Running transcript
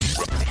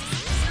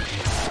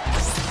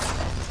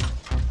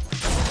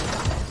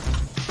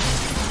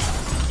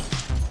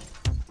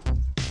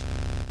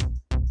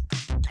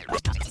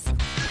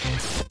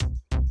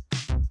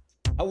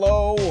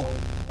Hello,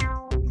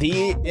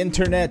 the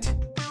internet,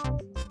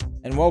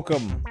 and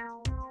welcome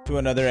to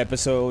another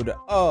episode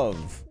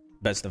of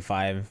Best of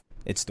Five.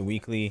 It's the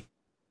weekly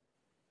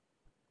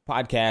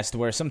podcast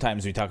where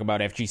sometimes we talk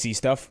about FGC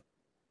stuff.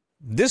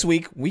 This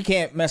week, we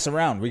can't mess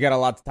around. We got a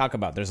lot to talk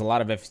about. There's a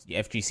lot of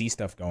FGC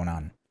stuff going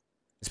on,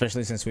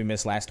 especially since we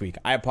missed last week.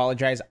 I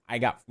apologize. I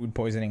got food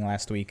poisoning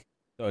last week,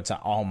 so it's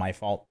all my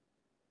fault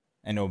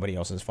and nobody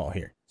else's fault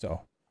here.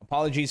 So,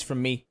 apologies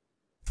from me.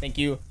 Thank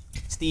you,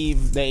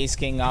 Steve, the Ace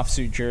King,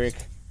 Offsuit Jurek,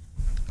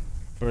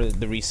 for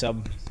the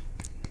resub.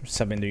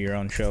 Sub into your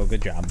own show.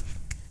 Good job.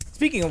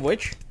 Speaking of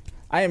which,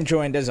 I am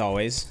joined, as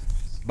always,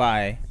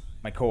 by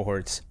my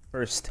cohorts.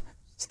 First,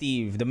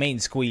 Steve, the main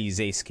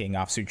squeeze, Ace King,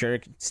 Offsuit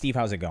Jurek. Steve,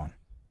 how's it going?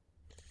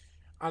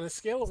 On a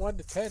scale of 1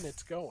 to 10,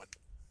 it's going.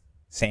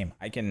 Same.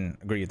 I can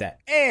agree with that.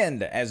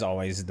 And, as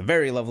always, the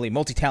very lovely,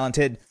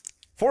 multi-talented,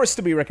 force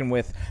to be reckoned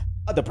with,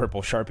 the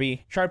purple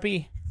Sharpie.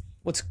 Sharpie,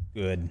 what's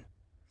good?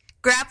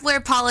 Grappler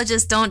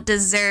apologists don't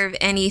deserve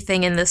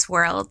anything in this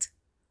world.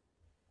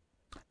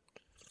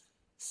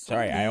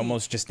 Sorry, I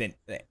almost just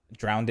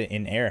drowned it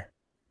in air.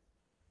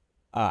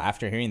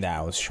 After hearing that,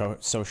 I was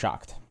so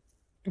shocked.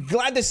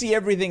 Glad to see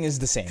everything is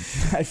the same.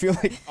 I feel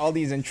like all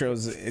these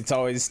intros, it's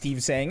always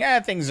Steve saying,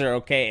 things are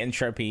okay, and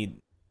Sharpie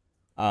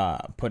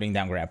putting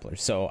down grapplers.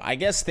 So I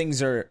guess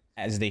things are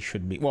as they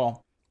should be.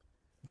 Well,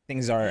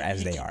 things are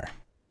as they are.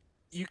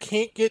 You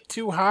can't get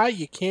too high,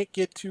 you can't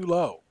get too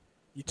low.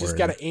 You just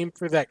got to aim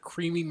for that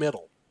creamy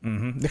middle.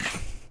 Mm-hmm.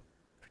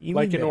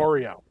 Like an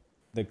Oreo.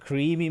 The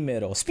creamy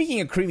middle.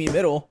 Speaking of creamy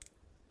middle,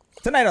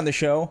 tonight on the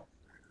show,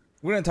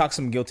 we're going to talk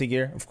some Guilty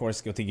Gear. Of course,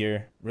 Guilty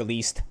Gear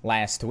released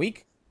last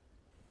week.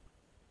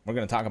 We're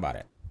going to talk about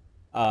it.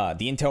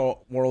 The Intel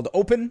World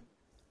Open,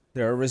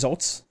 there are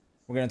results.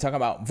 We're going to talk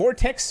about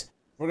Vortex.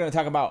 We're going to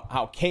talk about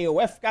how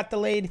KOF got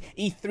delayed.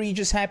 E3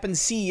 just happened.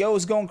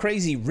 CEO's going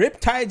crazy.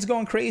 Riptide's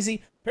going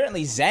crazy.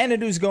 Apparently,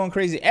 Xanadu's going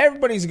crazy.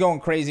 Everybody's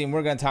going crazy, and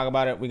we're going to talk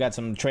about it. We got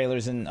some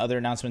trailers and other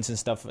announcements and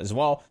stuff as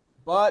well.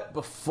 But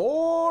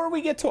before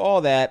we get to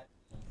all that,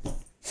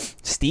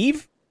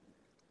 Steve?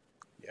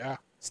 Yeah.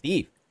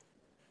 Steve?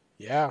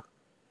 Yeah.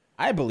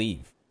 I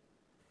believe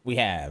we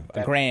have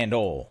a grand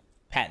old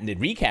patented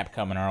recap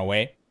coming our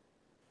way.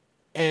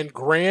 And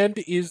grand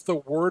is the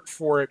word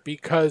for it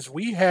because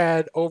we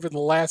had, over the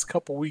last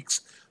couple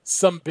weeks,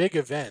 some big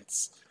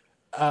events.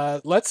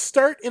 Let's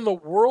start in the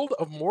world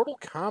of Mortal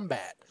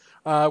Kombat.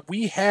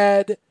 We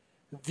had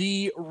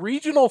the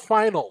regional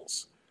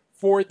finals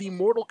for the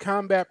Mortal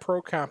Kombat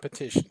Pro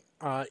competition.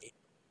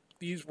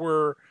 These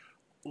were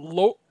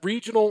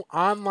regional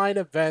online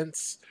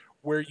events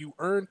where you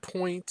earn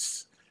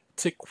points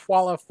to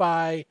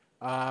qualify.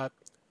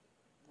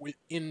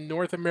 In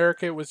North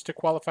America, it was to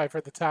qualify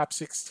for the top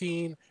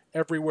 16.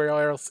 Everywhere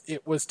else,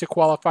 it was to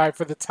qualify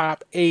for the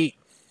top 8.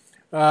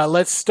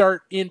 Let's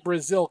start in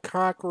Brazil.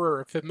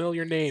 Conqueror, a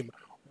familiar name,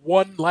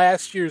 won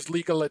last year's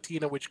Liga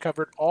Latina, which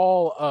covered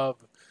all of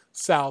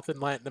South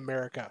and Latin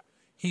America.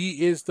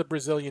 He is the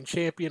Brazilian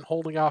champion,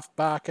 holding off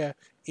Baca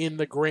in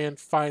the grand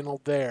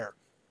final there.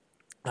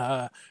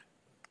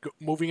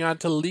 Moving on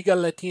to Liga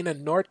Latina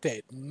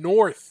Norte,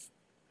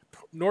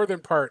 northern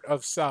part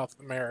of South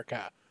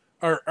America,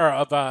 or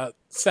of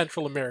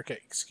Central America,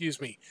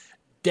 excuse me.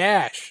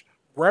 Dash,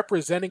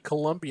 representing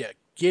Colombia,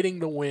 getting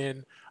the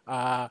win.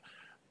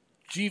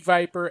 G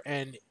Viper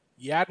and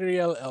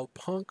Yadriel El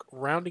Punk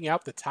rounding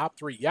out the top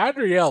 3.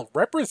 Yadriel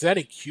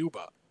representing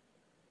Cuba.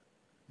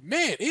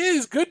 Man, it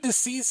is good to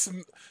see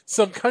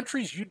some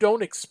countries you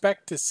don't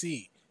expect to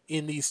see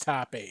in these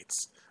top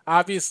 8s.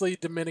 Obviously,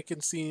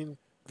 Dominican scene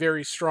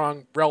very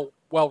strong, well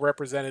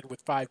represented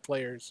with 5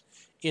 players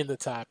in the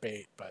top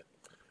 8. But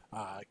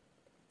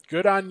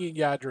good on you,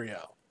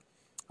 Yadriel.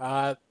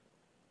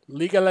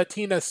 Liga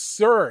Latina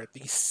Sur,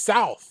 the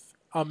South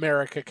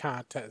America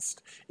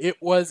contest. It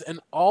was an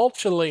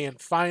all-Chilean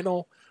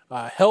final.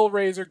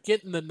 Hellraiser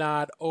getting the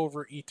nod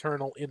over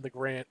Eternal in the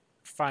grand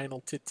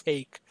final to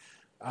take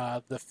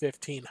the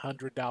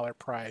 $1,500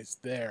 prize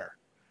there.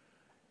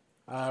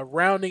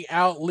 Rounding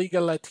out Liga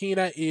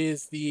Latina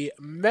is the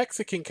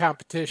Mexican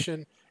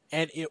competition,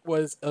 and it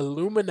was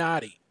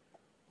Illuminati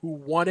who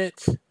won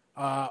it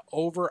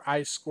over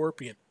Ice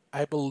Scorpion.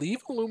 I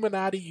believe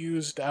Illuminati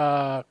used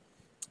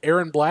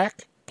Aaron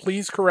Black.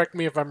 Please correct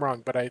me if I'm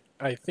wrong, but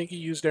I think he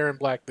used Aaron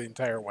Black the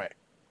entire way.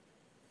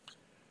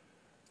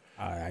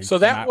 I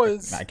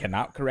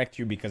cannot correct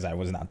you because I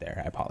was not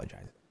there. I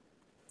apologize.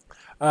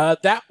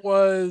 That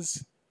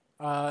was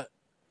the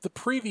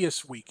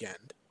previous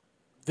weekend.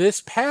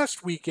 This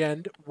past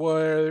weekend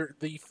were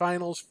the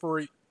finals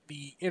for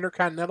the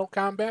Intercontinental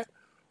Combat,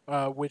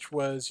 which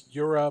was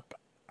Europe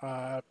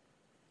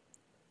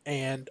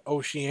and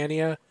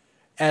Oceania,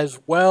 as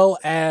well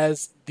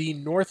as the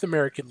North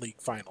American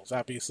League finals,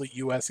 obviously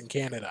US and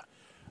Canada.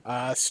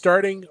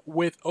 Starting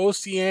with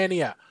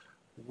Oceania,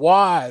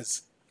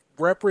 Waz,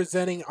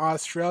 representing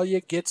Australia,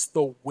 gets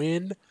the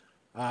win.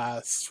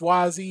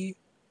 Swazi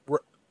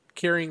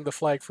carrying the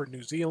flag for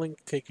New Zealand,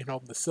 taking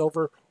home the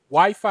silver.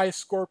 Wi-Fi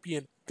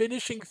Scorpion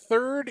finishing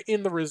third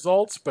in the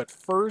results, but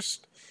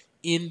first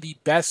in the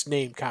best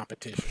name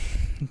competition.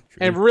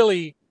 And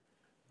really,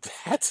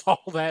 that's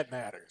all that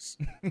matters.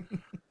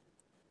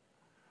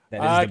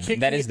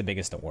 That is the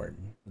biggest award.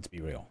 Let's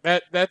be real.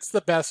 That's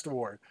the best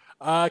award.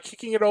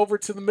 Kicking it over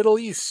to the Middle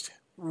East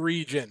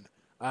region,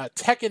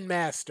 Tekken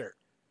Master,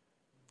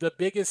 the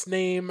biggest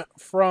name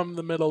from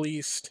the Middle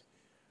East,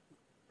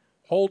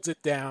 holds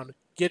it down,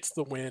 gets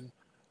the win.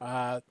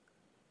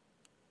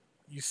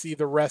 You see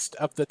the rest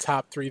of the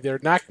top three there,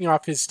 knocking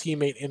off his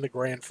teammate in the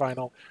grand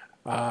final.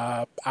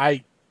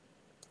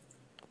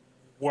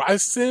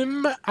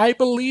 Wasim, I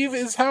believe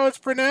is how it's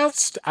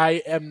pronounced.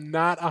 I am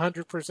not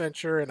 100%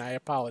 sure, and I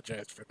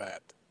apologize for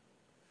that.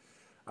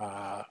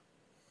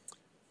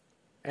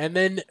 And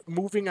then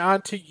moving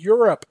on to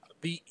Europe.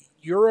 The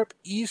Europe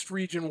East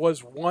region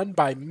was won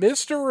by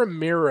Mr.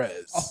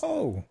 Ramirez.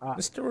 Oh,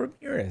 Mr.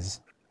 Ramirez.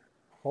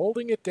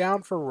 Holding it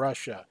down for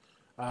Russia.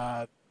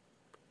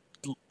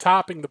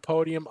 Topping the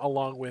podium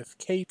along with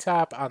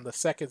K-Top on the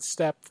second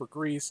step for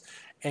Greece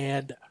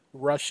and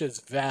Russia's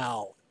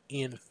Val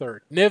in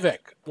third.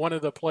 Nivik, one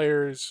of the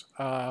players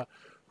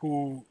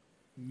who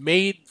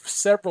made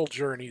several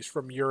journeys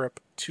from Europe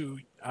to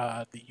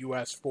the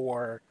U.S.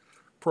 for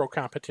pro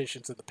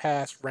competitions in the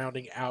past,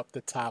 rounding out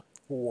the top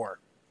four.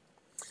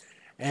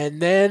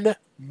 And then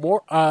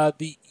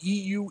the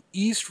EU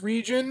East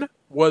region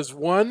was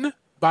won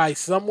by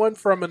someone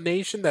from a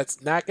nation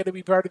that's not going to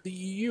be part of the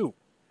EU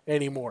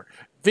anymore.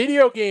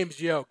 Video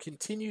Games Yo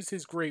continues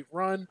his great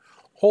run,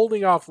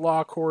 holding off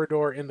Law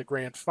Corridor in the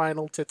grand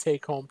final to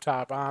take home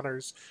top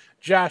honors.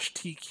 Josh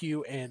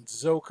TQ and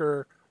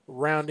Zoker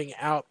rounding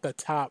out the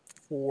top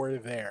four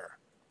there.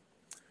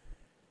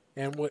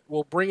 And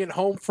we'll bring it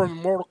home from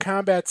the Mortal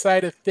Kombat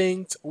side of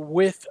things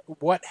with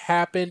what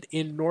happened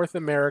in North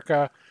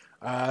America.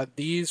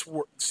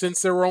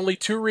 Since there were only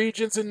 2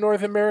 regions in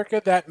North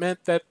America, that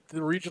meant that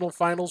the regional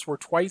finals were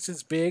twice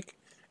as big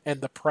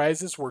and the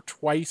prizes were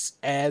twice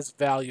as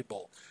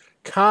valuable.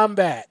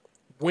 Combat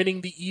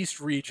winning the East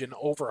region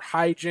over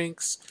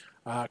Hijinks,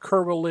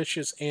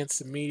 Kerbalicious, and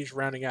Samij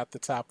rounding out the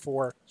top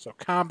 4. So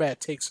Combat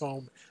takes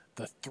home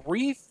the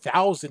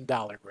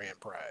 $3,000 grand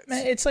prize.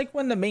 It's like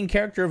when the main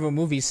character of a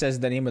movie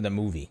says the name of the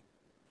movie.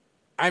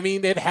 I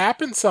mean, it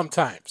happens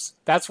sometimes.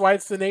 That's why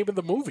it's the name of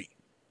the movie.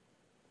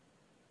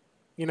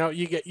 You know,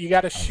 you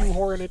got to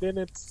shoehorn it in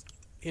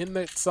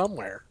it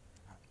somewhere.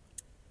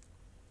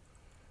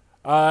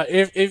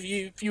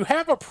 If you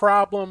have a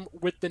problem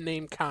with the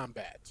name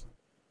Combat,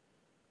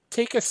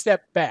 take a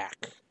step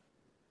back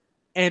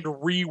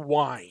and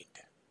rewind,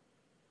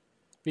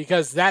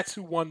 because that's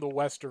who won the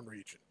Western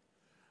region.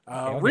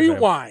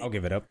 Rewind. I'll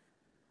give it up.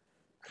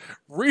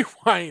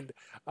 Rewind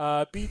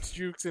beats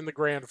Jukes in the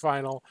grand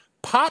final.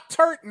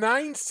 Pop-Tart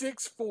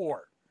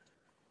 964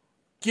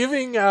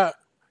 giving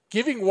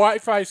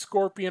Wi-Fi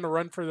Scorpion a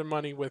run for the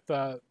money with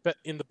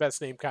in the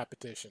best name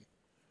competition,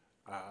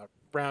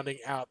 rounding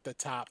out the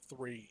top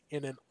 3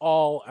 in an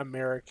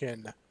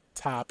all-American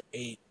top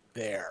 8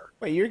 there.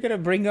 Wait, you're gonna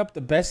bring up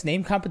the best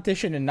name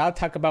competition and not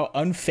talk about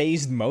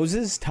Unfazed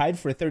Moses tied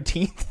for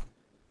 13th?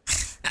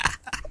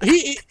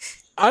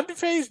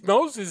 Unfazed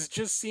Moses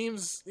just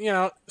seems,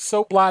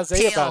 so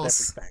blasé about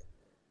everything.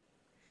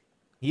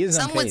 He is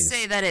Some unfazed. would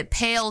say that it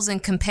pales in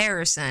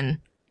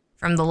comparison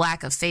from the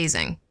lack of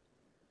phasing.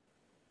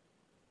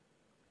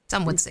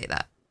 Some would say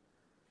that.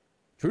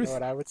 Truth. You know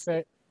what I would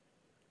say?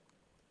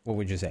 What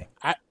would you say?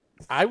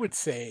 I would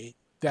say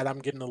that I'm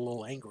getting a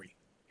little angry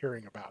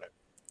hearing about it.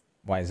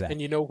 Why is that?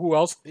 And you know who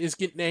else is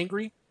getting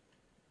angry?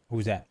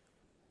 Who's that?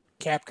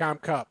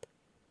 Capcom Cup.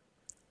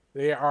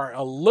 They are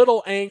a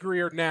little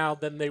angrier now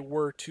than they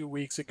were 2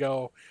 weeks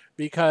ago,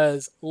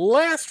 because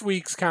last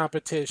week's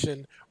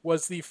competition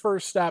was the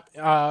first stop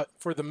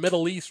for the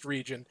Middle East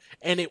region,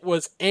 and it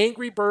was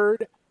Angry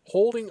Bird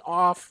holding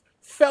off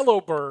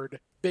fellow Bird,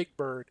 Big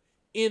Bird,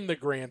 in the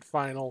grand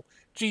final.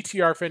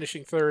 GTR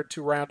finishing third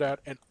to round out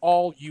an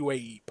all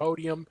UAE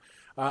podium.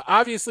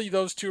 Obviously,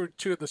 those two are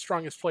two of the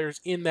strongest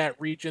players in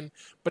that region,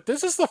 but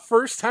this is the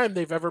first time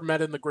they've ever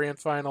met in the grand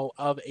final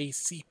of a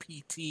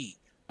CPT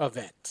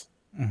event.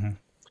 Mm-hmm.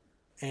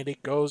 And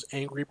it goes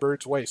Angry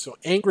Bird's way. So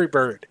Angry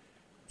Bird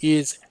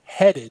is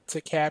headed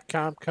to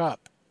Capcom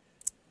Cup.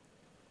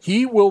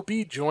 He will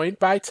be joined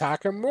by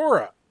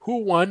Takamura, who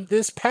won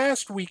this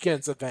past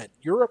weekend's event,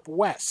 Europe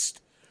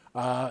West.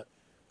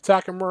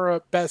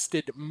 Takamura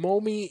bested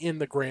Momi in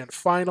the grand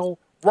final.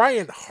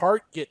 Ryan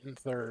Hart getting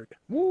third.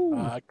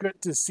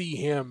 Good to see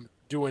him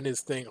doing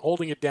his thing,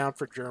 holding it down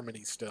for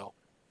Germany still.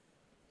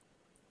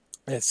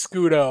 As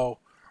Scudo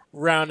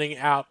rounding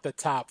out the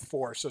top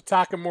 4. So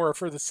Takamura,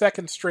 for the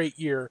second straight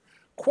year,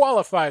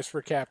 qualifies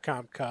for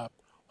Capcom Cup.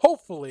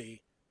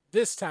 Hopefully,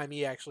 this time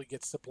he actually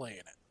gets to play in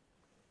it.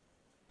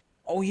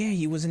 Oh, yeah,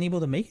 he wasn't able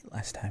to make it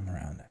last time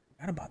around. I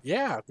forgot about that.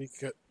 Yeah,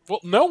 because,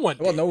 no one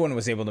did. Well, no one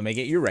was able to make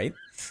it. You're right.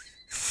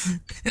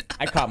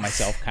 I caught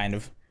myself, kind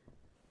of.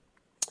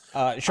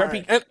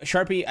 Sharpie, right.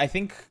 Sharpie, I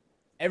think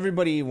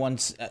everybody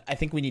wants... I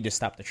think we need to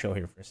stop the show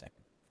here for a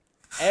second.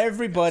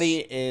 Everybody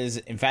is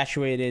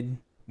infatuated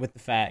with the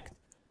fact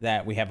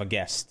that we have a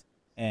guest,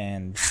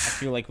 and I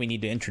feel like we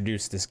need to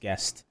introduce this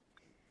guest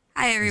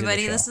Hi,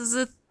 everybody. show.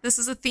 This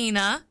is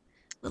Athena.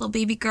 Little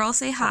baby girl,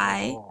 say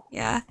hi. Oh.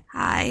 Yeah,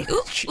 hi.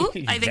 Ooh, ooh.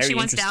 I think she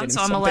wants down,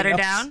 so I'm gonna let her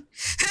down.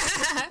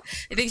 I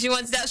think she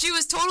wants down. She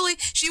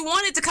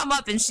wanted to come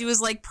up, and she was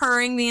like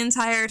purring the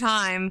entire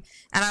time,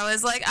 and I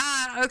was like,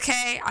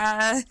 okay,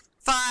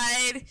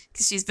 fine,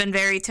 because she's been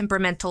very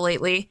temperamental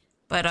lately.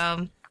 But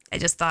I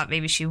just thought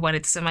maybe she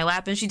wanted to sit in my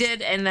lap, and she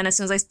did. And then as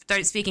soon as I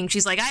started speaking,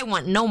 she's like, I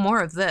want no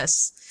more of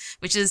this,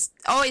 which is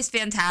always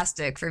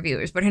fantastic for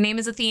viewers. But her name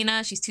is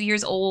Athena. She's 2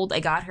 years old. I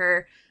got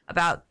her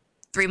about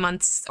 3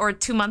 months or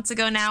 2 months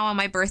ago now on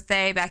my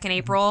birthday back in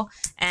April,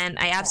 and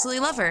I absolutely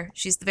love her.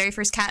 She's the very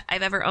first cat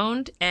I've ever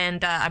owned,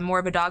 and I'm more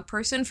of a dog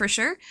person for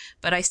sure,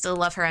 but I still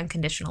love her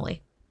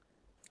unconditionally.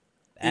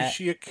 Is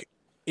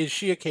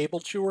she a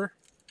cable chewer?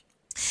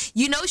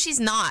 You know she's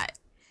not.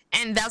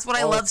 And that's what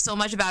I love so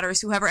much about her.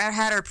 Is whoever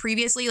had her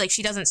previously, like,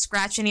 she doesn't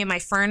scratch any of my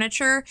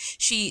furniture.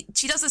 She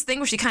does this thing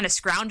where she kind of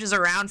scrounges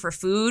around for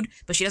food,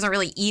 but she doesn't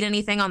really eat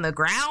anything on the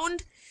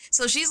ground.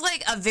 So she's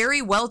like a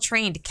very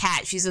well-trained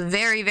cat. She's a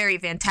very, very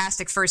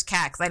fantastic first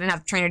cat because I didn't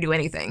have to train her to do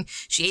anything.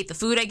 She ate the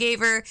food I gave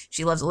her.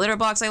 She loves the litter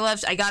box I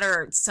left. I got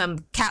her some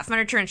cat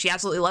furniture and she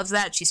absolutely loves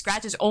that. She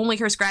scratches only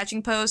her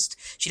scratching post.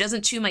 She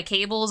doesn't chew my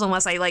cables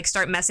unless I like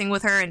start messing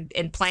with her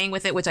and playing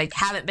with it, which I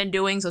haven't been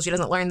doing, so she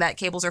doesn't learn that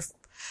cables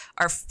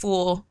are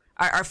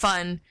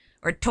fun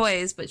or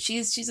toys, but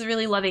she's a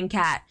really loving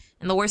cat.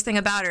 And the worst thing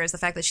about her is the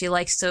fact that she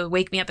likes to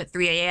wake me up at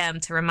 3 a.m.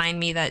 to remind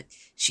me that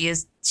she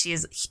is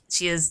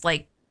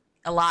like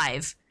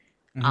alive.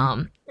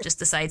 Just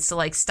decides to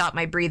like stop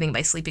my breathing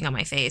by sleeping on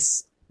my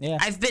face. Yeah.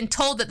 I've been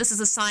told that this is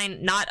a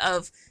sign not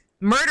of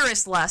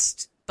murderous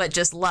lust, but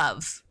just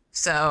love.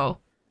 So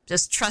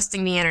just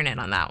trusting the internet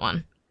on that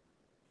one.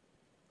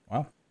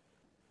 Well,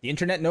 the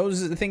internet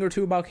knows a thing or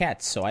two about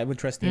cats, so I would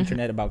trust the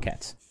internet about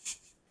cats.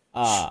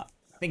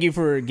 Thank you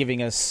for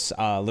giving us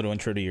a little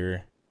intro to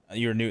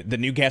the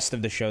new guest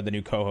of the show, the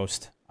new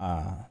co-host.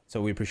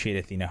 So we appreciate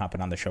Athena hopping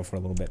on the show for a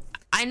little bit.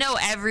 I know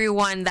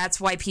everyone, that's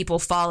why people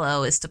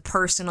follow, is to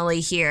personally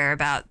hear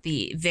about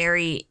the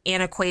very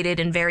antiquated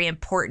and very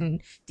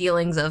important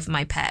dealings of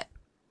my pet.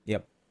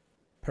 Yep.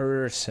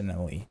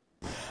 Personally.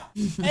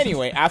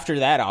 Anyway, after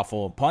that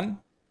awful pun,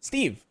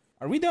 Steve,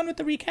 are we done with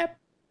the recap?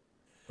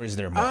 Or is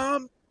there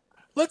more?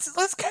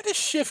 Let's kind of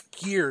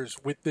shift gears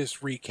with this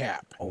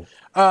recap.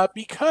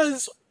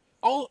 Because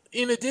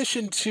in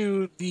addition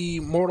to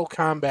the Mortal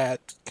Kombat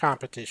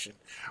competition,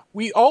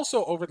 we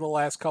also, over the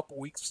last couple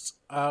weeks,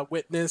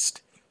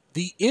 witnessed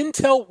the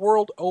Intel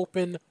World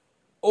Open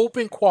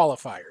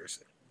qualifiers.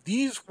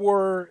 These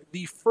were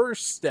the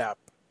first step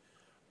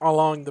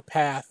along the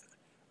path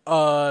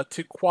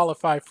to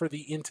qualify for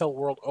the Intel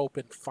World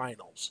Open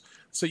finals.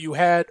 So you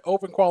had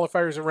open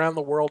qualifiers around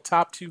the world,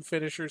 top 2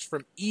 finishers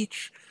from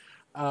each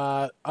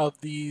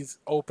of these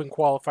open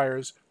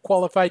qualifiers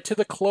qualified to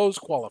the closed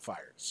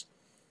qualifiers.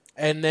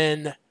 And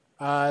then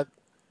a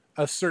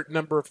certain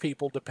number of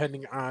people,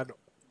 depending on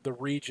the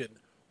region,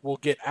 will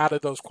get out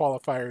of those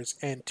qualifiers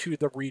and to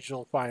the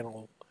regional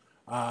final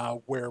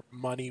where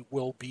money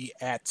will be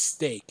at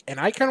stake. And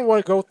I kind of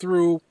want to go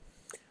through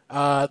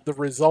the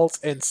results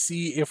and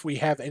see if we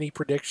have any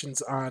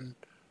predictions on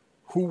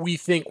who we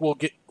think will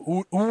get,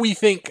 who we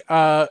think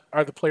are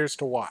the players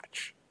to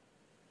watch.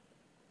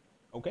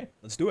 Okay,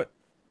 let's do it.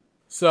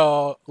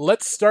 So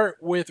let's start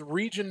with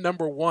region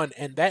number 1,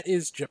 and that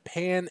is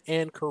Japan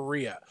and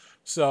Korea.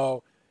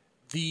 So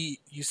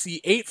you see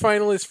 8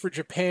 finalists for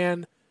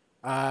Japan.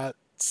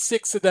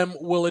 6 of them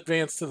will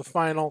advance to the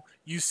final.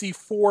 You see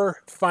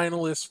 4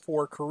 finalists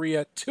for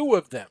Korea. 2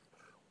 of them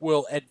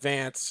will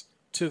advance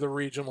to the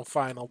regional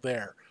final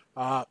there.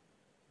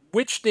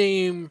 Which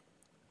names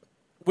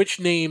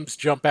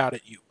jump out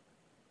at you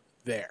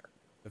there?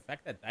 The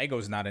fact that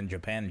Daigo's not in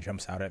Japan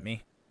jumps out at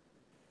me.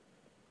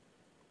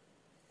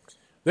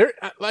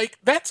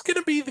 That's going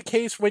to be the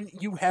case when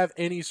you have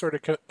any sort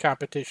of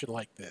competition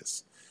like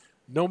this.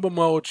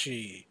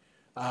 Nobumochi,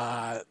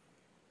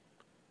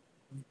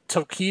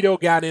 Tokido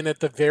got in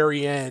at the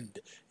very end.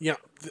 You know,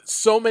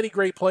 so many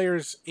great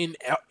players in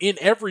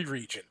every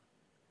region,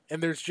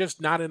 and there's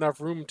just not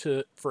enough room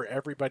for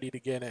everybody to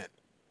get in.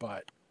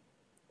 But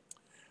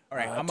all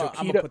right, I'm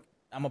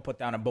gonna put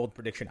down a bold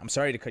prediction. I'm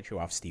sorry to cut you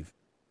off, Steve.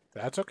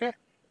 That's okay.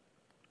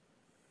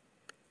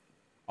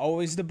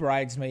 Always the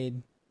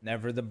bridesmaid,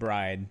 never the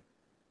bride.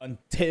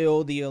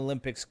 Until the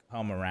Olympics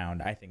come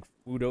around, I think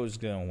Fudo's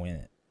gonna win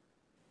it.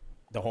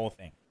 The whole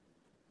thing.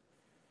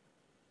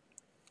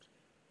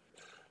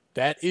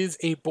 That is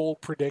a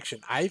bold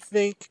prediction. I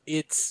think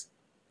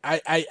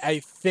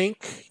I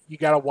think you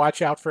got to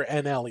watch out for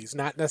NL. He's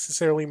not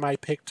necessarily my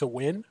pick to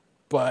win,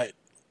 but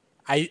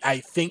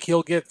I think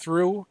he'll get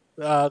through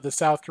the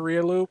South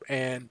Korea loop,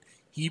 and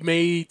he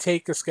may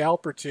take a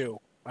scalp or 2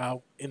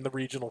 in the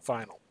regional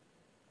final.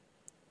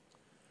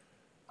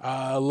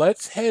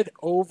 Let's head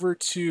over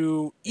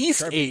to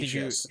East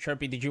Asia.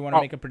 Sharpie, did you want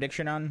to make a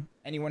prediction on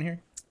anyone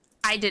here?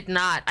 I did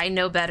not. I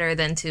know better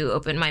than to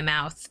open my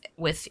mouth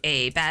with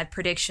a bad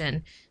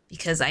prediction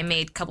because I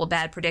made a couple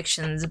bad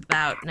predictions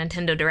about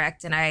Nintendo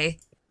Direct, and I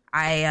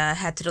I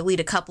had to delete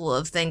a couple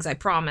of things I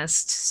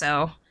promised,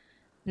 so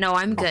no,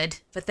 I'm good.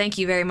 But thank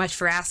you very much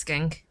for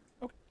asking.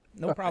 Okay,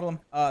 no problem.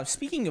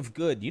 Speaking of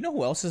good, you know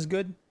who else is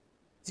good?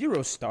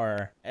 Zero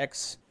Star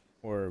X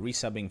for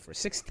resubbing for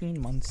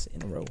 16 months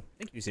in a row.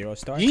 Thank you, Zero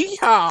Star.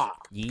 Yeehaw!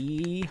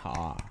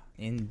 Yeehaw,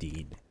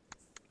 indeed.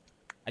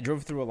 I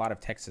drove through a lot of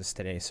Texas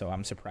today, so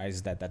I'm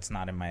surprised that that's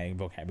not in my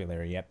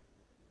vocabulary yet.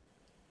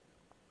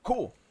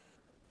 Cool.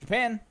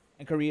 Japan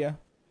and Korea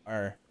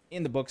are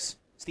in the books.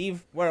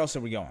 Steve, where else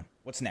are we going?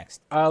 What's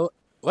next?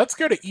 Let's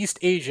go to East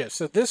Asia.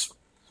 So this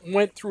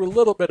went through a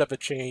little bit of a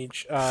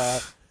change.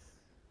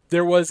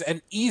 There was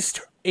an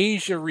East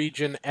Asia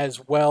region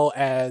as well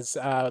as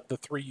the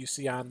three you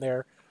see on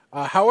there.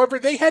 However,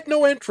 they had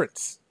no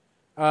entrance.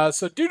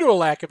 So due to a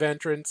lack of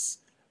entrance,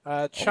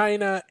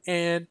 China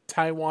and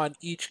Taiwan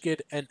each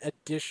get an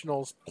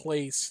additional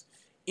place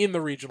in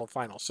the regional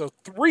final. So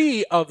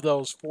 3 of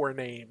those 4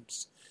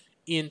 names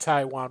in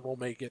Taiwan will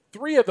make it.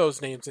 3 of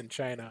those names in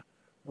China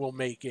will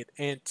make it,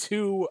 and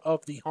 2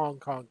 of the Hong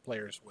Kong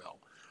players will.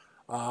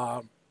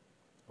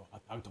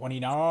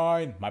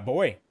 29, my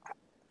boy.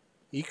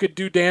 He could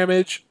do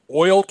damage.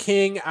 Oil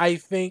King, I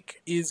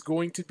think, is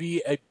going to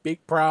be a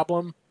big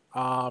problem.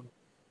 And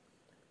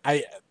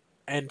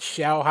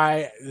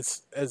Xiaohai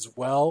as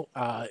well.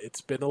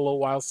 It's been a little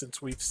while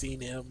since we've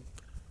seen him,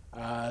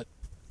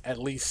 at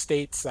least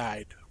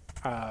stateside,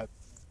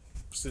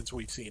 since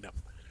we've seen him.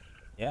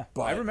 Yeah,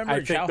 but I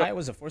remember Xiaohai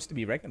was a force to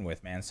be reckoned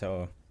with, man.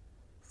 So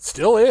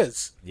still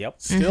is. Yep.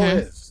 Still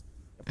is.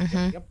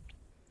 Mm-hmm.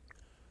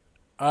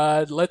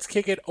 Yep. Let's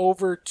kick it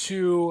over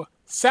to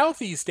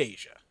Southeast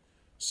Asia.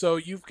 So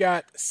you've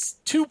got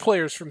 2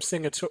 players from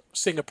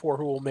Singapore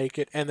who will make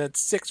it, and then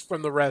 6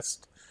 from the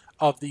rest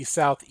of the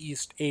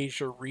Southeast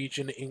Asia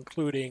region,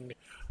 including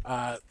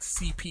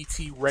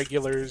CPT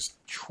regulars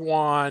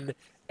Chuan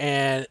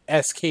and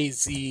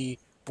SKZ,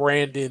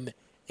 Brandon,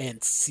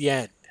 and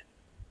Sien.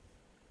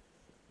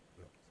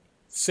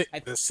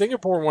 The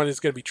Singapore one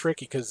is going to be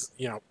tricky because,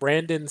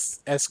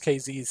 Brandon's,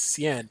 SKZ's,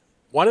 Sien,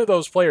 one of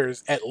those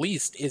players at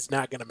least is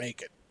not going to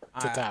make it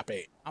to top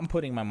 8. I'm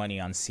putting my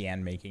money on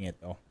Sien making it,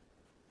 though.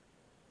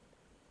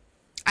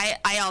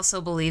 I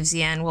also believe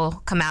Xian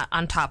will come out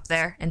on top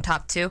there in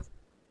top 2.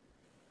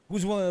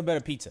 Who's willing to bet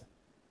a pizza?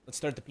 Let's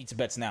start the pizza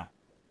bets now.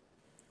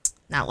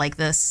 Not like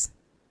this.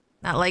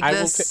 Not like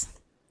this.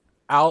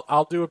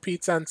 I'll do a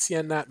pizza on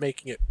Sien not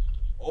making it.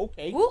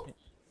 Okay. Ooh.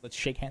 Let's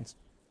shake hands.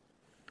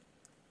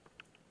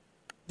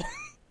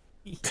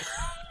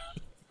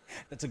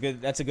 That's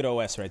a good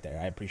OS right there.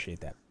 I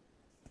appreciate that.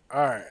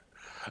 All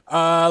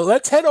right.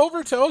 Let's head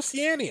over to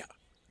Oceania.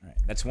 All right.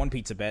 That's one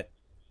pizza bet.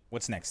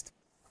 What's next?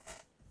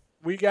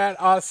 We got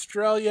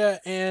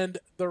Australia and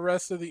the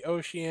rest of the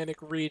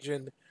Oceanic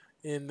region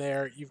in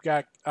there. You've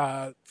got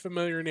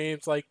familiar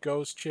names like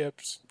Ghost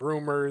Chips,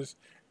 Broomers,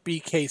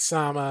 BK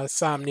Sama,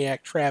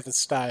 Somniac, Travis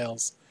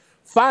Styles.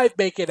 5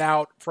 make it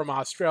out from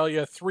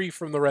Australia, 3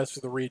 from the rest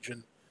of the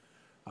region.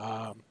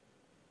 I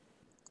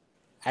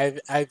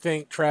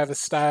think Travis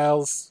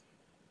Styles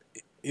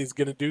is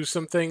going to do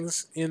some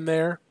things in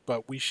there,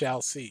 but we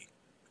shall see.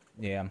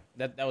 Yeah,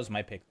 that was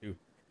my pick too,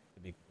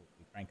 to be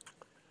completely frank.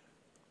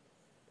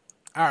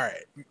 All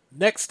right.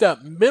 Next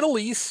up, Middle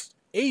East,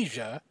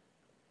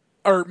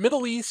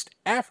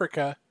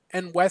 Africa,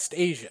 and West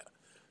Asia.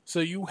 So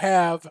you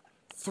have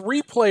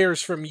 3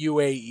 players from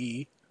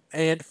UAE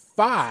and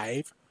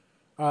 5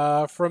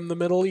 from the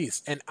Middle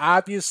East. And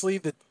obviously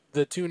the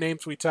 2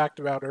 names we talked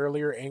about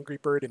earlier, Angry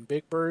Bird and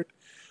Big Bird,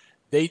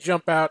 they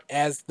jump out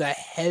as the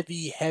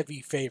heavy,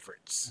 heavy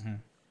favorites.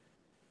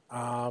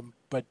 Mm-hmm.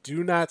 But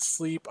do not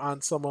sleep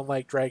on someone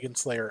like Dragon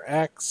Slayer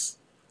X.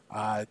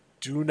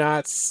 Do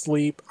not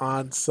sleep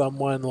on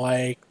someone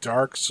like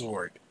Dark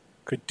Sword.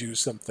 Could do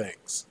some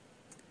things.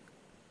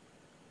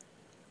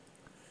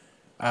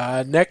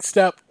 Next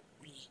up,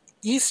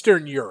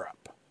 Eastern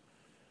Europe.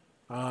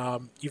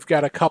 You've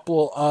got a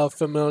couple of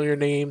familiar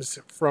names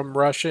from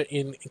Russia,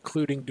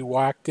 including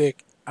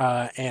Duaktik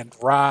and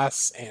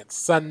Ross and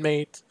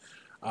Sunmate.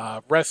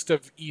 Rest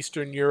of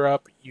Eastern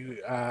Europe,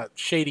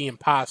 Shady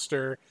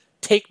Imposter,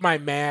 Take My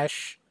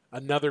Mash,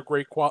 another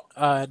great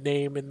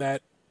name in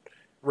that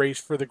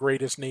race for the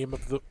greatest name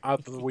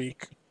of the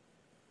week.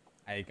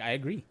 I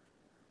agree.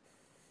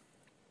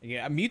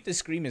 Yeah, Mute the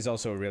Scream is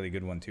also a really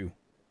good one too.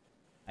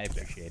 I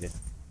appreciate it.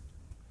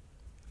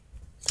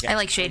 Yeah, I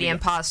like Shady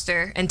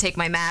Imposter and Take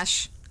My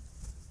Mash.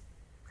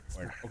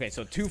 Okay,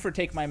 so 2 for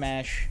Take My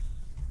Mash,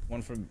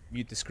 1 for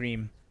Mute the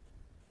Scream.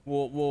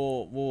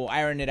 We'll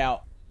iron it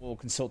out. We'll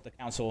consult the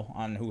council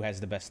on who has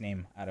the best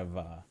name out of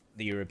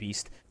the Europe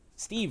East.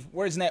 Steve,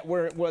 where's next?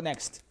 Where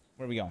next?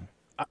 Where are we going?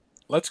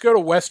 Let's go to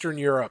Western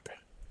Europe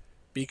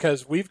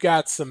because we've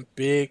got some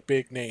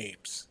big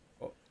names.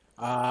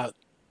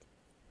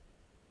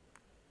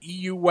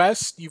 EU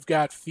West, you've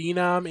got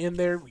Phenom in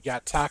there. We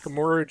got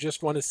Takamura,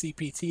 just won a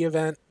CPT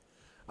event.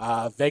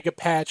 Vega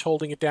Patch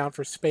holding it down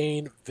for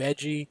Spain.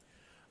 Veggie.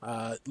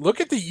 Look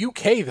at the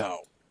UK, though.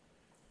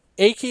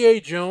 AKA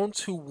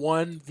Jones, who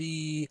won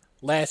the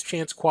last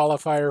chance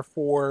qualifier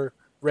for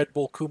Red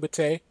Bull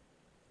Kumite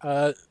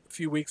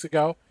few weeks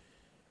ago.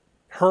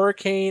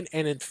 Hurricane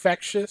and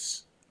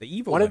Infectious. The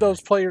evil One of winner.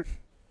 those players,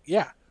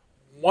 yeah,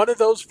 one of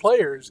those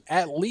players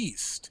at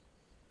least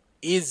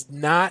is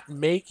not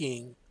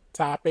making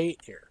top 8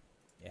 here.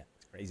 Yeah,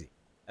 it's crazy.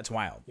 That's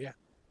wild. Yeah.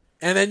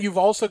 And then you've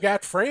also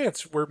got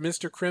France, where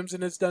Mr.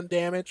 Crimson has done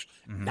damage.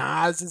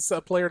 Nas is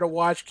a player to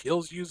watch.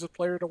 Killzew's a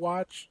player to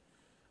watch.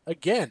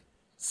 Again,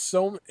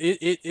 so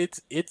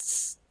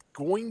it's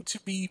going to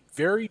be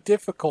very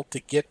difficult to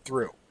get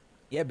through.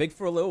 Yeah, Big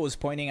for Lil was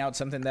pointing out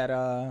something that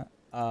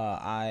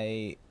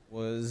I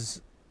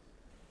was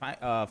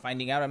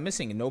finding out I'm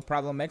missing. No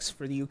Problem X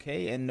for the UK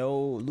and no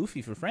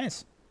Luffy for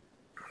France.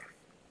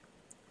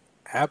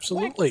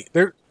 Absolutely.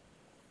 There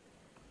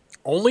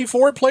only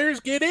 4 players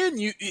get in.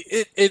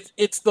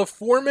 It's the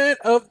format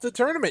of the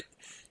tournament.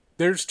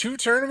 There's 2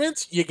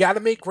 tournaments. You got to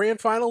make grand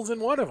finals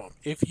in one of them.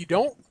 If you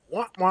don't,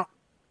 wah, wah.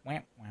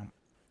 Wham, wham.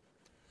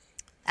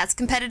 That's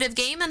competitive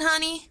gaming,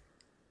 honey.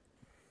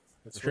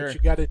 That's For sure. what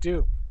you got to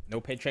do.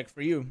 No paycheck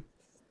for you.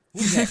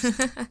 Who's next?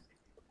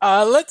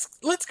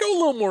 Let's go a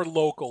little more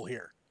local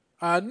here.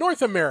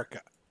 North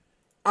America.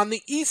 On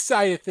the east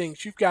side of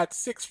things, you've got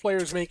 6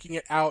 players making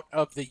it out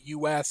of the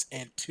U.S.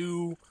 and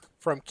 2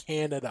 from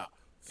Canada.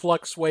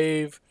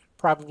 Fluxwave,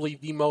 probably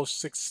the most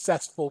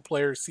successful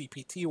player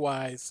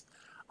CPT-wise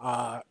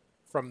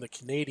from the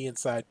Canadian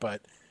side.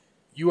 But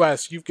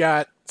U.S., you've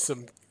got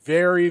some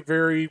very,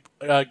 very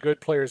good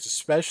players,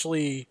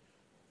 especially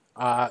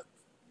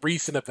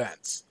recent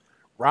events.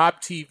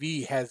 Rob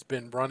TV has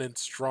been running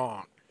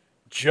strong.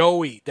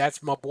 Joey,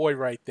 that's my boy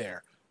right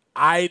there.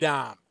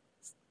 IDOM,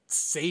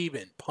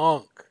 Saban,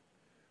 Punk,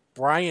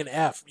 Brian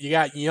F. You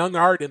got Young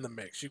Art in the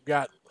mix. You've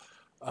got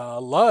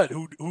Lud,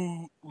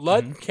 who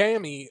Lud and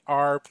Cammy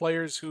are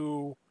players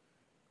who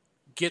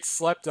get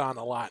slept on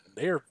a lot. And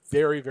they are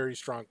very, very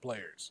strong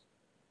players.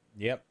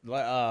 Yep.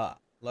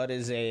 Lud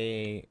is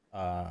a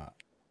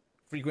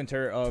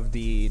frequenter of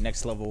the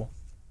Next Level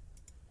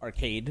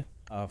arcade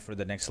for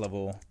the Next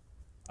Level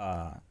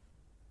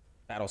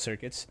battle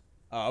circuits.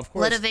 Of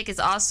course. Ludovic is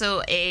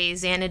also a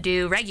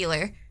Xanadu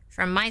regular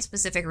from my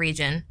specific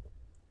region,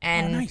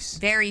 and nice.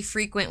 very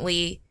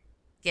frequently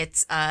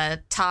gets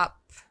top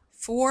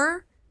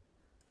 4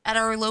 at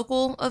our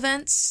local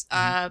events.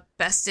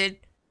 Bested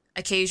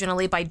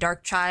occasionally by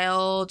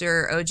Darkchild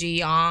or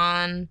OG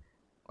On,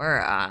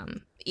 or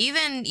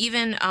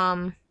even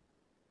I'm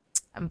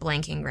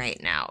blanking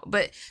right now,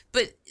 but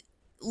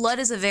Lud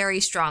is a very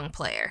strong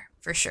player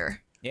for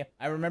sure. Yeah,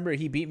 I remember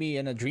he beat me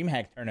in a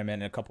DreamHack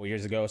tournament a couple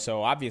years ago,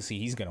 so obviously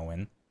he's gonna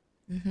win.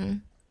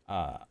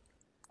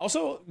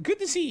 Also, good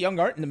to see Young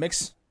Art in the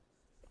mix.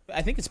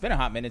 I think it's been a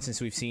hot minute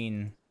since we've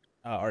seen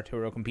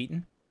Arturo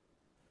competing.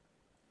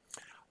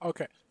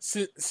 Okay,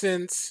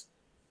 since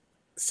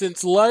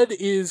Lud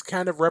is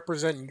kind of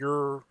representing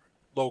your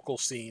local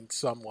scene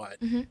somewhat,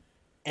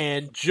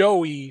 and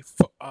Joey,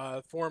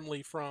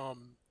 formerly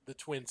from the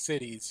Twin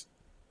Cities,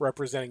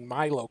 representing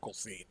my local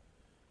scene.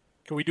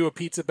 Can we do a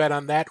pizza bet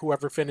on that?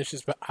 Whoever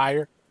finishes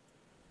higher.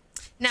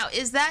 Now,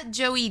 is that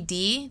Joey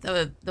D,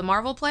 the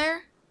Marvel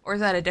player, or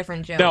is that a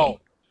different Joey? No,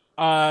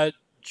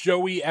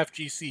 Joey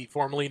FGC,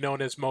 formerly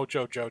known as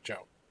Mojo Jojo.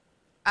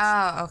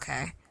 Oh,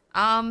 okay.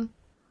 I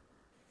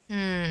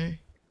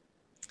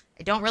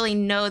don't really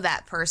know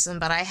that person,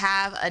 but I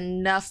have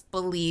enough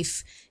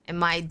belief in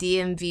my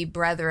DMV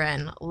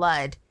brethren,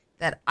 Lud,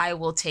 that I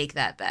will take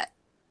that bet.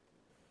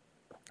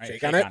 All right,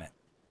 Shake on it.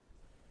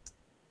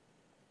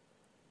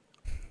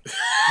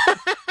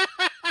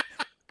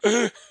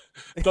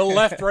 The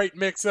left-right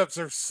mix-ups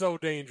are so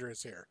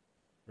dangerous here.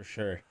 For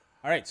sure.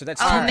 All right, so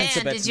that's Oh two man,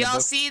 pizza bets did in the y'all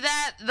book. see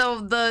that?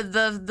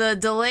 The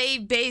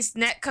delay-based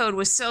netcode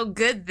was so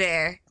good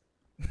there.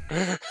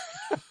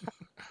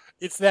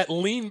 It's that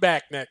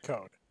lean-back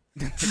netcode.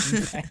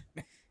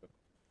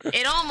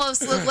 It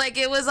almost looked like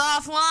it was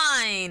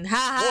offline.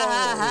 Ha ha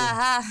ha ha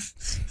ha.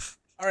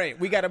 All right,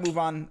 we got to move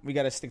on. We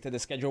got to stick to the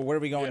schedule. Where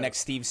are we going next,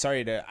 Steve?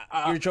 Sorry to...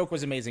 your joke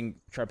was amazing,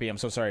 Sharpie. I'm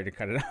so sorry to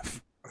cut it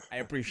off. I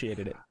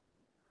appreciated it.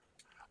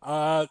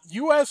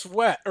 U.S.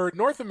 West, or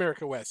North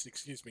America West,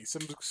 excuse me.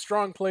 Some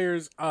strong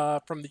players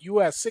from the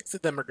U.S. 6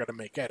 of them are going to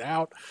make it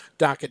out.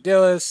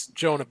 Donkadillis,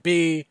 Jonah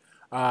B,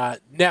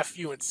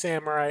 Nephew, and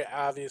Samurai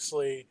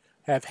obviously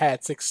have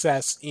had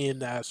success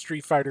in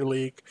Street Fighter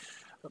League.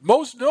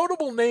 Most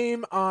notable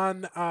name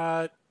on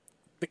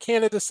the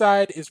Canada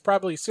side is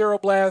probably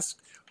Ceroblast,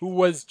 who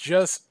was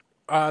just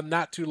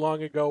not too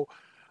long ago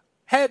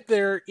had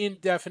their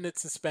indefinite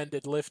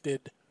suspended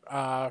lifted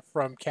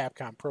from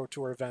Capcom Pro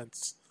Tour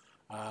events.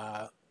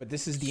 But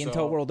this is the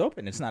Intel World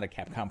Open. It's not a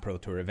Capcom Pro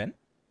Tour event.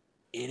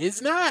 It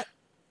is not,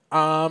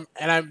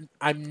 and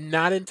I'm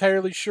not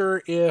entirely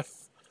sure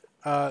if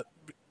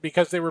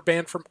because they were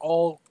banned from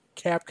all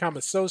Capcom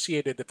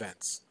associated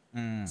events.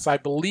 So I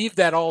believe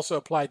that also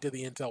applied to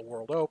the Intel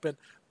World Open,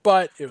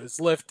 but it was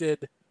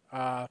lifted, /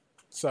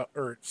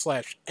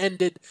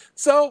 ended.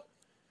 So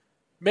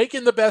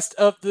making the best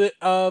of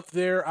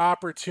their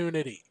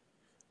opportunity.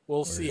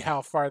 We'll see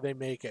how far they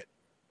make it.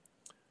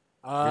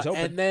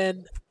 And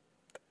then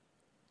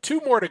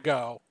 2 more to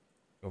go.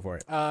 Go for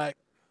it.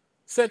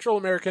 Central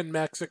America and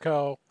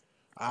Mexico,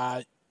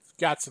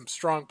 got some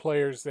strong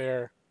players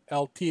there.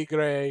 El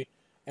Tigre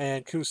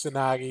and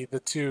Kusanagi, the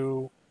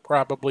two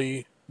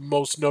probably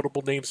most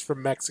notable names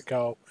from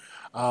Mexico.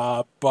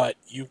 But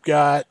you've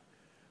got,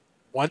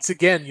 once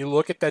again, you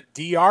look at that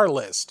DR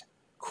list,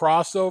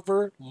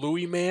 Crossover,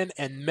 Louis Man,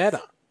 and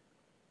Meta.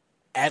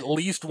 At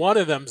least one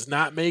of them's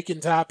not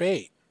making top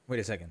 8. Wait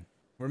a second.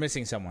 We're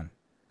missing someone.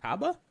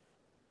 Kaba?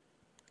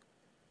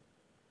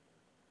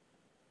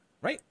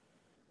 Right?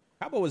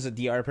 Kaba was a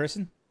DR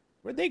person.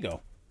 Where'd they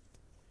go?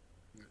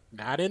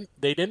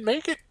 They didn't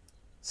make it.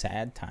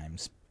 Sad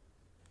times.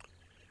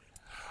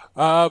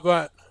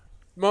 But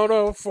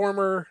Mono,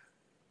 former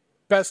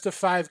best of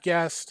 5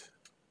 guest,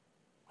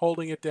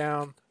 holding it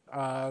down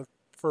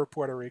for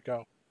Puerto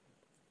Rico.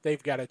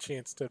 They've got a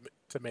chance to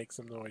make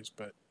some noise,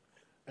 but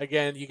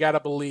again, you got to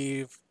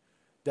believe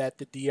that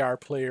the DR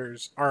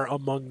players are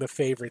among the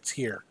favorites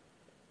here.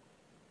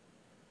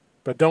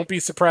 But don't be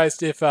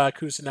surprised if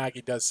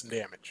Kusanagi does some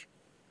damage.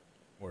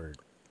 Word.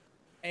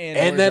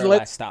 And then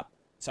let's stop.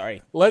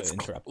 Sorry. Let's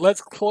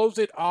close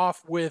it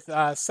off with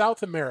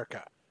South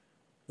America.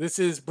 This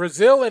is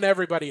Brazil and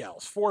everybody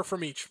else. 4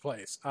 from each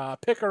place.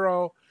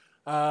 Picaro,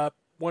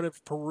 one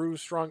of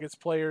Peru's strongest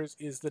players,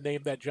 is the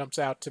name that jumps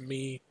out to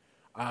me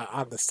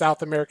on the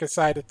South America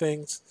side of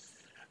things.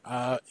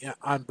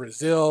 On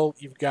Brazil,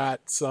 you've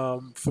got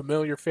some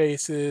familiar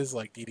faces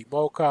like Didi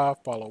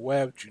Mokov, Paulo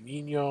Webb,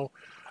 Juninho.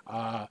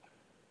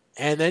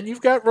 And then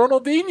you've got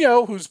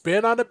Ronaldinho, who's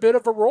been on a bit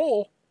of a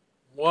roll.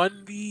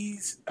 Won the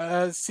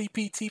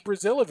CPT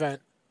Brazil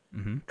event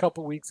a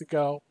couple weeks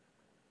ago.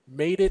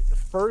 Made it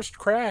first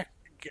crack.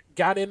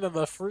 Got into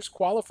the first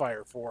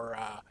qualifier for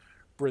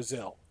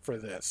Brazil for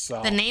this.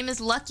 So. The name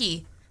is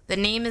lucky. The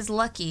name is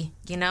lucky.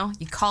 You know,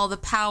 you call the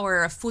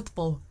power of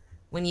football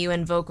when you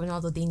invoke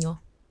Ronaldinho.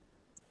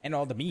 And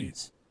all the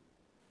memes.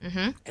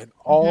 Mm-hmm. And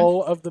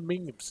all of the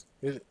memes.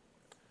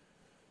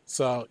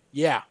 So,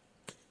 yeah.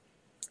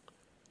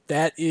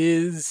 That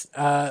is,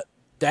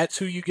 that's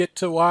who you get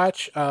to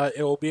watch.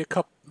 It will be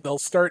they'll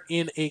start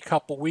in a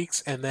couple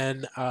weeks, and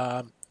then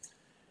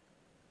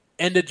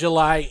end of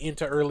July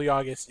into early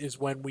August is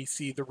when we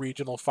see the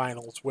regional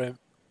finals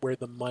where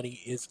the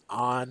money is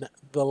on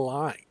the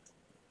line.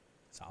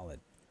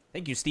 Solid.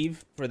 Thank you,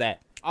 Steve, for that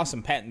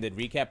awesome patented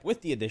recap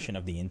with the addition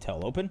of the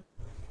Intel Open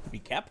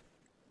recap.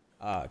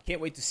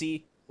 Can't wait to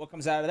see what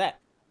comes out of that.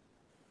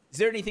 Is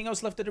there anything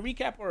else left of the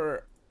recap,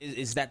 or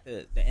is that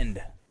the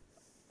end?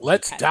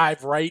 Let's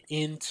dive right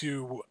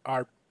into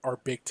our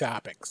big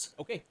topics.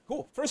 Okay,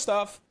 cool. First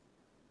off,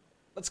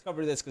 let's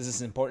cover this because this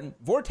is important.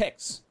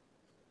 Vortex,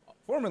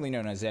 formerly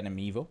known as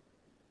Enemivo,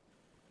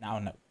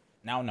 now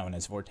known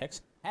as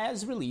Vortex,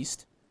 has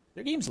released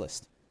their games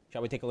list.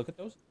 Shall we take a look at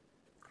those?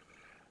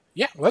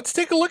 Yeah, let's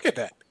take a look at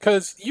that,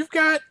 because you've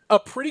got a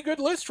pretty good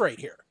list right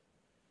here.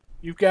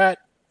 You've got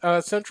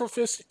Central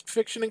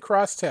Fiction and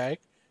Cross Tag.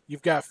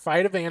 You've got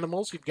Fight of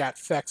Animals. You've got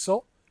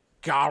Fexel,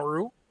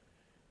 Garu.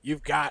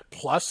 You've got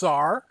Plus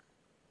R,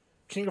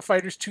 King of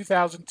Fighters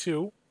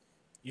 2002.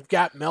 You've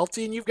got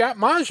Melty, and you've got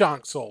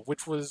Mahjong Soul,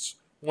 which was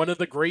one of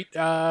the great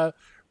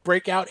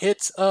breakout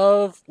hits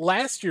of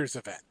last year's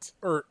event.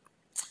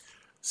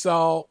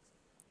 So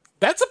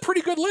that's a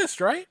pretty good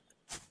list, right?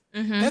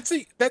 Mm-hmm.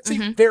 That's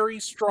a very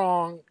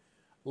strong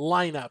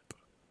lineup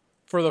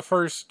for the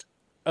first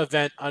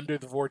event under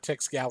the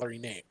Vortex Gallery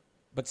name.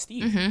 But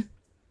Steve,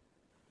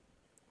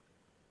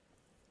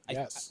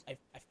 yes, I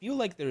feel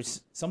like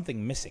there's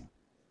something missing.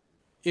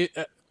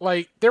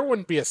 Like there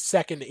wouldn't be a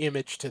second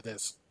image to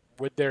this,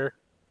 would there?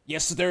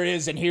 Yes, there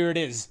is, and here it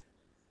is.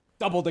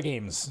 Double the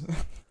games.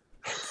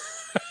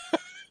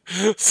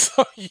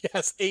 So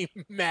yes, a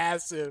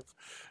massive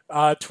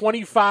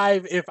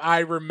 25, if I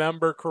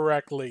remember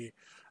correctly.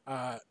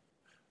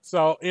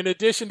 So in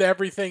addition to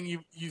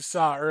everything you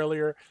saw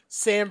earlier,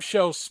 Sam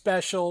Show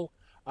Special,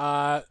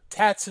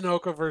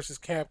 Tatsunoko versus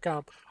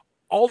Capcom,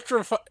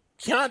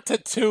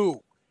 Kyanta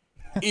 2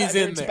 is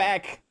in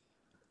there.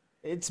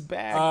 It's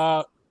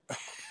back.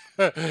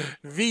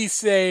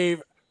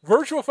 V-Save,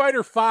 Virtual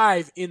Fighter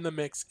 5 in the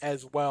mix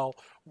as well.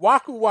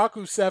 Waku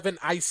Waku 7,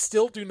 I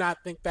still do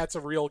not think that's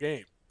a real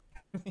game.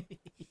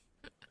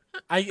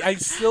 I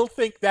still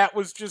think that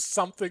was just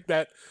something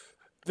that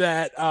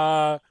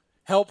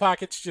Hell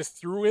Pockets just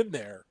threw in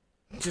there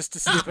just to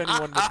see if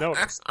anyone would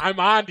notice. I'm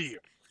on to you.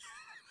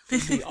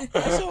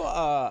 Also,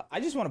 I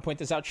just want to point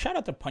this out. Shout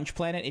out to Punch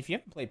Planet. If you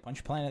haven't played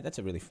Punch Planet, that's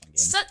a really fun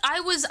game.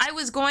 I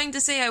was going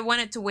to say I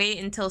wanted to wait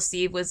until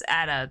Steve was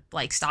at a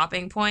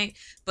stopping point,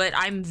 but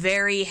I'm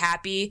very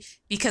happy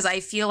because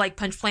I feel like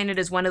Punch Planet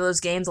is one of those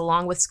games,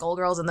 along with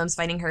Skullgirls and Them's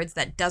Fighting Herds,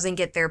 that doesn't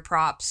get their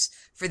props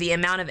for the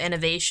amount of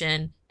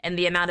innovation and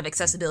the amount of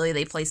accessibility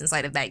they place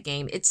inside of that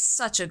game. It's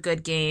such a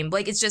good game.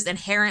 It's just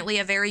inherently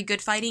a very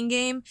good fighting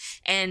game,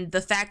 and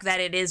the fact that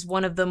it is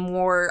one of the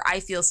more, I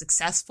feel,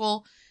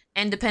 successful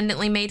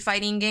independently made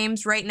fighting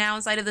games right now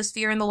inside of the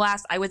sphere in the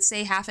last, I would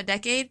say, half a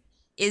decade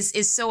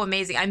is so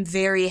amazing. I'm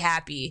very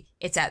happy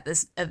it's at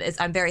this.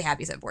 I'm very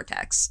happy it's at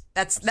Vortex.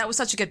 That was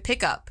such a good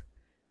pickup.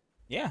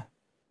 Yeah,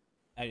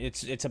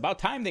 It's about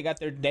time they got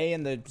their day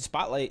in the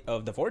spotlight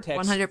of the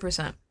Vortex.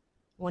 100%.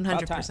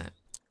 100%.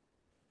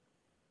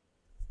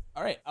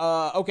 All right.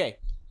 Okay.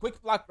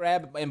 Quick block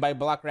grab, and by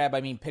block grab I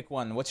mean pick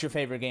one. What's your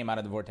favorite game out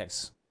of the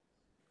Vortex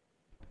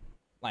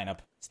lineup?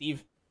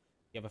 Steve,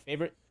 you have a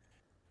favorite?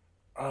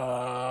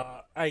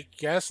 I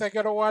guess I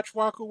gotta watch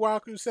Waku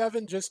Waku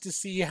 7 just to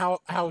see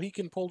how he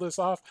can pull this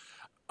off.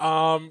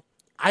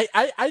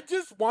 I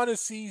just want to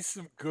see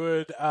some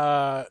good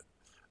like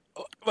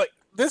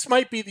this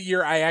might be the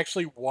year I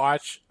actually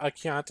watch a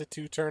Kianta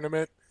 2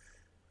 tournament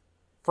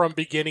from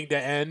beginning to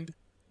end,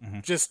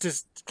 just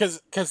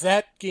because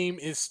that game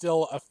is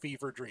still a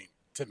fever dream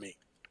to me.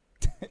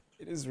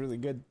 It is really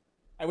good.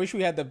 I wish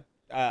we had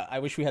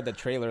the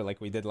trailer like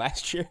we did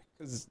last year,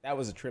 because that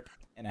was a trip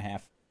and a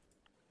half.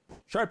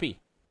 Sharpie,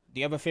 do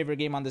you have a favorite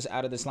game on this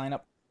out of this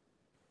lineup?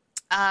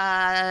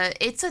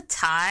 It's a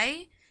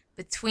tie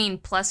between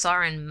Plus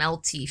R and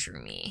Melty for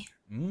me.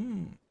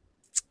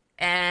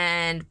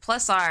 And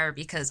Plus R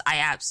because I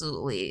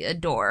absolutely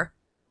adore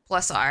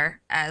Plus R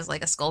as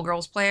like a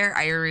Skullgirls player.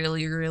 I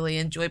really, really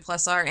enjoy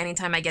Plus R.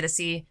 Anytime I get to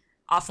see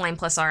offline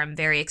Plus R, I'm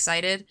very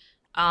excited.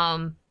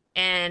 And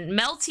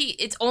Melty,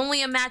 it's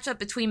only a matchup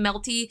between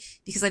Melty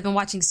because I've been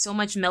watching so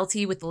much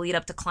Melty with the lead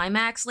up to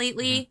Climax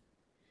lately.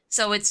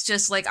 So it's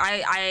just like,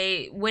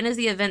 when is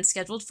the event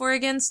scheduled for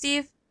again,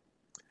 Steve?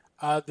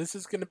 This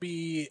is going to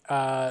be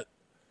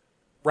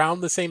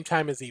around the same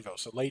time as EVO,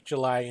 so late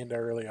July into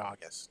early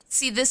August.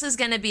 See, this is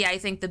going to be, I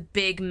think, the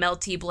big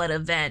Melty Blood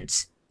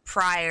event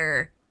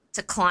prior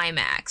to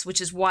Climax,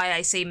 which is why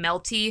I say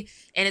Melty,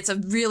 and it's a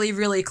really,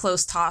 really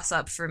close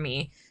toss-up for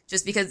me.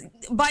 Just because,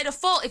 by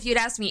default, if you'd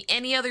asked me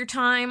any other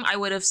time, I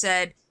would have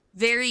said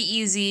very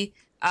easy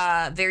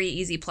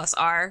Plus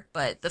R,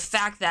 but the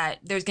fact that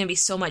there's going to be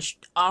so much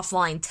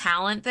offline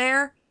talent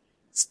there,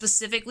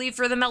 specifically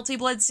for the Melty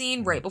Blood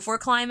scene right before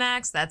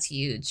Climax, that's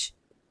huge.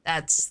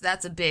 That's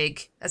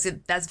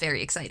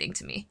very exciting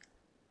to me.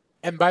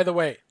 And by the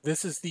way,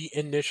 this is the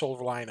initial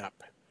lineup.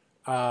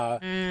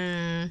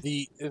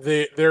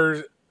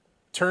 Their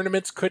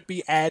tournaments could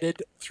be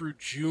added through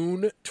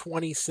June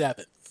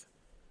 27th.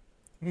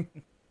 Yeah,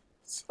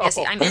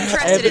 see, I'm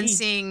interested in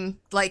seeing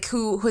like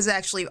who's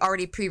actually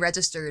already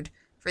pre-registered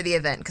for the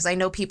event, because I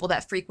know people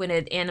that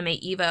frequented Anime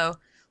Evo,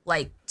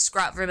 like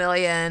Scrot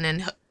Vermilion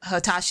and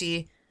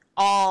Hotashi,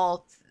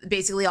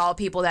 basically all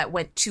people that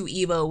went to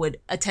Evo would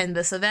attend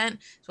this event.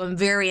 So I'm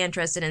very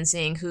interested in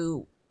seeing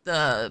who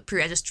the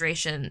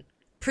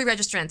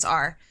pre-registrants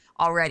are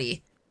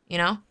already, you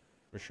know?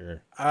 For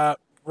sure.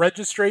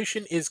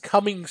 Registration is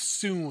coming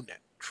soon,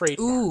 trademark.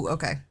 Ooh,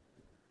 okay.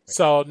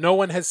 So no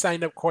one has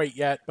signed up quite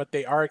yet, but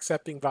they are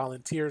accepting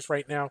volunteers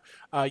right now.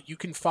 You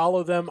can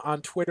follow them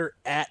on Twitter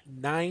at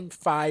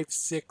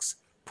 956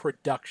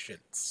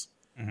 Productions.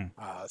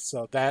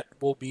 So that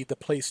will be the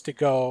place to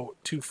go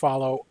to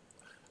follow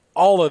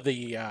all of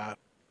the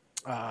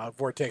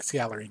Vortex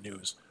Gallery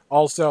news.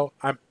 Also,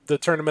 the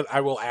tournament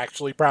I will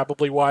actually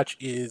probably watch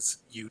is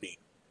Uni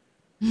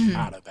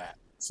out of that.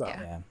 So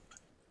yeah.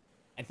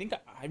 I think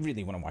I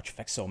really want to watch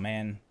Fexo,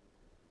 man.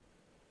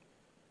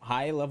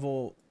 High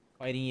level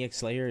fighting EX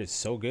Slayer is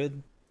so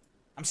good.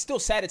 I'm still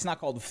sad it's not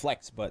called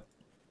Flex, but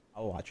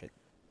I'll watch it.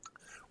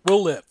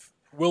 We'll live.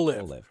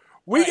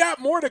 We got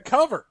more to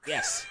cover.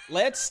 Yes.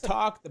 Let's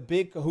talk the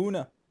big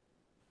kahuna.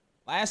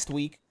 Last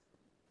week,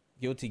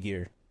 Guilty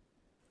Gear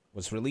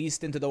was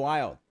released into the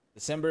wild.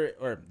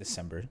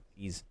 June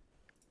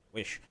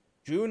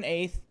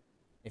 8th,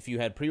 if you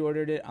had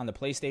pre-ordered it on the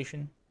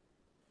PlayStation.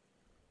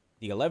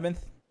 The 11th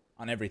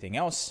on everything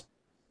else,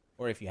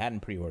 or if you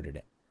hadn't pre-ordered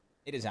it.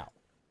 It is out.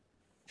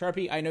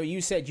 Sharpie, I know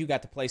you said you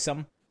got to play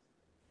some.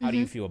 How do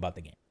you feel about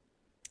the game?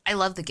 I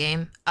love the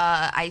game.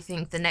 I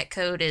think the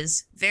netcode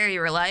is very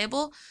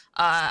reliable.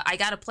 I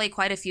got to play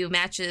quite a few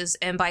matches,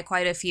 and by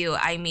quite a few,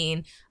 I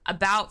mean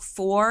about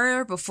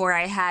 4 before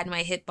I had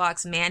my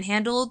hitbox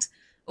manhandled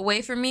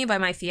away from me by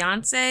my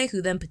fiance,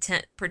 who then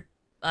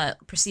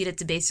proceeded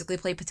to basically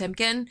play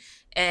Potemkin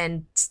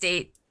and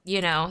state,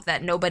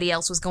 that nobody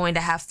else was going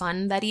to have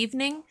fun that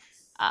evening.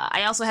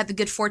 I also had the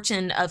good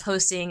fortune of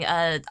hosting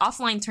an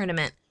offline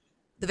tournament.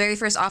 The very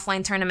first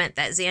offline tournament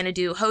that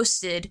Xanadu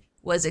hosted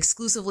was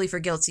exclusively for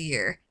Guilty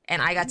Gear,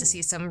 and I got to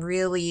see some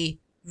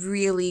really,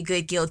 really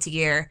good Guilty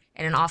Gear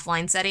in an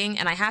offline setting.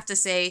 And I have to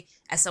say,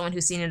 as someone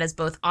who's seen it as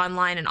both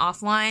online and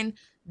offline,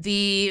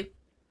 the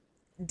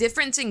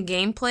difference in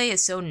gameplay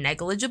is so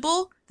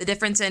negligible. The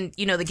difference in,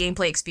 the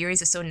gameplay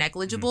experience is so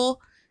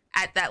negligible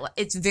at that.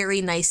 It's very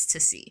nice to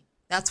see.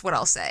 That's what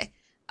I'll say.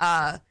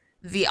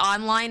 The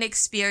online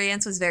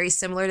experience was very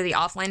similar to the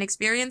offline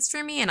experience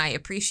for me, and I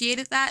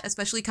appreciated that,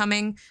 especially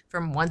coming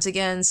from, once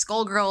again,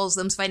 Skullgirls,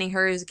 Limbs Fighting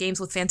Hers, games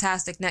with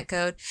fantastic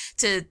netcode,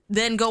 to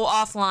then go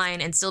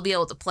offline and still be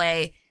able to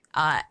play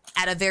at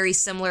a very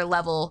similar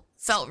level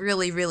felt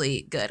really,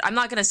 really good. I'm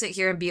not going to sit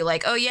here and be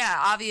like, oh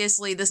yeah,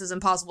 obviously this is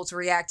impossible to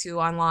react to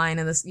online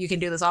and you can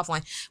do this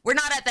offline. We're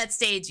not at that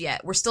stage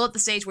yet. We're still at the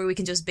stage where we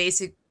can just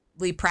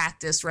basically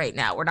practice right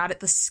now. We're not at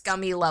the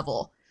scummy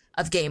level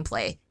of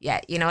gameplay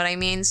yet, you know what I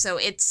mean? So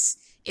it's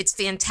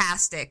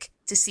fantastic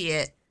to see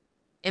it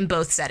in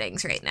both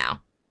settings right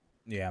now.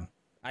 Yeah,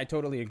 I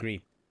totally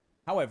agree.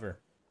 However,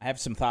 I have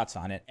some thoughts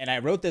on it, and I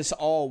wrote this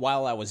all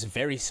while I was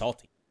very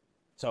salty.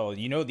 So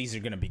you know these are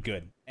going to be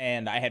good.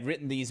 And I had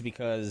written these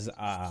because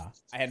I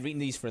had written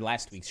these for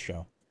last week's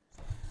show.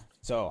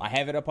 So I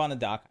have it up on the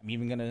doc. I'm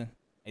even going to...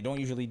 I don't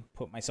usually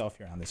put myself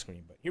here on the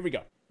screen, but here we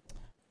go.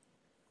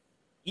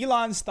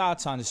 Elon's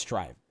thoughts on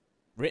Strive.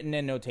 Written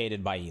and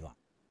notated by Elon.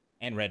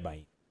 And read by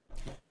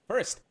Elon.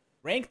 First,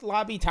 ranked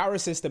lobby tower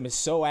system is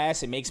so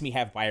ass it makes me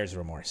have buyer's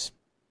remorse.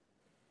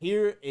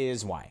 Here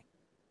is why.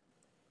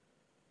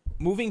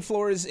 Moving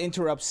floors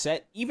interrupts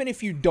set. Even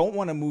if you don't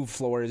want to move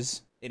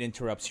floors, it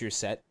interrupts your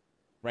set.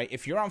 Right?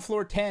 If you're on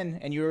floor 10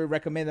 and you're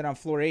recommended on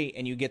floor 8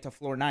 and you get to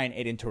floor 9,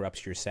 it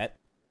interrupts your set.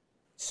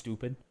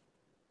 Stupid.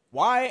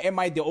 Why am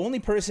I the only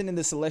person in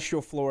the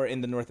Celestial floor in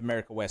the North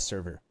America West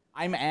server?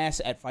 I'm ass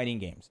at fighting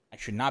games. I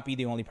should not be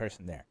the only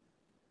person there.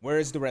 Where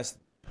is the rest?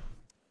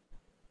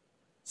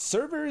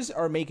 Servers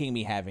are making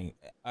me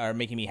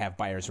have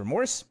buyer's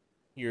remorse.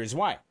 Here's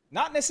why.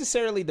 Not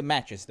necessarily the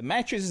matches. The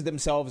matches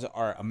themselves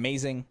are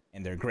amazing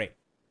and they're great.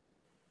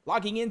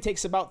 Logging in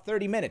takes about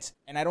 30 minutes,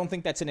 and I don't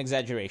think that's an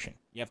exaggeration.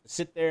 You have to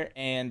sit there,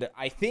 and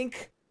I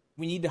think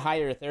we need to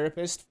hire a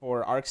therapist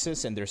for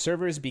Arxis and their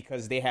servers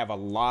because they have a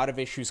lot of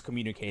issues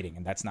communicating,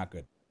 and that's not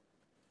good.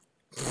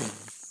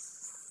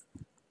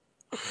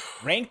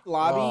 Ranked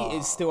lobby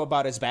is still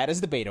about as bad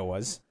as the beta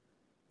was.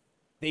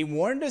 They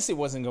warned us it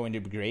wasn't going to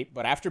be great,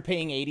 but after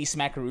paying 80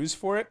 smackaroos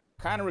for it,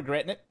 kind of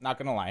regretting it, not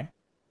gonna lie.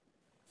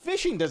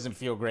 Fishing doesn't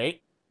feel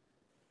great.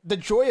 The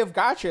joy of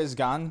gacha is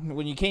gone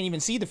when you can't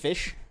even see the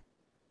fish.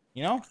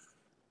 You know?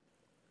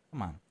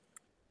 Come on.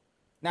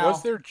 Now,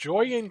 was there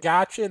joy in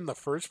gacha in the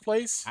first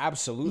place?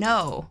 Absolutely.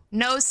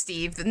 No,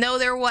 Steve. No,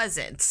 there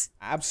wasn't.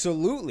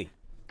 Absolutely.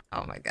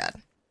 Oh my god.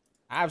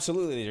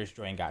 Absolutely, there's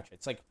joy in gacha.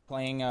 It's like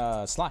playing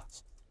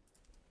slots,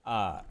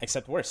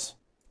 except worse.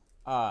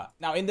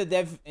 Now in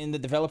the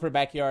developer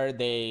backyard,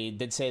 they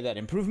did say that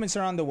improvements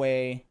are on the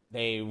way.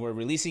 They were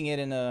releasing it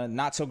in a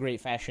not so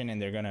great fashion,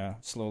 and they're gonna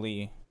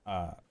slowly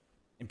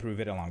improve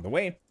it along the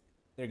way.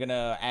 They're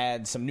gonna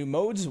add some new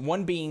modes.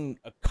 One being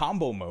a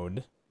combo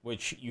mode,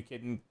 which you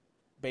can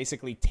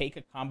basically take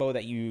a combo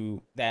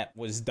that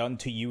was done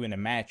to you in a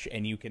match,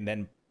 and you can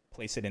then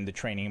place it in the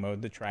training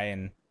mode to try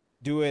and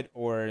do it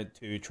or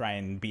to try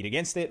and beat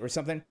against it or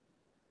something.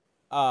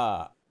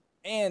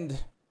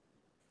 And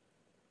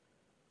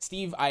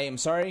Steve, I am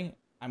sorry.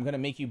 I'm gonna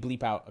make you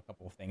bleep out a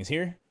couple of things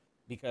here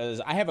because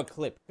I have a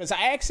clip. Because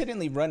I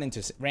accidentally ran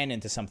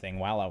into something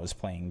while I was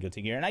playing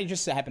Guilty Gear, and I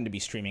just happened to be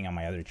streaming on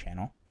my other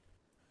channel.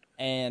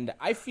 And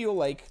I feel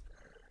like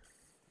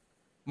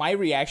my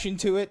reaction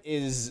to it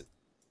is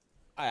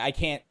I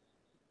can't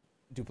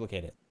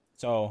duplicate it.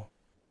 So,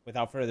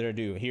 without further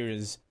ado, here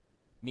is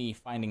me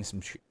finding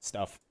some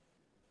stuff.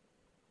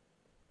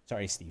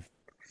 Sorry, Steve.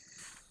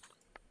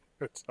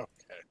 It's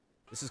okay.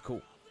 This is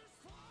cool.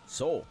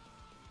 Soul.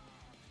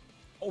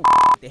 Oh,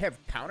 they have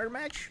counter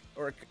match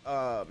or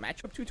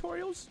matchup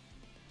tutorials?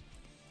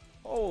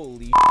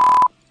 Holy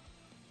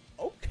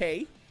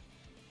okay.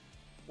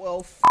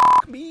 Well,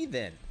 me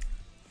then.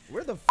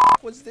 Where the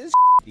was this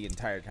the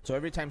entire time? So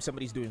every time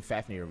somebody's doing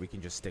Fafnir, we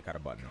can just stick out a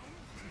button.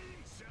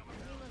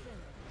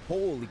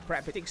 Holy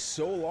crap, it takes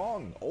so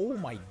long. Oh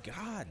my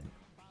god.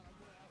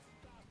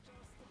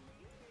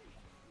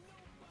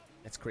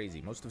 That's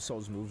crazy. Most of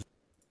Soul's moves.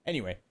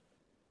 Anyway,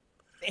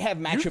 they have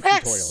matchup You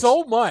packed tutorials.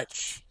 so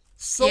much.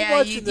 You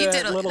in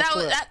that little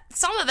clip.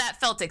 Some of that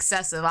felt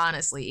excessive,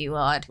 honestly,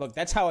 Elon. Look,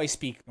 that's how I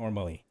speak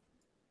normally.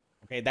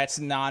 Okay, that's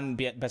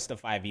non-best of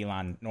 5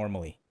 Elon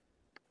normally.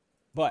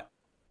 But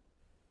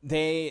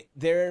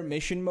their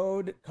mission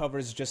mode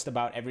covers just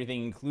about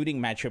everything, including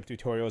matchup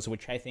tutorials,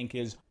 which I think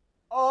is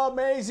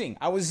amazing.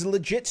 I was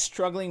legit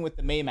struggling with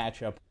the Mei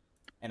matchup,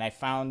 and I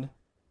found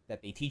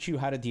that they teach you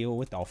how to deal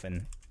with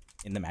Dolphin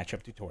in the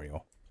matchup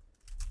tutorial.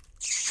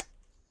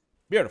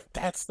 Beautiful.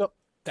 That's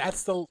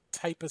the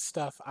type of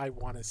stuff I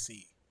want to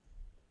see.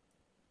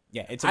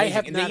 Yeah, it's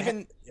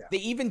amazing. I they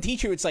even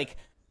teach you, it's like,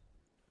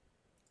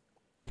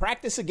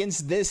 practice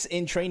against this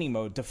in training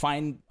mode to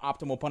find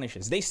optimal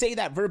punishes. They say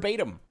that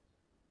verbatim.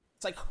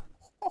 It's like,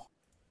 oh,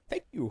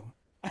 thank you.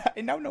 I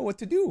now know what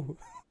to do.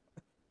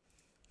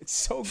 It's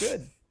so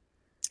good.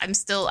 I'm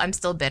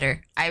still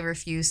bitter. I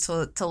refuse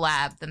to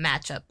lab the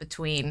matchup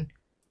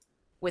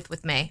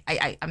with Mei.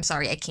 I'm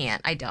sorry, I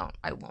can't. I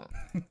won't.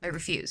 I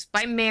refuse.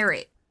 By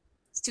merit.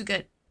 It's too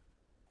good.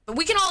 But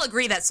we can all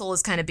agree that Soul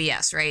is kind of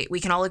BS, right? We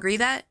can all agree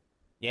that?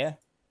 Yeah.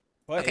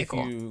 But okay, if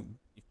cool.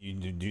 you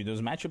do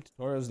those matchup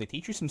tutorials, they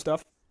teach you some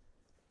stuff.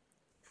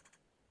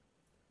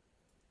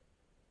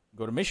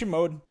 Go to mission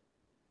mode.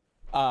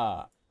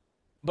 But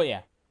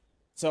yeah.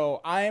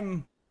 So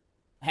I'm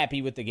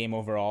happy with the game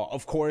overall.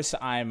 Of course,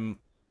 I'm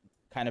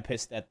kind of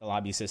pissed that the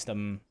lobby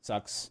system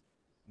sucks.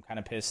 I'm kind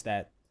of pissed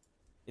that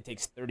it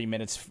takes 30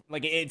 minutes.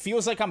 Like, it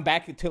feels like I'm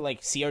back to,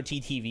 like,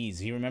 CRT TVs.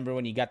 You remember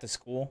when you got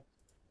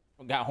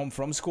home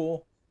from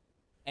school,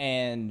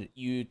 and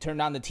you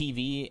turned on the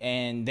TV,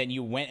 and then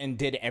you went and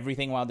did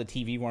everything while the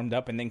TV warmed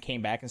up, and then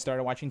came back and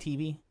started watching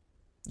TV?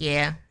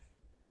 Yeah.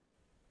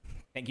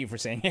 Thank you for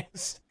saying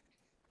yes.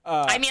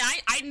 I mean,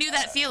 I knew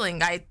that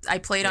feeling. I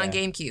played on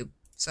GameCube,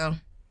 so.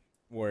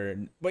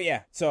 Word. But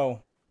yeah,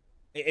 so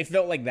it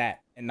felt like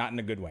that, and not in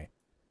a good way.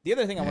 The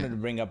other thing I wanted to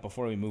bring up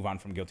before we move on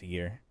from Guilty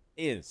Gear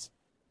is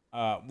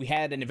we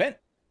had an event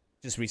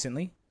just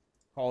recently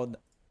called,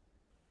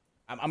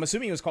 I'm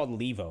assuming it was called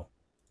Levo.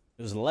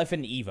 It was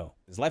Leffen Evo.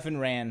 Because Leffen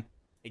ran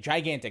a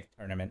gigantic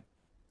tournament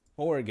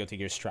for Guilty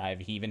Gear Strive.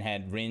 He even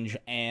had Ringe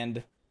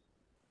and,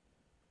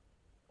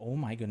 oh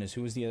my goodness,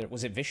 who was the other?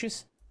 Was it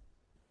Vicious?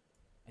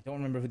 I don't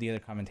remember who the other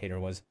commentator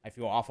was. I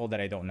feel awful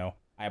that I don't know.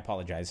 I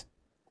apologize.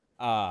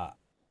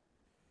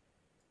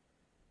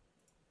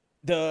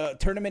 The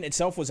tournament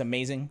itself was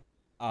amazing.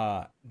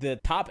 The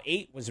top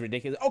 8 was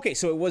ridiculous. Okay,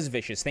 so it was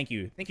Vicious. Thank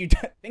you,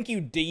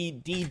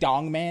 D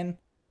Dong Man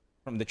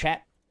from the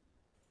chat,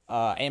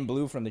 and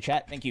Blue from the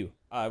chat. Thank you.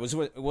 It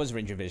was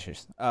Ranger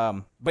Vicious.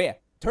 But yeah,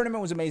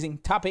 tournament was amazing.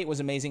 Top 8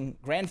 was amazing.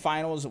 Grand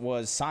finals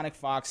was Sonic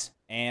Fox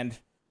and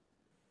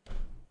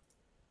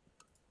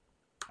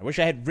I wish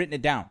I had written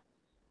it down.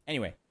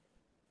 Anyway.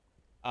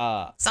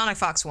 Sonic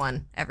Fox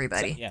won,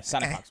 everybody.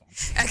 Sonic Fox won.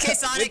 Okay,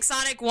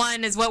 Sonic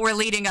won is what we're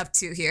leading up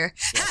to here.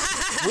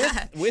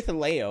 with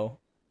Leo.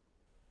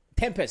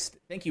 Tempest,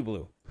 thank you,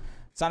 Blue.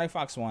 Sonic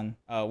Fox won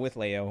with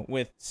Leo,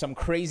 with some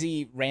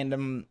crazy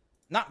random,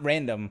 not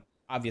random,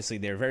 obviously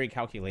they're very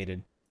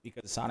calculated,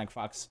 because Sonic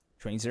Fox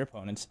trains their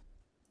opponents.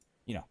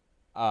 You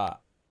know,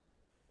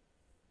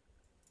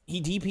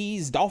 he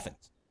DPs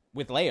Dolphins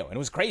with Leo, and it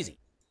was crazy.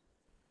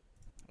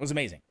 It was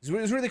amazing. It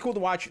was really cool to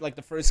watch, like,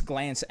 the first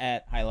glance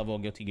at high-level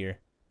Guilty Gear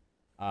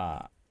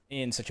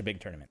in such a big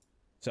tournament.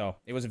 So,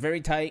 it was a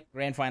very tight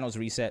grand finals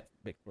reset.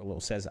 Big Lil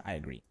says, I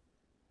agree.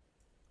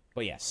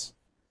 But yes.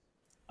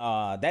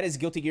 That is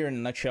Guilty Gear in a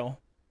nutshell.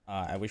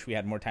 I wish we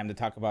had more time to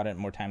talk about it,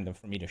 more time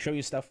for me to show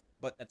you stuff,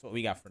 but that's what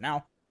we got for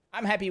now.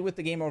 I'm happy with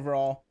the game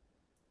overall.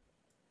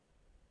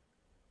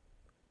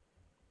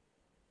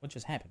 What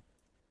just happened?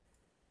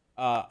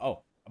 A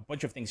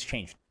bunch of things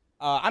changed.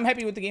 I'm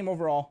happy with the game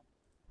overall.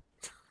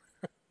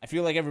 I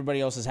feel like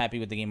everybody else is happy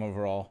with the game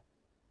overall.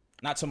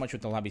 Not so much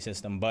with the lobby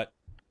system, but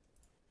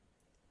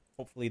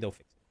hopefully they'll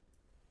fix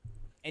it.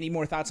 Any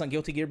more thoughts on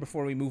Guilty Gear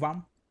before we move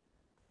on?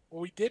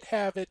 Well, we did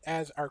have it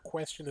as our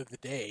question of the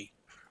day.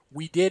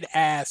 We did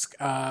ask,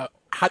 how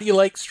do you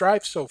like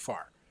Strive so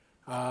far?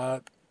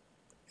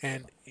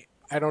 And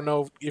I don't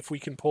know if we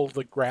can pull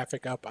the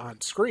graphic up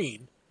on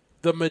screen.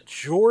 The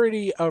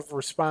majority of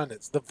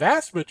respondents, the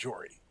vast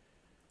majority,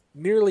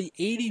 nearly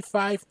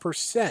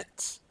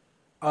 85%,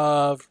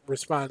 of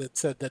respondents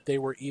said that they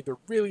were either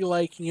really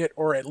liking it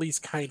or at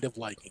least kind of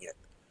liking it.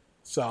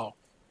 So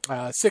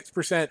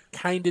 6%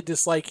 kind of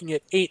disliking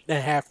it,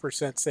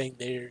 8.5% saying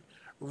they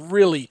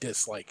really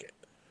dislike it.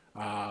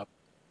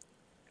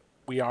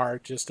 We are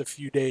just a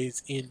few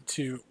days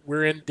into,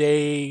 we're in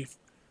day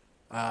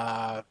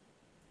 4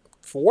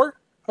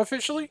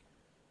 officially?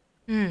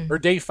 Or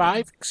day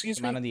 5,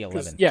 excuse me? I'm on the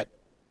 11th. Yeah.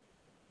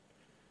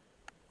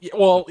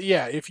 Well,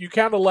 yeah, if you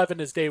count 11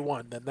 as day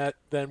 1,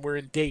 then we're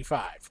in day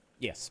 5.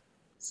 Yes.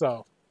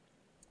 So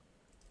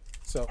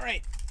all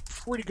right.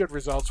 Pretty good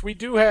results. We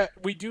do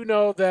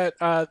know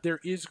that there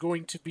is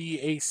going to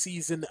be a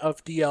season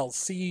of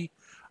DLC,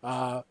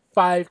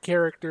 5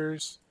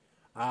 characters.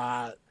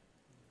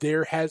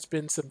 There has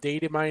been some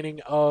data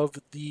mining of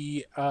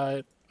the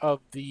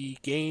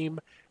game,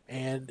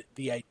 and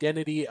the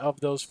identity of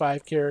those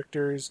 5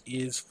 characters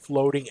is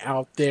floating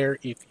out there.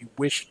 If you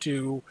wish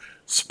to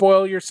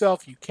spoil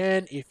yourself, you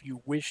can. If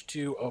you wish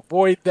to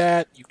avoid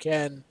that, you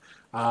can.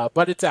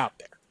 But it's out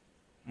there.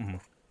 Mm-hmm.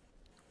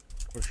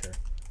 For sure.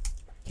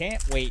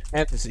 Can't wait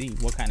to see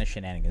what kind of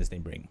shenanigans they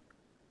bring.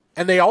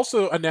 And they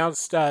also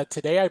announced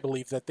today, I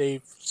believe, that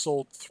they've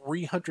sold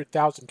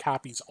 300,000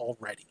 copies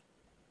already.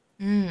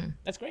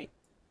 That's great.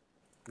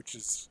 Which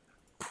is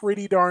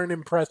pretty darn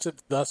impressive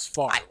thus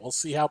far. We'll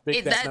see how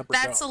big that number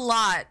goes. That's a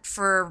lot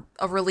for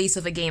a release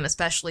of a game,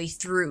 especially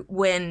through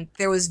when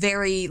there was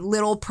very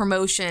little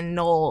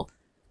promotional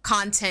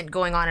content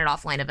going on at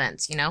offline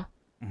events, you know?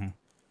 Mm-hmm.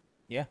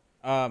 Yeah.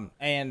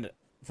 And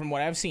from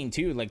what I've seen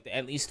too, like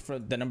at least for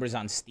the numbers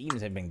on Steam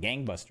have been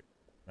gangbuster,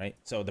 right?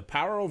 So the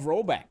power of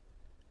rollback.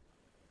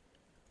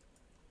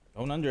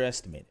 Don't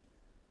underestimate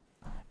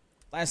it.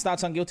 Last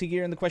thoughts on Guilty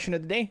Gear and the question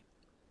of the day?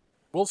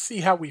 We'll see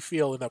how we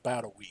feel in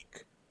about a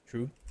week.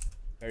 True.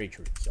 Very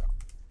true. So,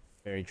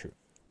 very true.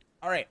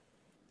 All right.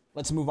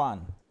 Let's move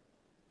on.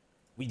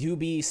 We do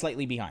be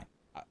slightly behind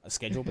a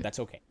schedule, but that's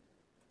okay.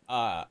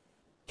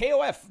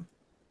 KOF,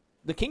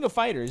 the King of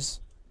Fighters,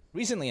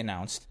 recently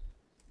announced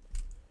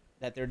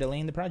that they're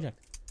delaying the project.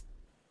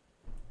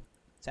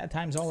 Sad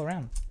times all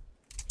around.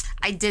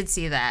 I did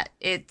see that.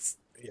 It's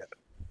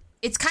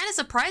kind of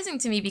surprising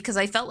to me because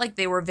I felt like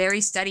they were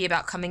very steady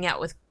about coming out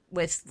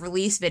with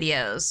release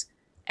videos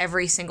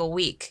every single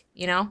week,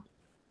 you know?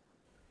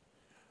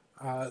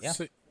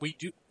 So we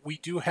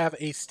do have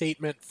a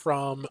statement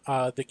from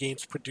the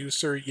game's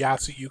producer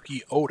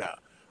Yasuyuki Oda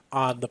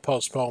on the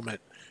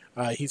postponement.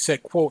 He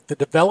said, quote, "The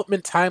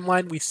development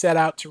timeline we set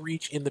out to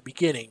reach in the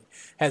beginning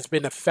has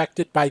been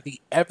affected by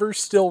the ever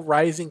still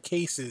rising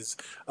cases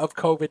of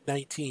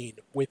COVID-19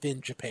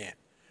 within Japan.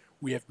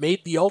 We have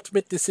made the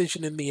ultimate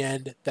decision in the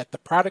end that the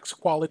product's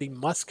quality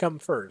must come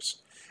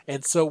first,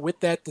 and so with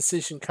that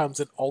decision comes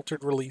an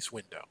altered release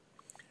window.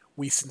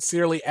 We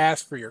sincerely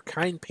ask for your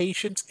kind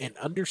patience and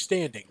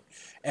understanding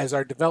as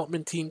our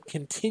development team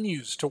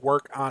continues to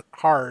work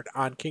hard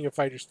on King of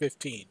Fighters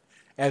 15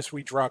 as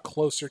we draw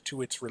closer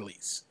to its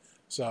release."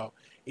 So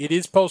it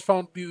is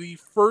postponed to the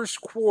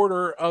first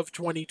quarter of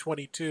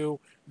 2022.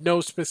 No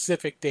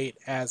specific date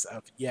as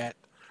of yet.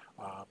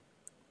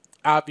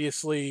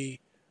 Obviously,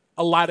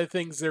 a lot of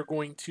things they're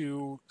going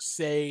to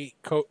say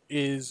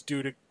is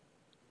due to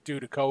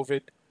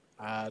COVID,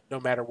 no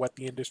matter what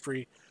the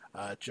industry.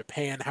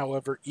 Japan,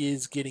 however,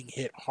 is getting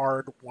hit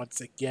hard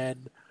once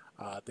again.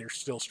 They're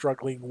still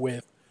struggling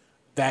with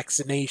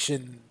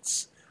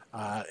vaccinations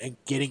and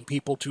getting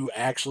people to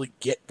actually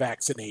get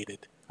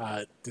vaccinated,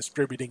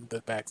 distributing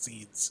the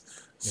vaccines.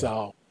 Yeah.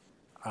 So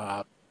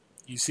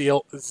you see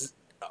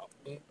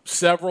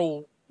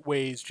several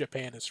ways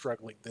Japan is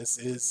struggling. This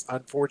is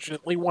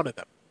unfortunately one of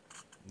them.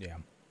 Yeah,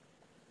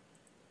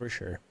 for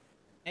sure.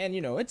 And,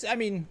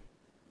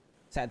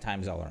 sad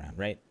times all around,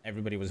 right?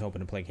 Everybody was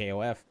hoping to play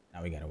KOF.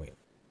 Now we gotta wait.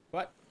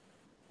 But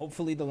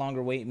hopefully the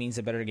longer wait means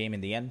a better game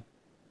in the end,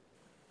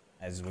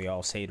 as we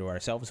all say to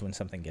ourselves when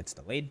something gets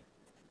delayed.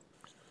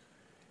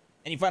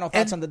 Any final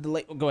thoughts on the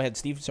delay? Go ahead,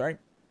 Steve. Sorry.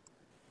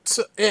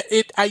 So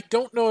I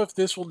don't know if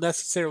this will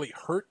necessarily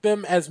hurt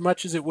them as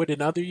much as it would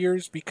in other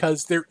years,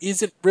 because there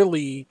isn't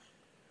really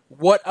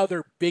what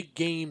other big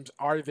games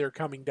are there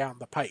coming down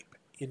the pipe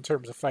in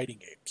terms of fighting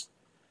games.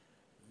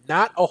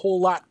 Not a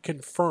whole lot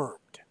confirmed.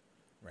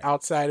 Right.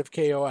 Outside of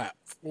KOF.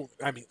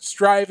 I mean,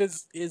 Strive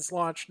is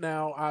launched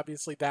now.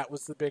 Obviously, that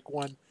was the big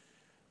one.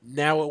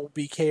 Now it will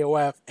be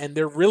KOF. And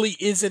there really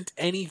isn't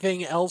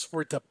anything else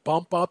for it to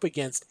bump up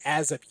against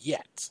as of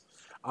yet.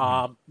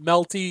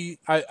 Melty,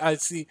 I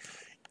see.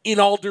 In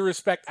all due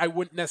respect, I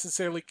wouldn't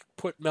necessarily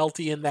put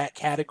Melty in that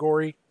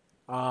category.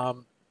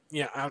 I'm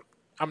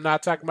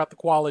not talking about the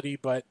quality,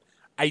 but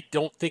I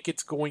don't think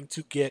it's going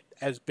to get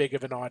as big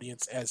of an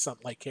audience as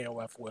something like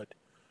KOF would.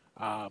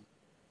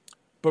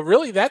 But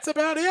really, that's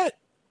about it.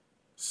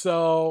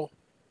 So,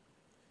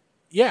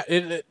 yeah,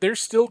 they're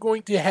still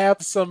going to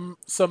have some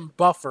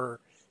buffer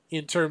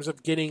in terms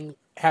of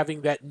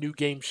having that new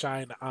game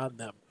shine on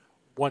them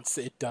once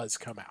it does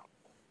come out.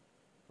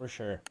 For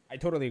sure. I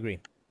totally agree.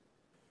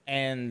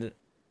 And,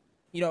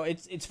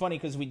 it's funny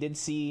because we did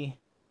see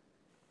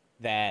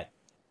that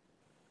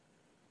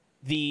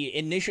the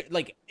initial,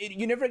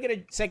 you never get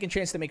a second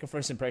chance to make a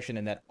first impression,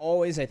 and that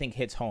always, I think,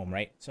 hits home,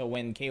 right? So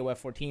when KOF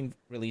 14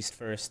 released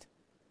first,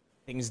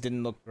 things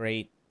didn't look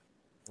great.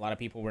 A lot of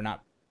people were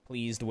not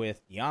pleased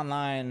with the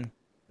online.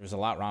 There was a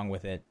lot wrong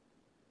with it.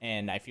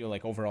 And I feel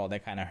like overall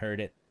that kind of hurt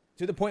it.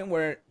 To the point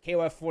where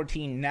KOF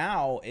 14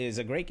 now is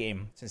a great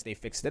game since they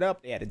fixed it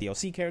up. They added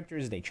DLC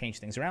characters. They changed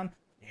things around.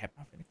 They have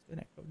not finished the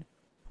netcode.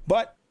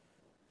 But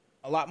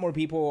a lot more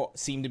people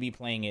seem to be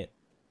playing it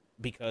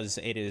because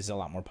it is a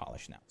lot more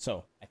polished now.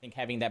 So I think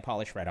having that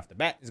polish right off the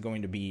bat is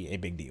going to be a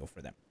big deal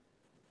for them.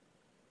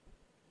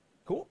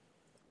 Cool.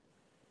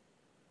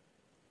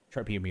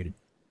 Sharpie, you're muted.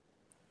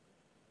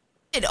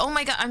 Oh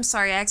my god, I'm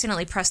sorry, I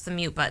accidentally pressed the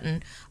mute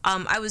button.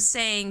 I was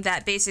saying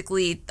that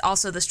basically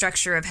also the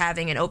structure of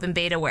having an open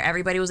beta where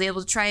everybody was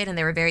able to try it and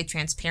they were very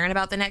transparent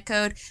about the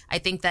netcode, I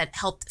think that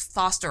helped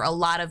foster a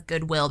lot of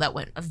goodwill that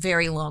went a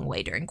very long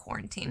way during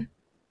quarantine.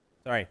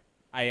 Sorry,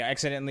 I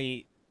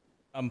accidentally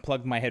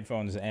unplugged my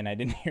headphones and I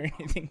didn't hear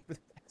anything for the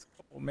next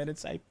couple of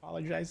minutes. I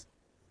apologize.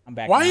 I'm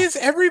back. Why now. Is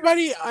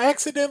everybody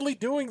accidentally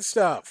doing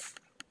stuff?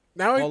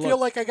 Now I feel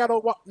like I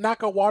gotta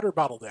knock a water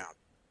bottle down.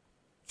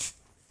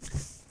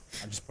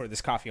 I just poured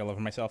this coffee all over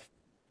myself.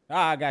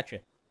 I gotcha.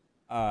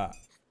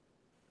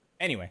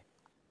 Anyway.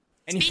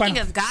 Speaking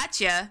of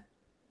gotcha.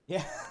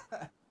 Yeah.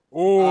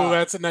 Ooh,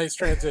 that's a nice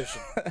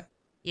transition.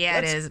 Yeah,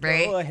 it is,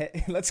 right?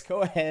 Let's go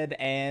ahead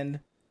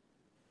and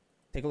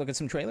take a look at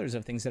some trailers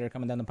of things that are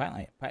coming down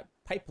the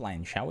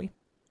pipeline, shall we?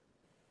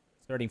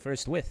 Starting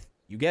first with,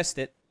 you guessed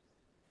it.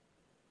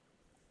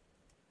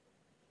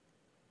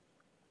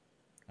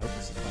 I hope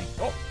this is playing.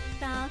 Oh!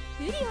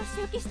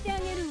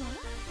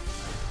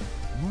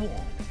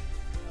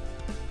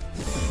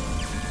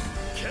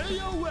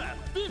 KOF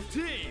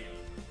 15.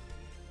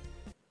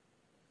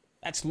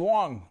 That's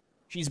Luong.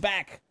 She's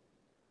back.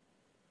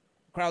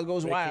 Crowd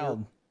goes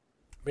wild.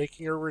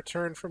 Making her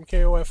return from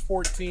KOF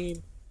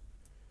 14.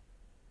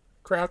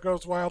 Crowd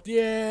goes wild.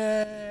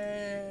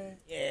 Yeah.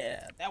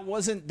 Yeah. That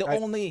wasn't the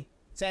only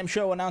Sam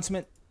Show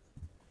announcement.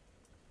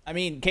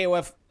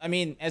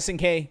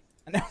 SNK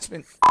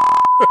announcement.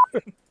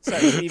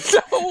 Sorry, Steve.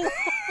 No.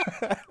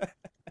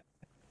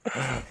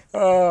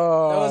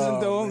 That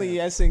wasn't the only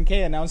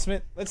SNK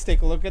announcement. Let's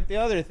take a look at the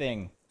other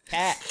thing.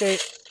 Cat.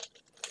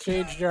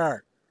 Change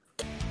jar.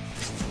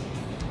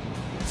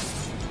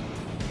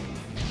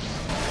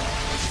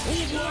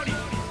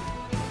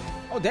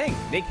 Oh, dang.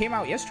 They came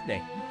out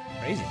yesterday.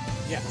 Crazy.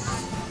 Yes.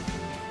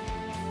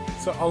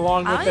 So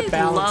along with I the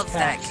balance love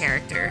that patch.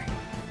 character.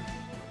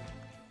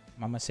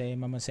 Mama say,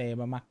 mama say,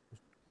 mama.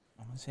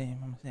 Mama say,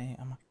 mama say,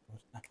 mama.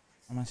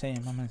 Mama say,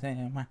 mama say,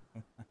 mama.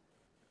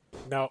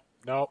 No.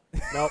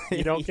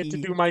 You don't get to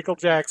do Michael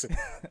Jackson.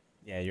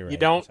 Yeah, you're right. You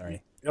don't. I'm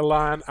sorry.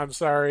 Ilan, I'm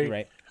sorry. You're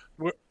right.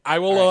 I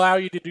will All right. allow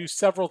you to do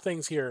several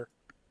things here.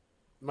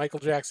 Michael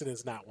Jackson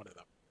is not one of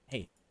them.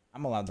 Hey,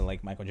 I'm allowed to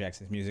like Michael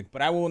Jackson's music,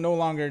 but I will no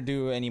longer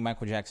do any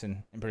Michael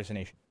Jackson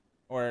impersonation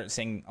or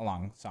sing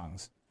along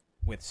songs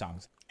with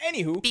songs.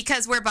 Anywho.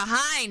 Because we're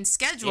behind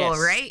schedule, Yes.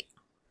 right?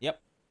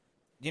 Yep.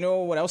 You know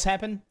what else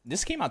happened?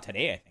 This came out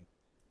today, I think.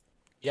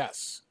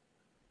 Yes.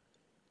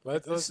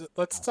 Let's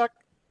talk.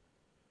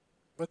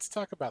 Let's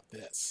talk about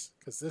this,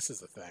 because this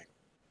is a thing.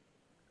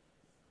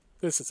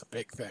 This is a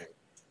big thing.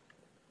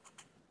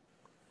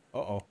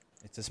 Uh-oh.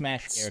 It's a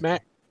Smash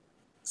character.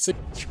 Smack.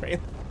 Trailer.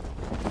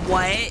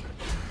 What?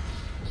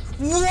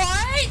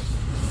 What?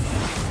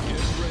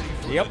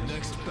 Yep.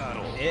 Next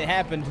battle. It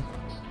happened.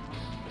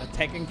 A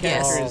Tekken character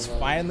Yes. has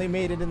finally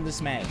made it into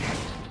Smash.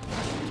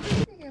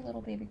 Your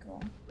little baby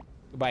girl.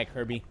 Goodbye,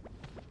 Kirby.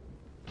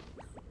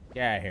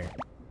 Get out of here.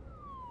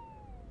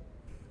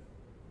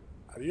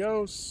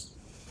 Adios.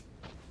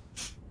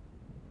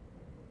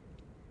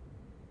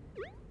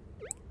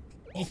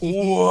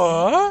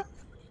 What?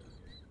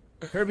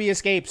 Kirby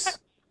escapes.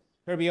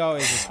 Kirby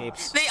always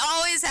escapes. They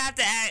always have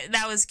to act.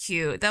 That was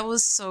cute. That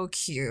was so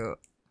cute.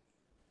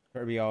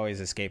 Kirby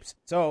always escapes.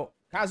 So,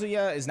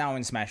 Kazuya is now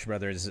in Smash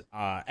Brothers.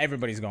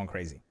 Everybody's going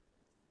crazy.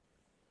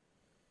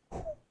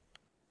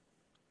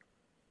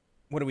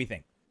 What do we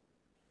think?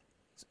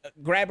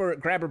 Grab or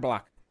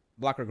block?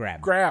 Block or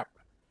grab?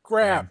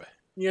 Grab.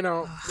 You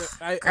know,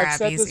 I've Grab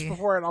said this easy.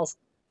 before, and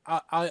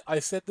I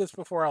said this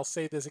before. I'll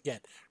say this again.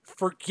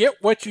 Forget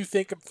what you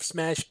think of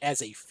Smash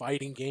as a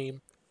fighting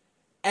game,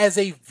 as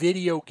a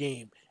video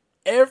game.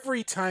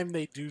 Every time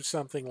they do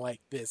something like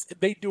this,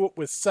 they do it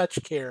with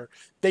such care.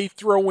 They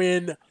throw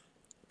in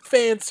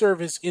fan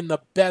service in the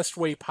best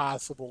way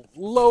possible,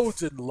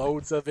 loads and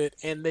loads of it,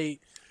 and they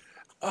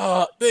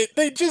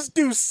just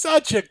do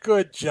such a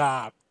good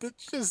job.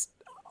 It's just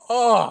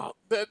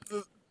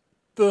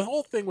the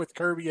whole thing with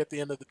Kirby at the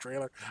end of the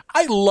trailer.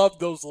 I love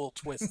those little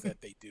twists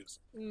that they do.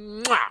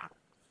 Mwah!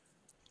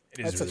 It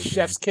is That's really a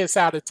chef's good. kiss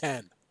out of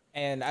 10.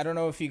 And I don't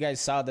know if you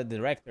guys saw the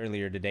direct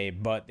earlier today,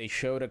 but they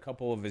showed a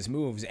couple of his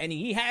moves, and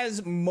he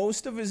has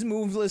most of his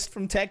moves list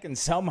from Tekken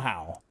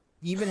somehow.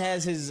 He even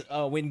has his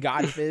Wind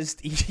God Fist.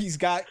 He's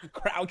got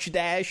Crouch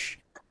Dash.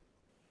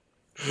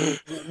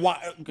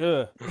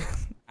 Ugh.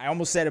 I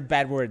almost said a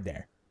bad word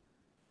there.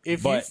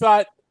 If But-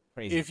 you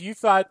Crazy.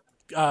 thought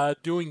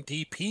doing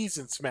DPs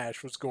in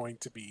Smash was going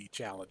to be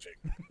challenging,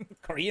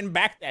 Korean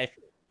backdash.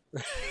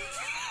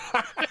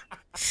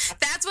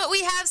 That's what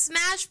we have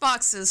Smash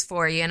boxes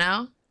for, you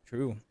know?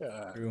 True.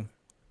 True.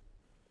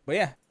 But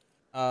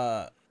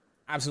yeah,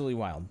 absolutely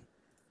wild.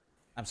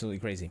 Absolutely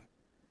crazy.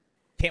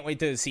 Can't wait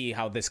to see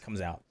how this comes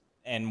out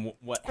and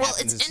what Well,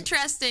 happens. it's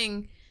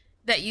interesting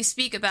that you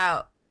speak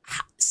about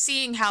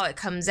seeing how it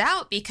comes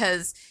out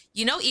because,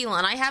 you know,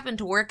 Elon, I happen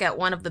to work at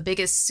one of the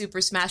biggest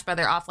Super Smash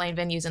Brother offline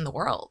venues in the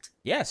world.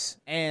 Yes,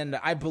 and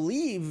I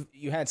believe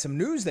you had some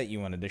news that you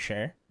wanted to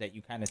share that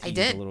you kind of teased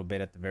did. a little bit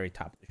at the very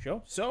top of the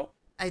show. So,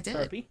 I did.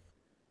 Kirby,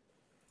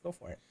 go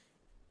for it.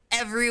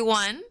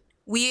 Everyone,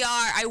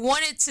 I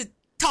wanted to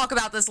talk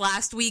about this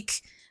last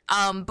week,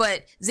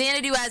 but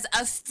Xanadu has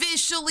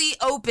officially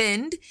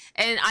opened,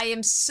 and I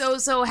am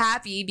so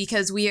happy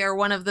because we are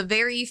one of the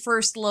very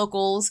first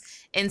locals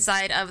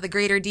inside of the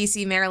greater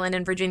DC, Maryland,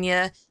 and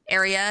Virginia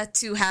area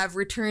to have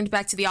returned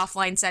back to the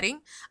offline setting.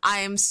 I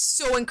am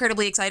so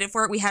incredibly excited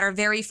for it. We had our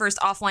very first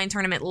offline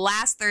tournament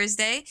last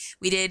Thursday.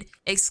 We did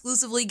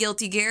exclusively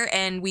Guilty Gear,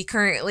 and we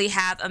currently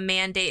have a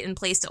mandate in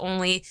place to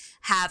only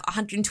have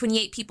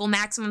 128 people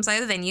maximum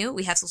inside the venue.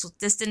 We have social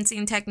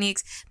distancing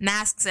techniques,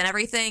 masks, and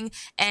everything.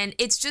 And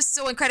it's just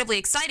so incredibly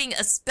exciting,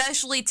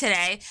 especially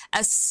today,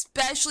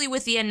 especially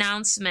with the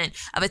announcement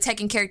of a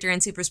Tekken character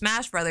in Super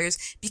Smash Brothers,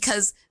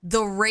 because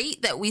the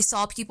rate that we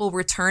saw people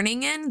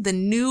returning in, the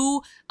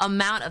new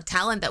amount of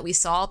talent that we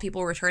saw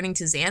people returning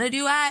to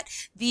Xanadu at,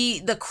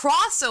 the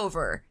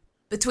crossover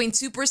between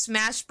Super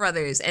Smash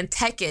Brothers and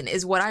Tekken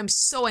is what I'm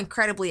so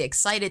incredibly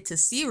excited to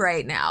see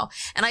right now.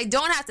 And I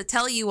don't have to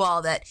tell you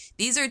all that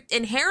these are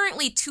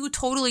inherently two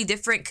totally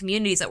different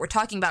communities that we're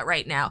talking about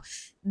right now.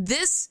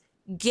 This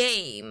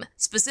game,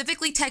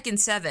 specifically Tekken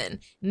 7,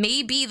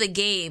 may be the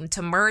game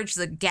to merge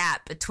the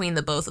gap between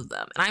the both of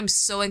them. And I'm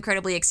so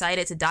incredibly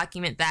excited to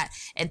document that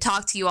and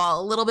talk to you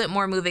all a little bit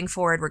more moving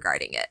forward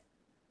regarding it.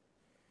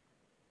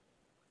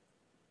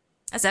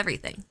 That's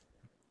everything.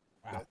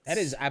 Wow, that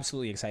is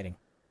absolutely exciting.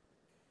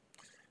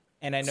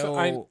 And I know. So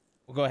well,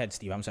 go ahead,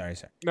 Steve. I'm sorry,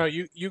 sir. No,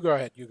 you go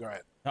ahead. You go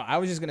ahead. No, I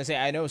was just gonna say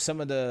I know some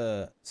of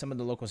the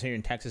locals here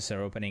in Texas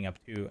are opening up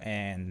too,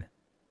 and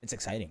it's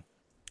exciting.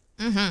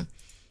 Mm-hmm.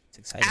 It's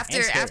exciting. and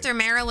scary. After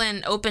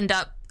Maryland opened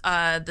up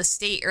the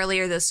state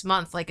earlier this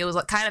month, like it was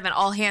kind of an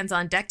all hands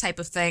on deck type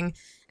of thing,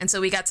 and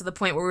so we got to the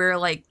point where we were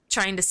like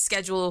trying to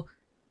schedule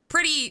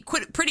pretty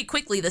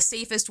quickly the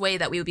safest way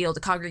that we would be able to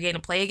congregate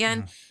and play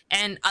again.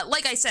 And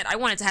like I said, I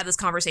wanted to have this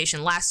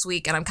conversation last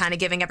week, and I'm kind of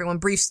giving everyone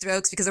brief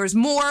strokes because there was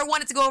more I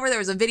wanted to go over. There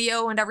was a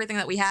video and everything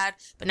that we had,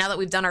 but now that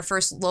we've done our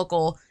first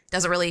local, it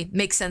doesn't really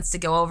make sense to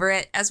go over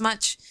it as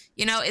much.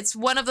 You know, it's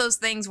one of those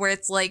things where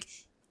it's like,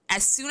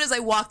 as soon as I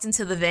walked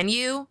into the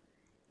venue,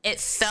 it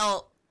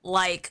felt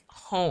like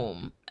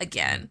home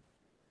again.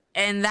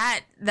 And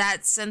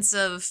that sense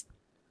of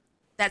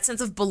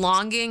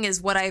belonging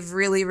is what I've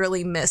really,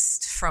 really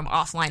missed from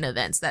offline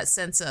events. That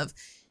sense of,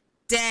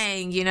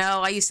 dang, you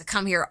know, I used to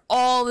come here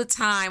all the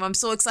time. I'm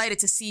so excited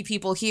to see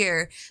people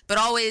here. But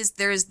always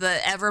there's the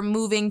ever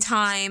moving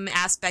time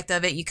aspect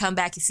of it. You come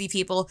back, you see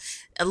people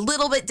a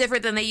little bit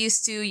different than they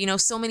used to. You know,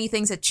 so many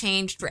things have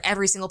changed for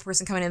every single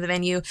person coming in the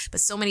venue, but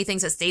so many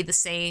things have stayed the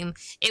same.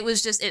 It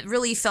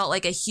really felt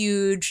like a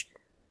huge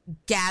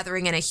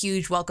gathering and a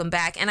huge welcome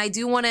back. And I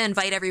do want to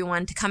invite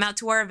everyone to come out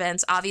to our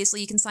events.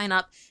 Obviously, you can sign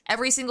up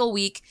every single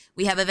week.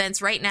 We have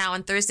events right now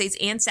on Thursdays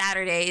and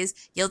Saturdays.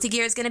 Guilty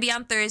Gear is going to be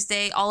on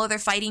Thursday. All other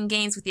fighting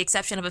games, with the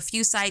exception of a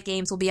few side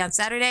games, will be on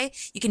Saturday.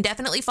 You can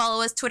definitely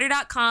follow us,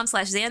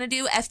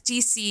 Xanadu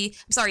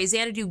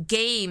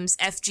Games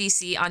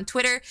FGC on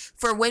Twitter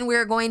for when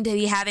we're going to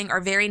be having our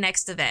very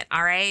next event.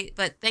 All right.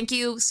 But thank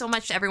you so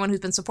much to everyone who's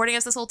been supporting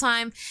us this whole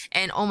time.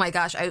 And oh my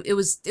gosh, it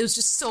was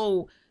just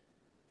so,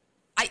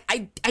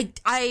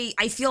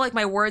 I feel like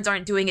my words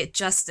aren't doing it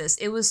justice.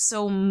 It was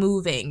so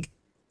moving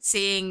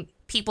seeing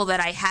people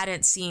that I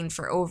hadn't seen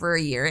for over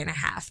a year and a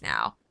half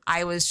now.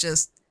 I was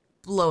just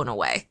blown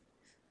away.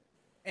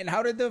 And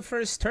how did the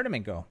first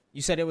tournament go?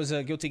 You said it was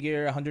a Guilty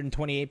Gear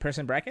 128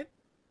 person bracket?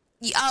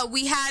 We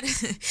had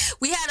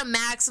a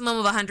maximum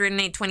of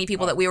 120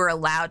 people that we were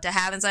allowed to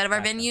have inside of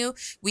our venue.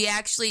 We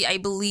actually, I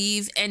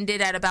believe,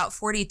 ended at about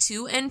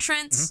 42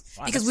 entrants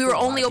because we were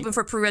only open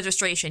for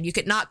pre-registration. You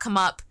could not come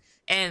up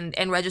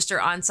and register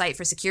on site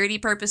for security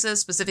purposes,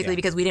 specifically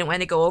because we didn't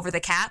want to go over the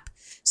cap.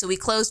 So we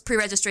closed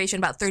pre-registration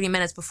about 30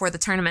 minutes before the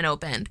tournament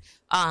opened.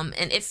 And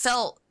it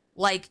felt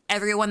like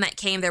everyone that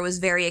came there was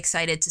very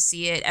excited to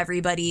see it.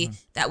 Everybody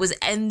that was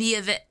in the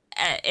event,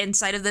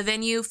 inside of the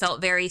venue,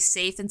 felt very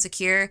safe and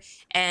secure.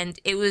 And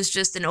it was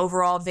just an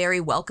overall very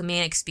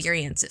welcoming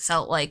experience. It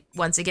felt like,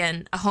 once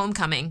again, a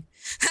homecoming.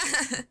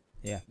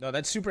 Yeah, no,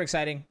 that's super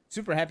exciting.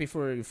 Super happy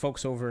for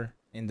folks over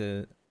in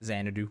the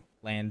Xanadu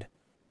land.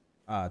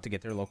 To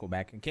get their local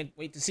back, and can't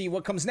wait to see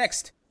what comes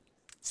next.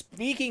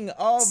 Speaking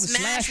of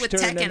Smash with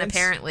tournaments, Tekken,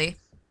 apparently.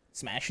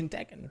 Smash and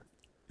Tekken.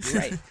 You're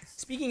right.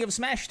 Speaking of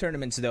Smash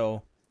tournaments,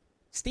 though,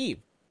 Steve,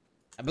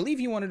 I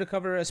believe you wanted to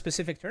cover a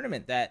specific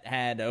tournament that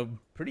had a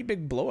pretty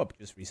big blow up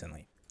just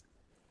recently.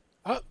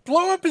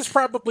 Blow up is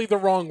probably the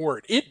wrong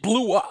word. It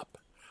blew up.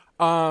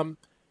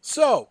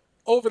 So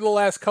over the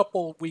last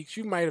couple of weeks,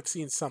 you might have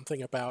seen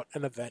something about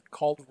an event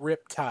called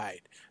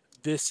Riptide.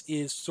 This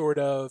is sort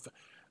of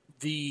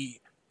the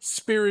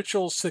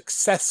spiritual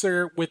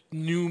successor with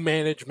new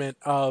management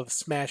of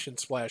Smash and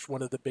Splash,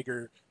 one of the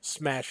bigger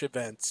Smash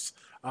events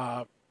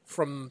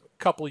from a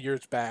couple of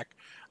years back.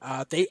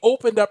 They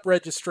opened up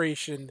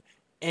registration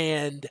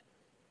and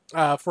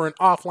for an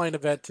offline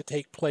event to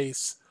take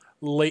place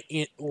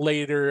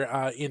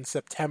later in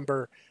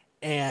September,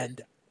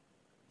 and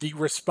the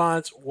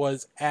response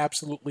was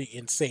absolutely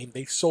insane.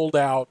 They sold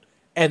out,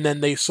 and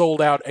then they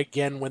sold out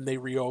again when they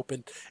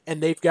reopened,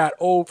 and they've got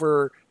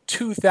over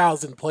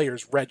 2,000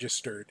 players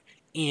registered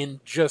in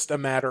just a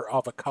matter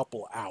of a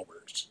couple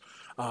hours.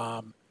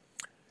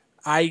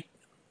 I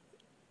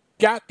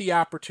got the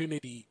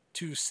opportunity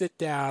to sit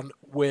down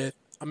with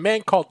a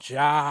man called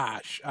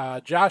Josh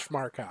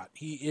Marcotte.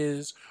 He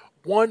is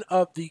one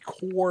of the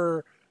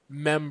core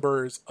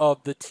members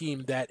of the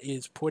team that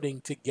is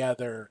putting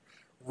together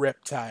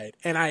Riptide.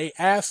 And I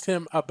asked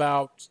him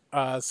about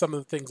some of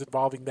the things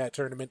involving that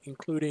tournament,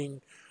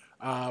 including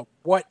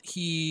what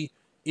he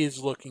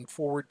is looking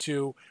forward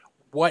to,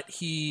 what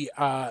he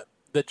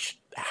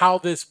how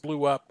this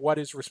blew up, what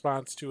his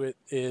response to it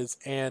is,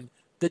 and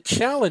the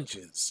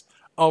challenges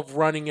of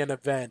running an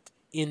event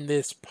in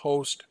this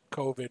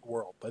post-COVID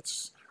world.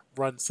 Let's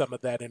run some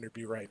of that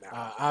interview right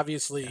now.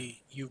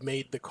 Obviously, you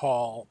made the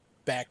call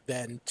back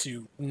then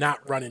to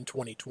not run in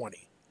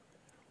 2020.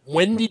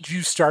 When did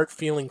you start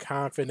feeling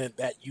confident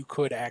that you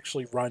could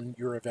actually run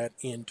your event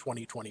in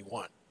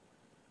 2021?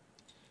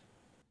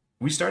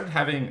 We started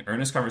having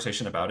earnest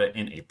conversation about it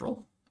in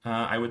April,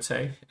 I would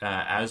say,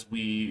 as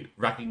we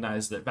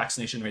recognized that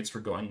vaccination rates were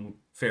going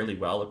fairly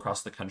well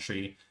across the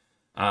country.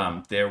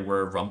 There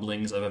were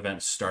rumblings of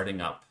events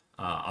starting up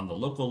on the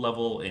local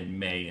level in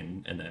May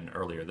and then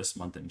earlier this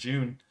month in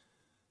June.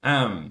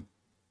 And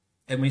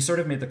we sort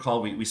of made the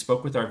call. We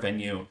spoke with our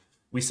venue.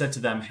 We said to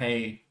them,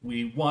 hey,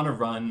 we want to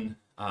run,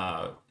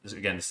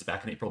 again, this is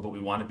back in April, but we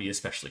want to be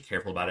especially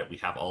careful about it. We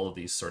have all of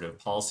these sort of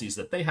policies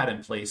that they had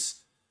in place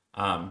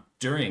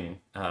during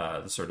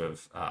the sort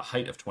of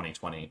height of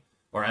 2020,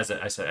 or as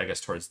I said, I guess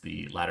towards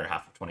the latter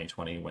half of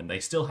 2020, when they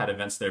still had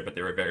events there, but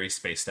they were very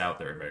spaced out.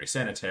 They were very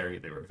sanitary.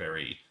 They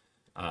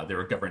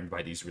were governed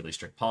by these really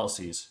strict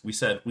policies. We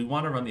said, we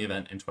want to run the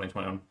event in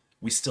 2021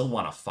 we still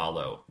want to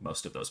follow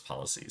most of those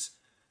policies.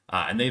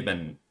 And they've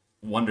been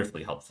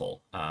wonderfully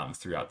helpful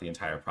throughout the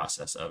entire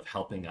process of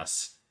helping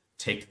us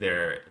take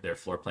their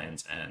floor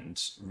plans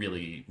and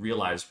really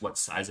realize what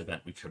size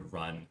event we could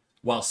run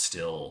while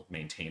still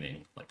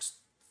maintaining like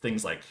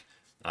things like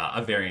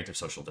a variant of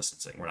social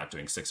distancing. We're not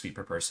doing 6 feet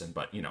per person,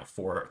 but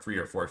 3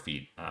 or 4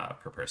 feet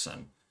per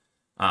person.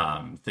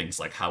 Things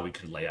like how we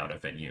could lay out a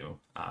venue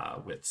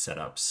with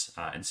setups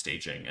and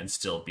staging and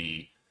still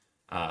be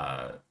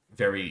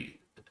very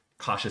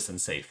cautious and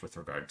safe with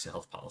regard to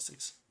health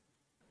policies.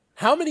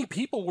 How many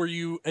people were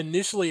you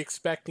initially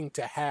expecting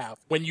to have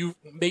when you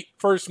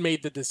first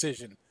made the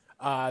decision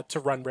to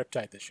run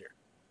Riptide this year?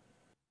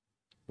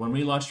 When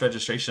we launched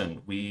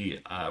registration,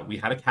 we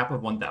had a cap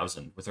of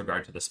 1,000 with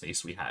regard to the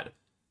space we had,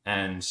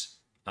 and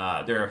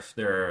there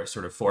are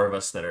sort of 4 of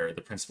us that are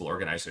the principal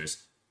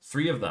organizers.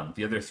 3 of them,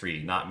 the other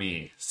 3, not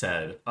me,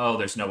 said, "Oh,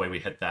 there's no way we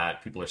hit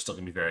that. People are still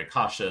going to be very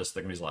cautious.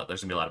 There's going to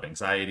be a lot of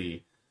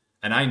anxiety."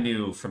 And I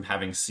knew from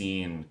having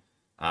seen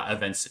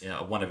events,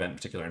 one event in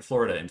particular in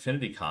Florida,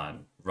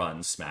 InfinityCon,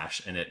 run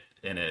Smash, and it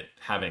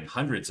having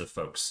hundreds of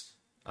folks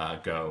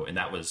go, and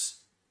that was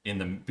in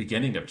the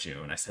beginning of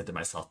June. I said to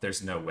myself,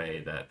 "There's no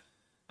way that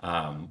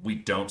we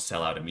don't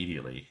sell out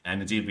immediately."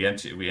 And indeed, we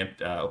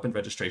opened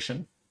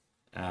registration,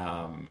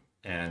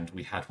 and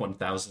we had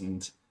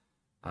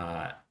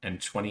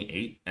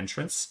 1,028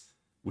 entrants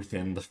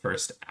within the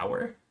first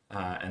hour,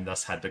 and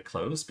thus had to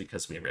close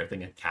because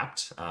everything had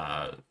capped.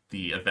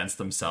 The events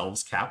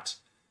themselves capped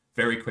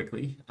very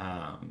quickly,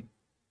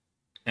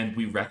 and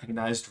we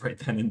recognized right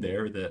then and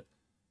there that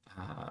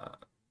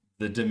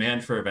the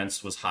demand for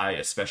events was high,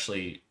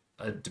 especially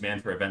a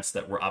demand for events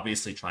that were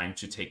obviously trying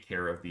to take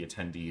care of the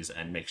attendees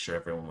and make sure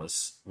everyone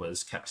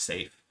was kept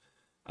safe.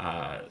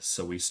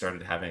 So we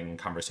started having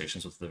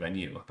conversations with the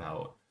venue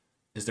about,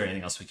 is there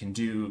anything else we can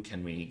do?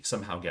 Can we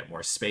somehow get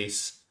more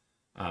space?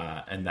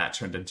 And that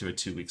turned into a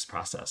 2 weeks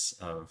process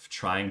of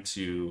trying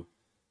to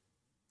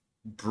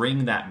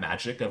bring that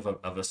magic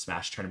of a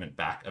Smash tournament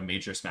back, a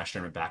major Smash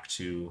tournament back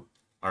to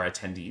our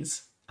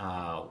attendees,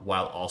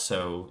 while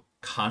also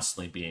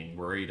constantly being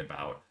worried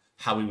about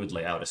how we would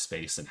lay out a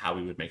space and how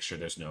we would make sure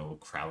there's no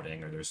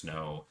crowding or there's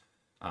no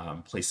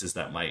places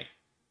that might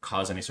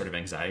cause any sort of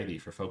anxiety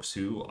for folks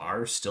who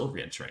are still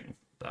re-entering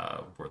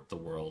the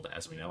world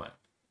as we know it.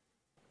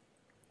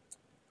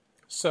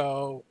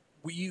 So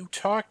you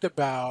talked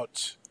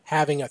about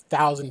having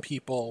 1,000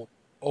 people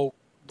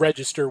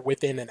register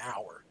within an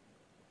hour.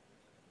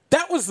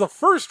 That was the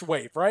first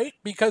wave, right?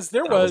 Because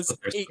there was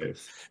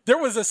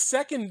a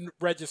second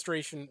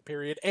registration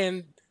period,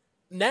 and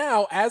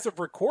now, as of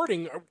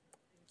recording,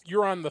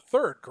 you're on the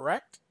third,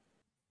 correct?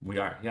 We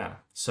are, yeah.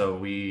 So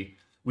we've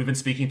been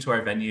speaking to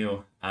our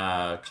venue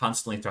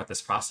constantly throughout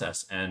this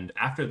process, and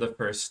after the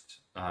first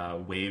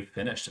wave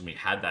finished, and we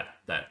had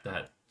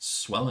that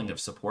swelling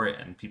of support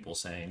and people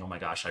saying, "Oh my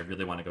gosh, I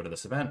really want to go to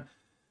this event,"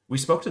 we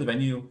spoke to the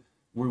venue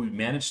where we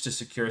managed to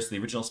secure. So the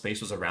original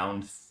space was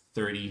around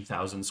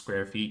 30,000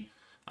 square feet.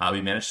 We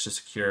managed to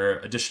secure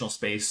additional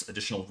space,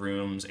 additional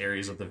rooms,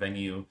 areas of the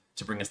venue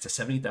to bring us to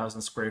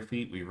 70,000 square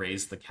feet. We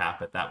raised the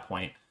cap at that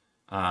point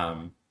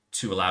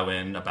to allow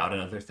in about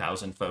another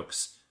 1,000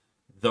 folks.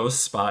 Those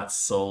spots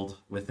sold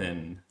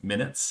within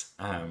minutes.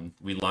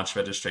 We launched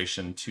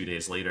registration 2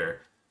 days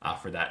later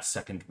for that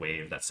second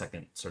wave, that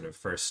second sort of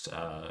first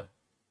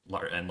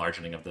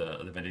enlarging of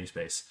the vending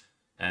space.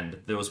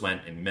 And those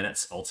went in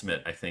minutes.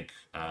 Ultimate, I think,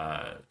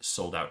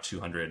 sold out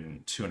 200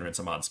 and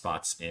some odd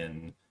spots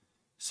in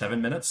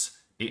 7 minutes,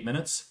 8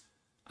 minutes.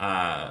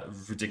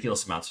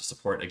 Ridiculous amounts of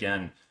support.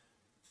 Again,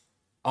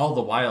 all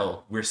the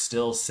while, we're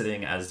still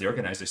sitting as the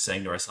organizers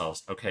saying to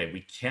ourselves, okay,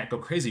 we can't go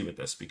crazy with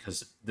this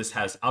because this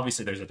has,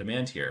 obviously there's a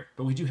demand here,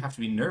 but we do have to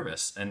be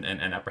nervous and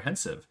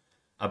apprehensive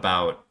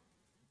about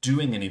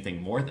doing anything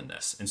more than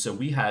this. And so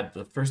we had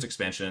the first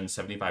expansion,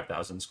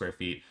 75,000 square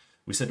feet.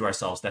 We said to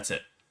ourselves, that's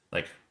it.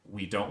 Like,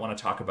 we don't want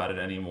to talk about it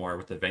anymore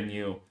with the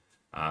venue.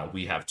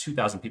 We have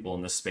 2,000 people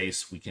in this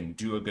space. We can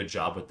do a good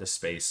job with this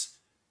space.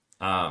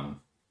 And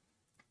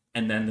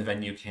then the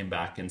venue came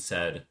back and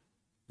said,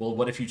 well,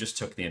 what if you just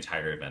took the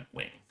entire event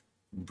wing,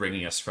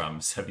 bringing us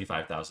from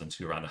 75,000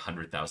 to around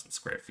 100,000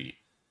 square feet?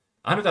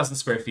 100,000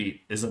 square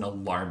feet is an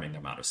alarming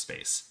amount of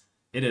space.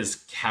 It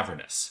is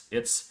cavernous.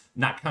 It's,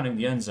 not counting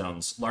the end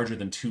zones, larger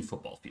than 2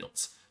 football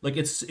fields. Like,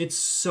 it's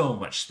so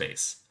much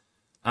space.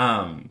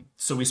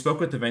 So we spoke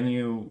with the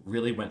venue,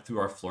 really went through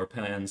our floor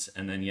plans,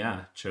 and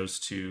then, chose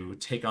to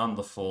take on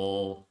the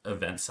full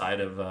event side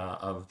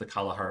of the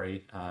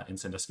Kalahari in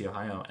Sandusky,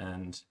 Ohio.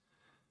 And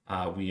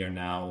we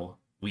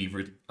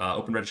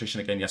opened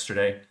registration again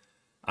yesterday.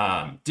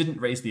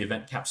 Didn't raise the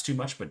event caps too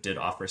much, but did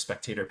offer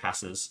spectator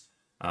passes,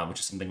 which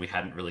is something we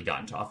hadn't really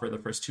gotten to offer the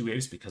first 2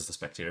 waves because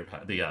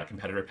the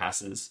competitor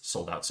passes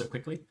sold out so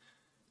quickly.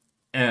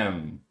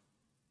 And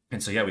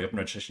so, we opened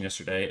registration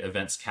yesterday.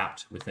 Events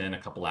capped within a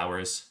couple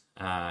hours,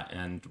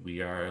 and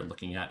we are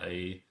looking at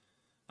a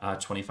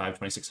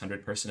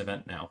 2,600 person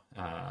event now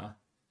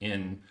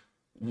in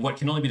what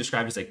can only be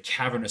described as a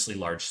cavernously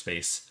large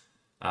space.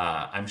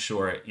 I'm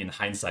sure in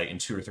hindsight, in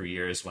 2 or 3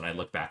 years, when I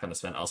look back on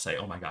this event, I'll say,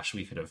 oh my gosh,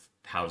 we could have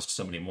housed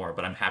so many more.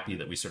 But I'm happy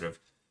that we sort of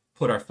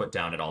put our foot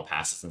down at all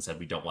passes and said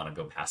we don't want to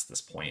go past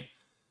this point.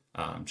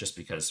 Just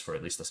because for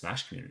at least the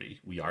Smash community,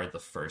 we are the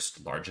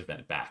first large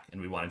event back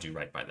and we want to do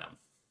right by them.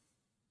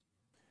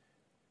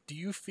 Do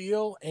you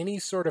feel any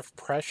sort of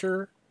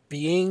pressure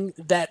being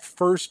that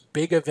first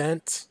big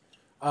event,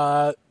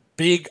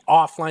 big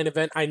offline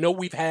event? I know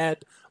we've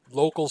had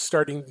locals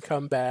starting to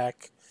come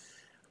back,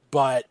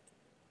 but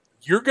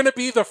you're going to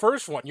be the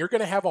first one. You're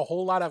going to have a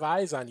whole lot of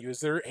eyes on you.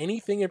 Is there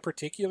anything in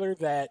particular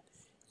that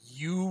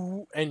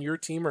you and your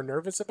team are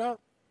nervous about?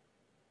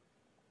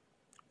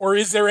 Or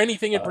is there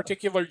anything in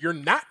particular you're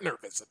not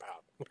nervous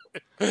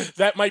about?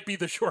 That might be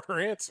the shorter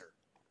answer.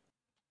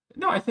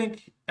 No, I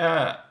think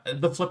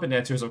the flippant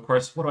answer is, of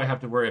course, what do I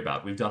have to worry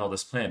about? We've done all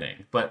this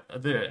planning. But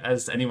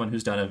as anyone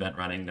who's done event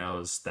running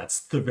knows, that's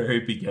the very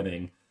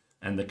beginning.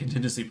 And the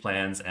contingency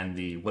plans and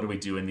the what do we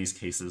do in these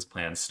cases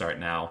plans start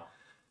now.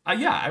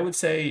 Yeah, I would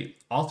say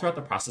all throughout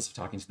the process of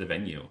talking to the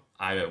venue,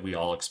 we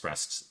all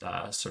expressed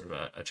sort of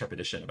a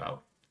trepidation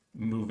about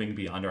moving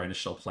beyond our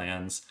initial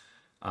plans,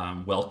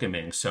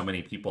 welcoming so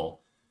many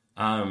people.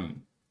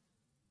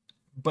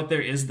 But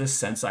there is this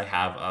sense I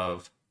have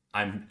of,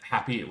 I'm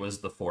happy it was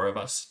the four of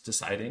us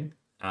deciding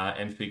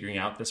and figuring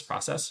out this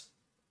process,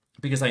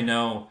 because I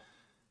know,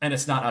 and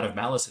it's not out of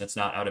malice and it's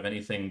not out of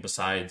anything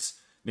besides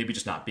maybe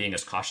just not being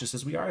as cautious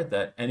as we are,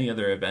 that any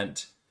other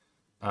event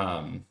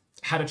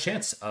had a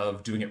chance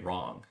of doing it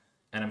wrong.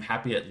 And I'm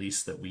happy at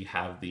least that we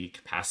have the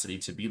capacity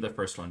to be the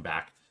first one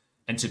back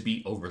and to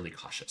be overly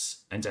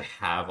cautious and to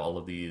have all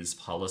of these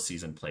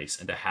policies in place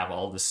and to have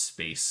all this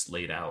space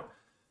laid out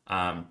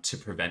to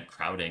prevent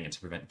crowding and to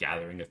prevent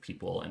gathering of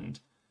people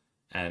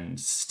and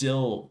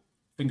still,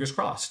 fingers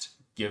crossed,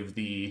 give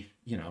the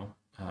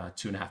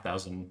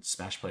 2,500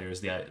 Smash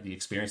players the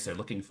experience they're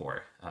looking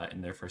for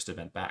in their first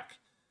event back.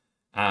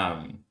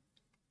 I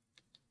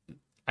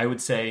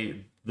would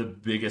say the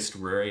biggest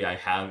worry I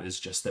have is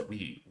just that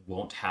we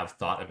won't have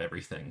thought of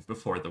everything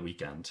before the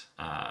weekend.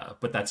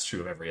 But that's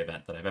true of every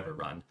event that I've ever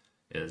run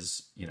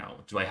is,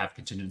 do I have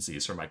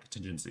contingencies for my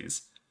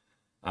contingencies?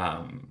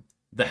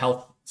 The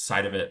health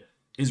side of it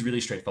is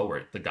really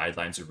straightforward. The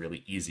guidelines are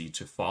really easy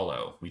to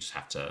follow. We just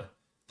have to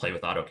play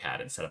with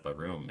AutoCAD and set up a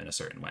room in a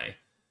certain way.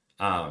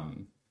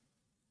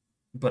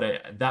 But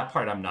that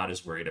part I'm not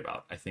as worried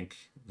about. I think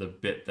the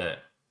bit that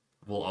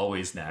will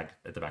always nag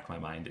at the back of my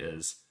mind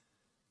is,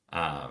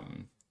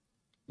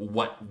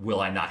 what will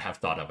I not have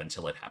thought of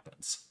until it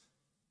happens?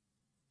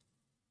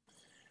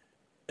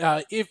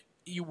 If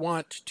you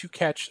want to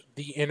catch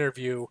the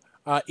interview,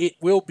 it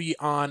will be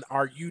on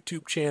our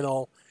YouTube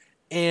channel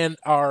and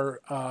our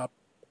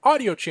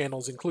audio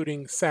channels,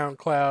 including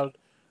SoundCloud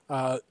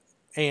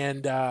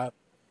and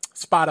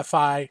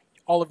Spotify,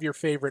 all of your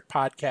favorite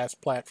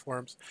podcast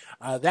platforms.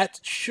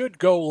 That should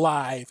go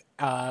live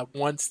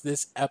once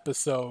this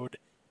episode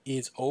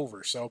is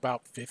over, so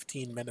about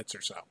 15 minutes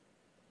or so.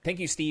 Thank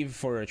you, Steve,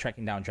 for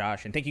tracking down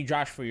Josh, and thank you,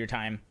 Josh, for your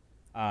time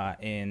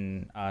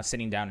in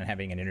sitting down and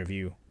having an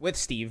interview with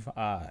Steve.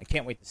 I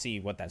can't wait to see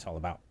what that's all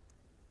about.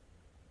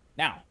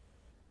 Now,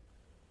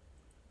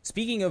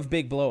 speaking of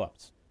big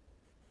blowups,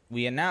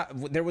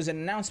 there was an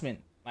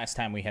announcement last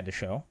time we had the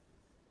show,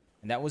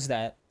 and that was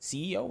that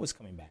CEO was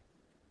coming back,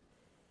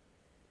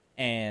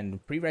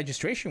 and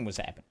pre-registration was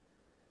happening.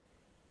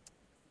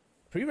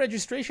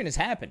 Pre-registration has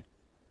happened,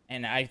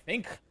 and I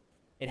think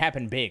it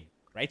happened big,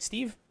 right,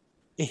 Steve?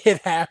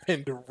 It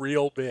happened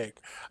real big.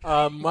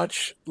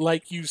 Much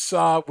like you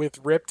saw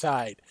with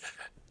Riptide.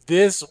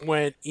 This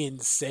went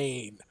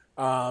insane.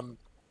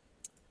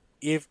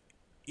 It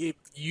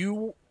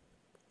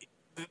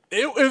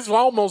was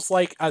almost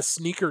like a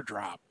sneaker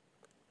drop.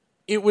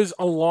 It was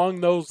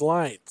along those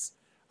lines.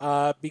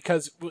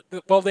 Because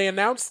they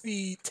announced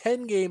the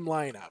 10-game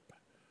lineup.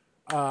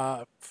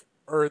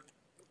 Or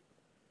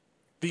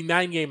the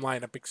 9-game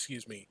lineup,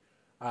 excuse me,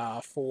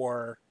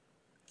 for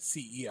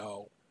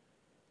CEO.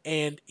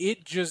 And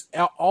it just,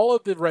 all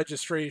of the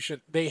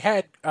registration, they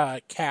had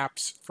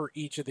caps for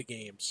each of the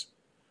games.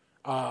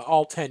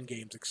 All 10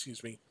 games,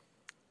 excuse me.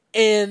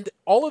 And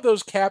all of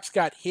those caps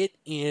got hit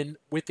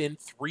within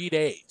 3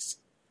 days.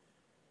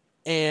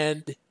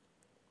 And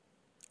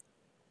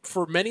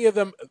for many of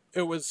them,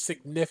 it was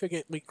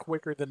significantly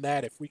quicker than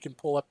that if we can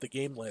pull up the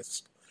game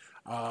list.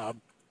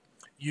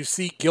 You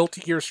see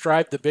Guilty Gear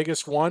Strive, the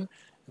biggest one,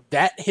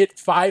 that hit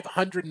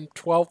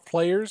 512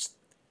 players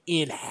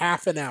in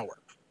half an hour.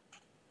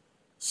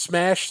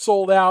 Smash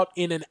sold out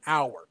in an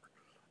hour.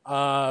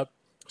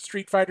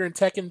 Street Fighter and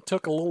Tekken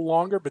took a little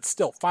longer, but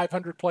still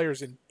 500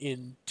 players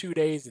in 2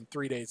 days and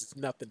 3 days is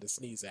nothing to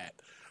sneeze at.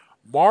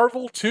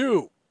 Marvel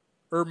 3,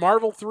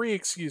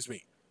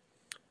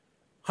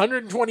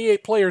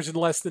 128 players in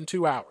less than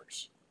 2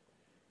 hours.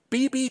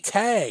 BB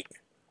Tag,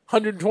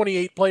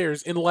 128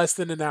 players in less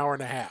than an hour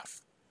and a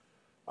half.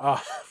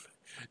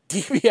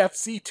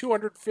 DBFC,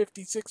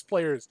 256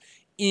 players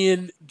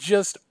in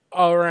just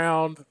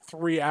around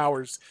 3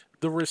 hours.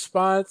 The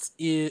response,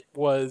 it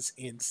was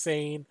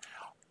insane.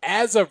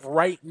 as of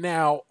right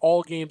now,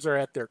 all games are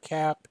at their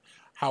cap.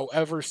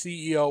 However,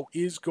 CEO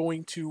is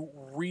going to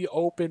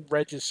reopen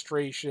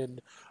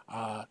registration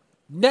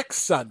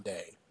next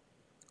Sunday,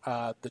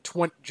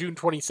 June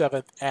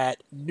 27th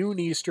at noon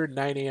Eastern,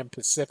 9 a.m.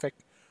 Pacific.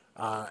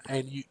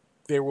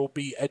 There will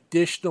be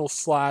additional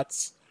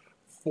slots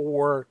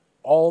for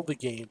all the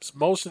games.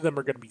 Most of them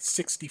are going to be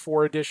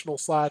 64 additional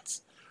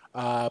slots,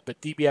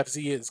 but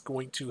DBFZ is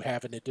going to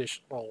have an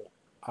additional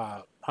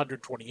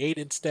 128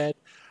 instead.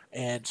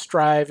 And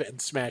Strive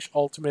and Smash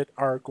Ultimate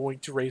are going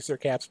to raise their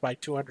caps by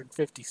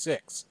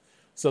 256.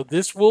 So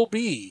this will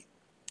be,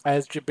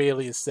 as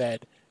Jabalius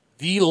said,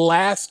 the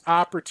last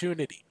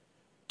opportunity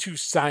to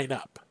sign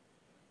up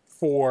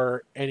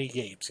for any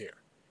games here.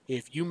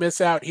 If you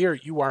miss out here,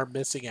 you are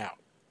missing out.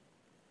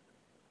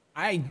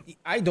 I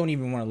don't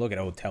even want to look at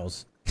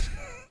hotels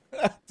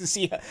to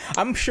see.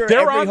 I'm sure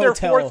they're every on their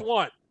hotel, fourth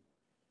one.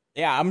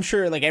 Yeah, I'm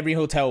sure like every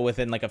hotel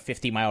within like a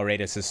 50-mile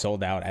radius is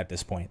sold out at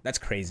this point. That's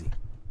crazy.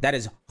 That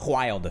is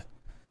wild.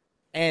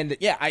 And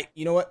yeah,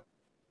 you know what?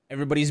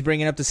 Everybody's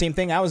bringing up the same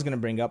thing I was going to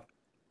bring up.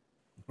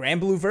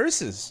 Grand Blue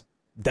Versus.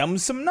 Dumb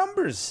some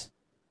numbers.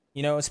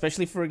 You know,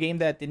 especially for a game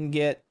that didn't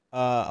get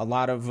a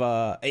lot of...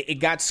 it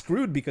got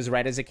screwed because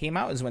right as it came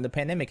out is when the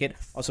pandemic hit.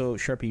 Also,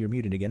 Sharpie, you're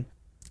muted again.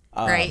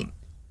 Right.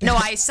 No,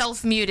 I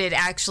self-muted,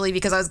 actually,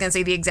 because I was going to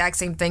say the exact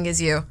same thing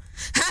as you.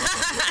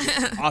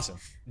 Awesome.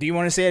 Do you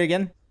want to say it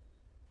again?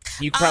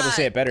 You could probably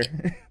say it better.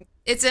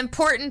 It's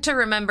important to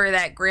remember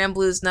that Grand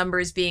Blue's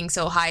numbers being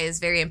so high is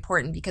very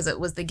important because it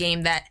was the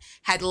game that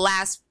had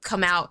last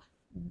come out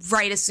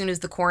right as soon as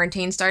the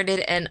quarantine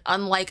started. And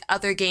unlike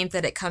other games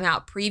that had come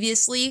out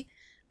previously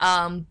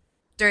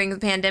during the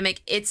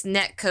pandemic, its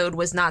netcode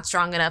was not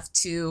strong enough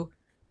to,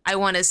 I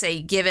want to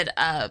say, give it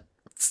a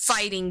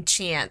fighting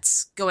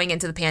chance going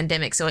into the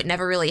pandemic. So it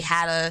never really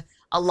had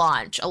a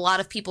launch. A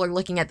lot of people are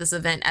looking at this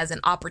event as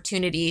an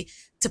opportunity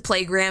to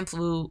play Grand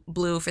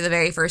Blue for the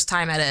very first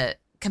time at a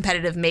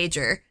competitive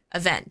major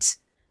event,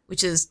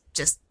 which is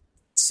just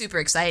super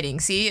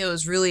exciting. See, it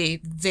was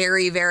really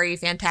very, very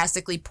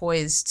fantastically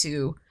poised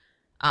to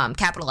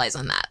capitalize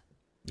on that.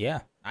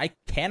 Yeah, I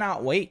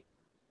cannot wait.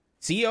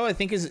 CEO, I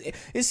think, is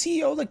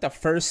CEO like the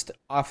first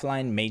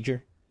offline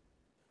major?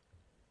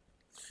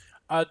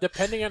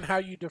 Depending on how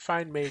you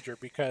define major,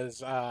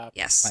 because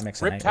Yes,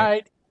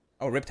 Riptide.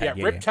 Oh, Riptide. Yeah,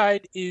 Yeah,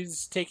 Riptide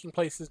is taking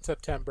place in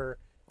September.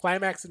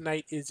 Climax at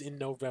Night is in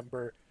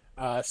November.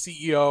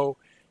 CEO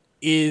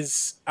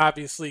is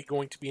obviously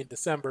going to be in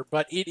December,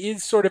 but it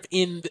is sort of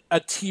in a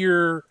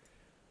tier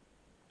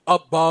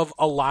above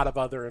a lot of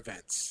other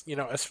events, you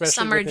know, especially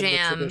Summer within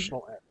Jam the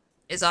traditional era.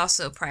 is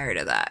also prior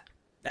to that.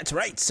 That's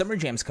right. Summer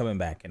Jam's coming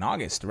back in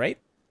August, right?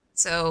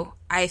 So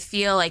I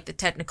feel like the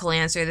technical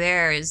answer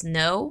there is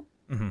no.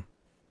 Mm-hmm.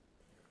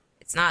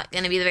 It's not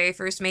going to be the very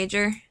first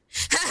major.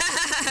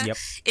 Yep.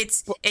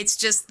 It's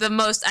just the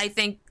most. I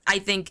think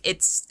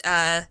it's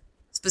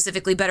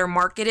specifically better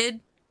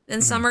marketed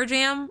than Summer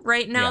Jam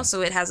right now, Yeah.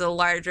 so it has a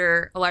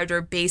larger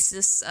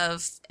basis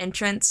of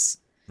entrants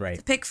to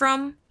Right. pick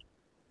from,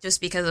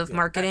 just because of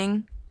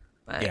marketing.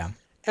 But Yeah.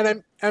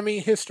 And I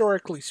mean,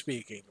 historically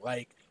speaking,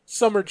 like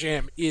Summer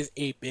Jam is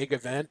a big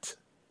event,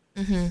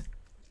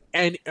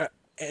 and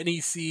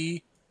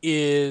NEC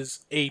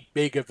is a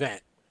big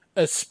event,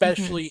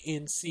 especially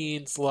in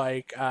scenes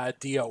like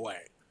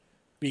DOA,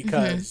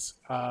 because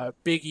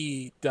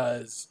Biggie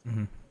does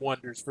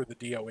wonders for the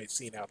DOA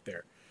scene out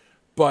there.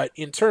 But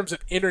in terms of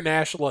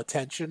international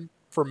attention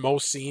for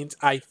most scenes,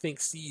 I think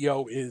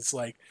CEO is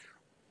like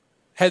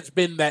has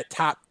been that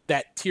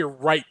tier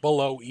right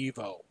below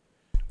Evo.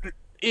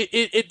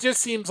 It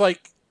just seems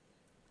like,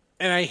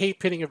 and I hate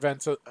pitting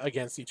events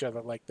against each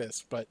other like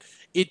this, but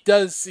it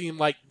does seem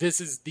like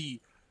this is the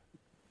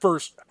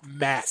first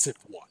massive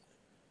one.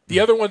 The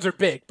other ones are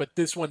big, but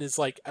this one is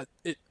like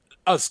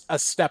a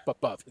step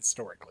above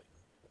historically.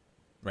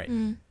 Right.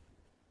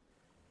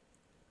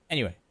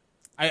 Anyway,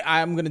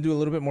 I'm going to do a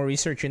little bit more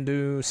research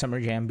into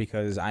Summer Jam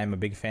because I'm a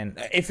big fan.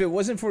 If it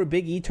wasn't for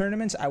Big E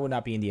tournaments, I would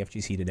not be in the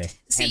FGC today.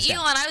 see, Hands down.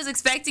 Elon, I was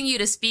expecting you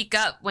to speak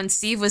up when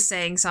Steve was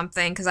saying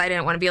something because I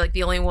didn't want to be like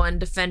the only one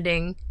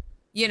defending,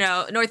 you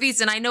know, Northeast,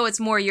 and I know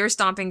it's more your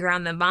stomping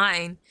ground than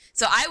mine.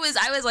 So I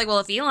was like, well,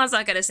 if Elon's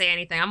not going to say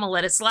anything, I'm gonna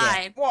let it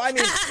slide. Well, I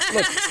mean,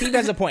 look, Steve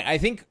has a point. I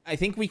think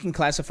we can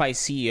classify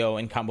CEO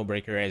and Combo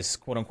Breaker as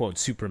quote unquote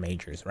super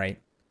majors, right?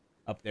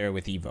 Up there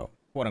with Evo,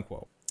 quote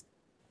unquote.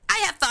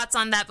 I have thoughts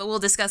on that, but we'll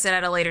discuss it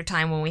at a later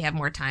time when we have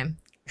more time.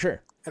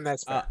 Sure. And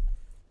that's fair.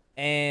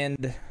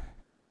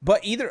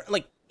 But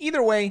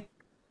either way,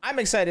 I'm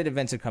excited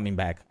events are coming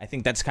back. I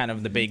think that's kind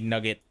of the big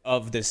nugget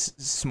of this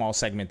small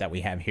segment that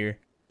we have here.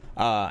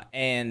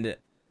 And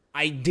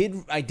I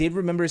did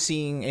remember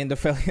seeing in the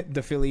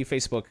Philly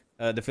Facebook,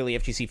 the Philly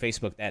FGC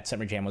Facebook, that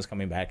Summer Jam was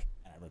coming back.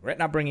 And I regret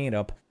not bringing it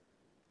up.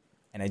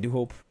 And I do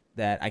hope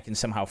that I can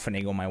somehow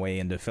finagle my way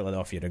into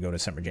Philadelphia to go to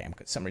Summer Jam,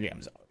 because Summer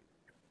Jam's out.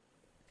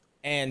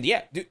 And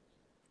yeah, dude,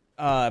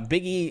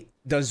 Biggie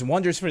does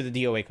wonders for the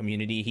DOA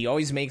community. He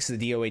always makes the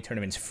DOA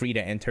tournaments free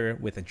to enter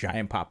with a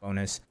giant pop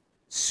bonus.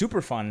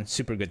 Super fun,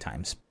 super good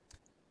times.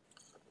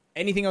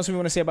 Anything else we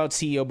want to say about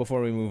CEO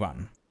before we move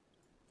on?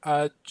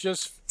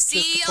 Just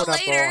See to you put a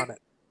bow later. on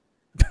it.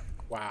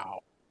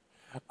 Wow.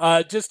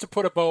 Just to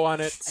put a bow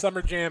on it,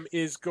 Summer Jam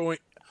is going.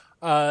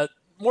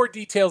 More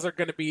details are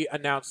going to be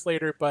announced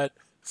later, but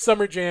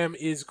Summer Jam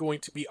is going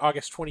to be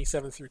August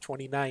 27th through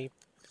 29th.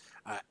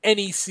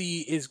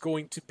 NEC is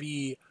going to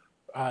be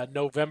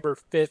November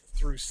 5th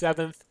through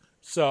 7th.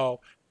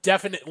 So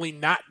definitely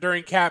not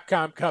during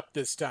Capcom Cup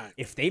this time.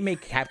 If they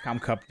make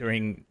Capcom Cup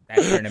during that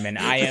tournament,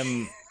 I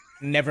am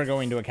never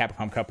going to a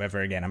Capcom Cup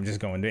ever again. I'm just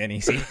going to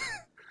NEC.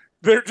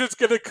 They're just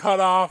going to cut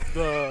off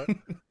the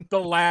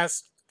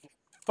last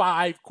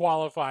 5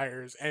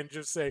 qualifiers and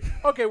just say,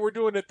 okay, we're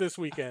doing it this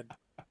weekend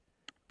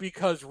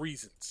because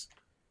reasons.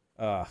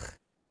 Ugh.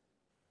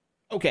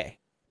 Okay.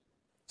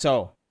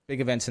 So,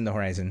 big events in the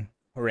horizon.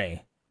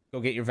 Hooray. Go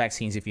get your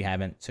vaccines if you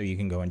haven't, so you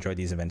can go enjoy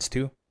these events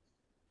too.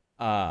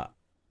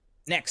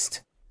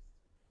 Next.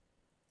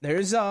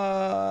 There's,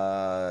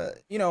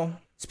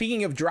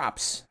 speaking of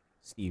drops,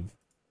 Steve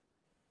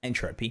and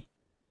Chirpy,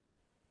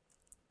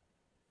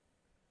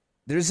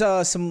 there's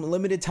some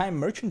limited time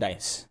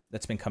merchandise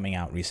that's been coming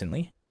out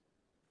recently.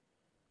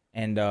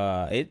 And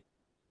I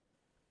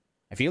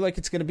feel like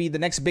it's going to be the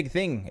next big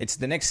thing. It's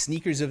the next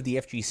sneakers of the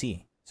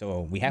FGC.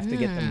 So we have to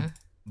get them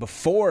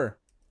before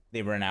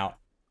they run out.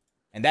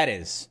 And that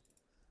is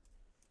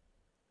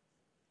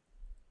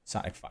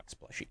Sonic Fox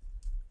plushie.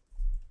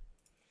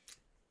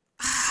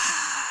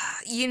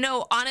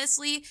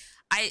 Honestly,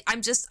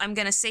 I'm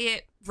going to say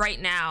it right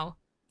now,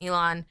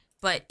 Elon,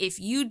 but if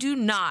you do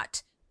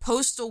not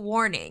post a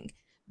warning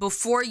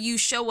before you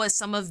show us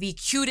some of the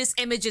cutest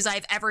images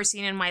I've ever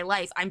seen in my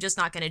life, I'm just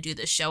not going to do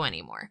this show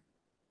anymore.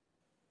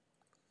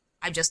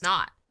 I'm just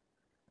not.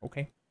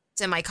 Okay.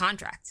 It's in my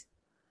contract.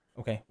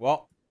 Okay.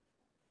 Well,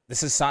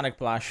 this is Sonic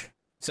Plush.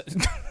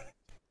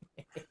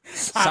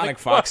 Sonic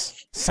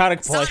Fox.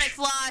 Sonic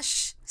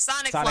Plush.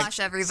 Sonic Flush,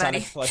 everybody.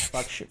 Sonic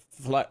Plush.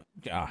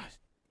 Damn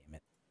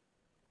it.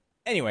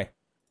 Anyway,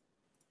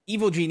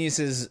 Evil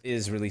Geniuses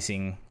is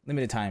releasing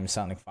limited time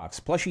Sonic Fox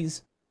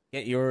plushies.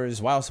 Get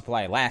yours while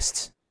supply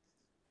lasts.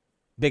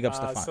 Big ups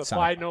to Fox.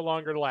 Supply no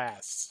longer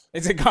lasts.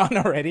 Is it gone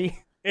already?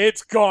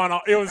 It's gone.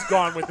 It was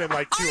gone within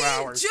like 2 Are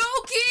hours. you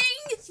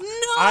joking? No.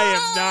 I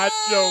am not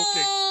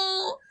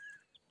joking.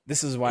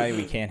 This is why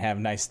we can't have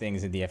nice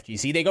things in the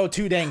FGC. They go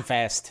too dang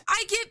fast.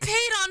 I get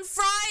paid on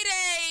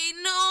Friday.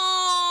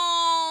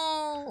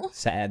 No.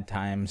 Sad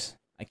times.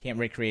 I can't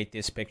recreate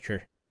this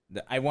picture.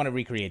 I want to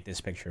recreate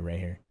this picture right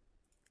here.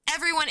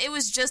 Everyone, it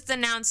was just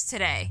announced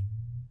today.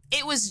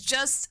 It was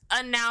just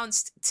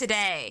announced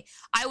today.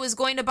 I was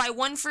going to buy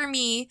one for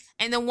me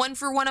and then one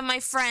for one of my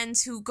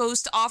friends who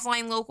goes to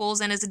Offline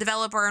Locals and is a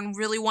developer and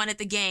really wanted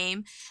the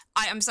game.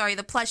 I'm sorry,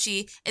 the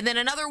plushie. And then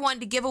another one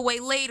to give away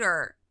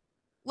later.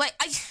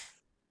 I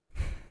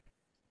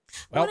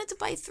wanted to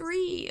buy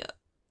 3.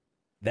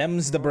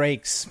 Them's the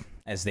breaks,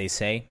 as they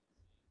say.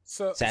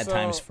 Sad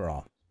times for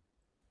all.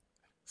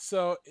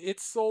 So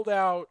it's sold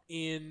out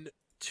in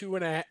 2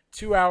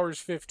 hours,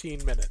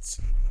 15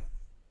 minutes.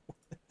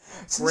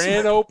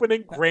 Grand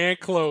opening, grand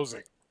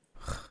closing.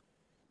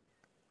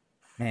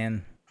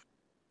 Man.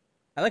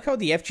 I like how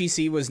the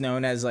FGC was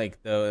known as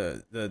like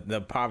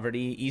the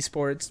poverty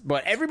esports,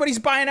 but everybody's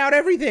buying out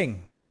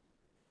everything.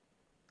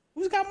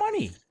 Who's got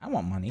money? I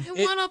want money. I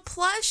want a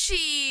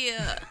plushie.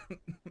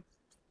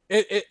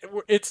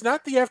 It's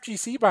not the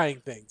FGC buying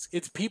things.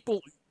 It's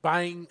people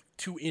buying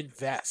to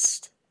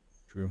invest.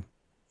 True.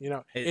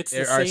 It's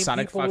there the are same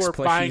Sonic people Fox who are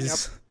buying up.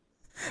 plushies.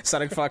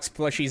 Sonic Fox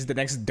plushies, the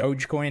next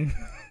Dogecoin.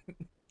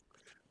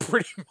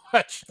 Pretty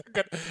much,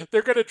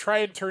 they're gonna try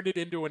and turn it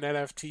into an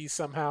NFT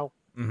somehow.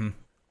 Mm-hmm.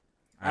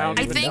 I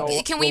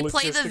think. Can we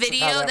play the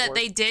video that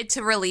they did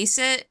to release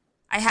it?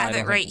 I have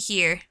it right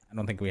here. I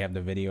don't think we have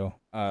the video,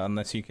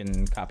 unless you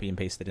can copy and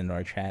paste it into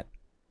our chat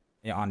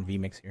on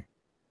VMix here.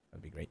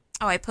 That'd be great.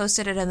 Oh, I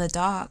posted it in the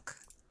doc.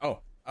 Oh,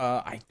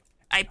 I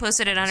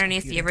posted it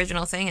underneath the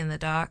original thing in the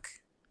doc.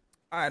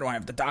 I don't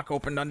have the doc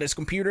opened on this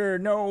computer.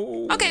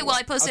 No. Okay, well,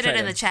 I posted it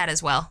in the chat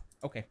as well.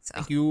 Okay. So.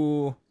 Thank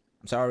you.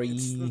 I'm sorry.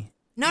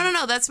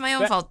 No. That's my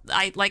own fault.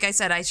 Like I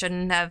said, I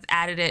shouldn't have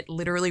added it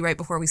literally right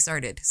before we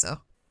started.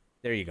 So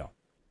there you go.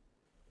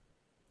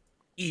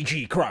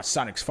 EG Cross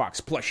Sonic's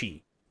Fox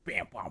plushie.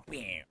 Bam, bam,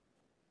 bam.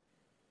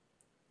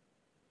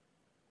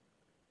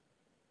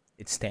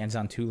 It stands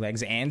on 2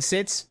 legs and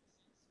sits.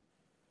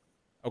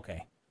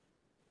 Okay.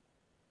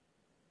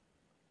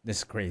 This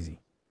is crazy.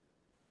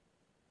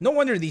 No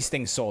wonder these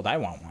things sold. I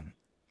want one.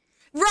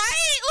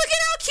 Right? Look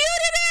at how cute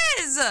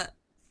it is.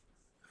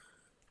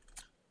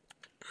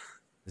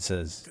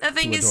 That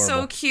thing is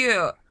so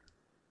cute.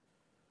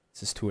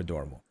 This is too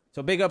adorable.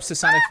 So big ups to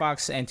Sonic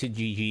Fox and to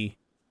EG.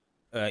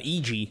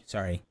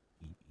 EG.GG.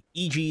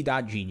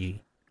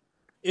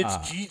 It's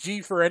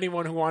GG for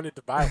anyone who wanted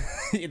to buy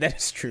it. That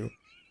is true.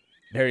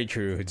 Very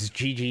true. It's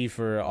GG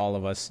for all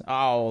of us.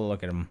 Oh,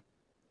 look at him.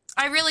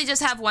 I really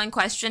just have one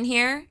question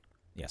here.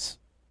 Yes.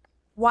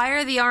 Why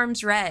are the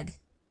arms red?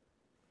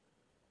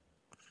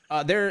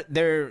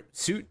 Their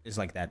suit is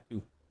like that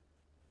too.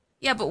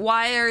 Yeah, but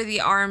why are the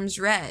arms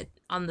red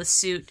on the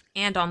suit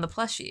and on the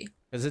plushie.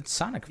 Because it's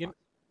Sonic Fox.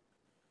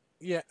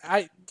 Yeah,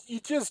 you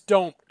just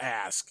don't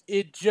ask.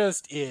 It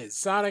just is.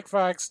 Sonic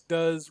Fox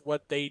does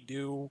what they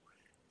do,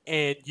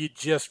 and you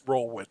just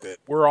roll with it.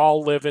 We're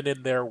all living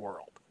in their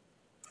world.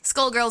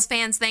 Skullgirls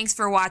fans, thanks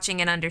for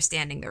watching and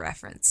understanding the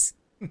reference.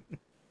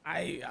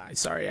 I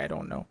sorry, I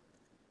don't know.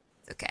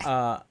 It's okay.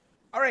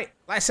 All right,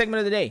 last segment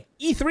of the day.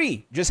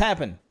 E3 just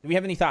happened. Do we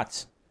have any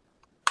thoughts?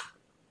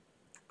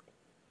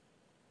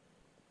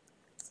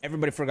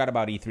 Everybody forgot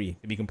about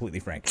E3, to be completely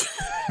frank.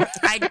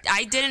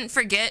 I didn't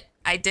forget.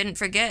 I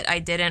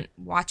didn't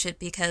watch it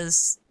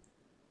because,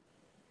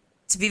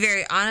 to be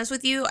very honest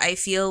with you, I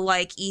feel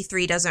like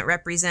E3 doesn't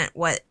represent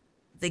what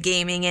the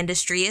gaming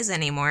industry is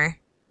anymore.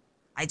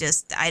 I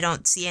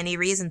don't see any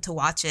reason to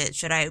watch it.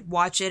 Should I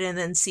watch it and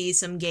then see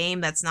some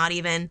game that's not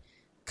even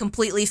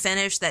completely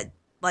finished, that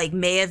like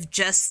may have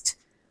just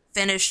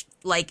finished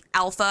like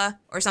alpha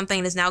or something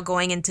and is now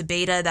going into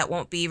beta that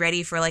won't be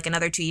ready for like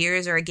another 2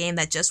 years, or a game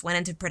that just went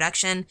into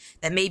production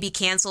that may be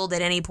canceled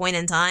at any point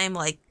in time?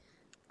 Like,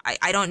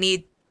 I don't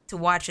need to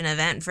watch an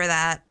event for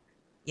that,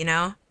 you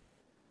know?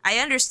 I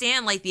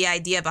understand like the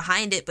idea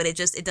behind it, but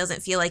it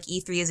doesn't feel like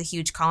E3 is a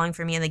huge calling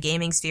for me in the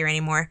gaming sphere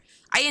anymore.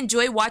 I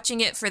enjoy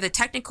watching it for the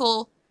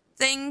technical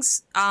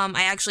things.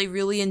 I actually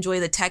really enjoy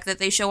the tech that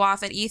they show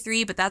off at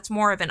E3, but that's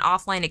more of an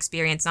offline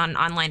experience, not an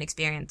online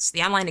experience.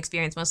 The online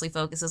experience mostly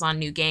focuses on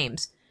new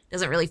games.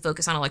 Doesn't really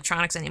focus on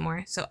electronics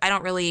anymore. So I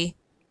don't really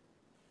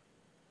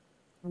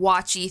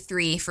watch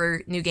E3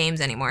 for new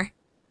games anymore.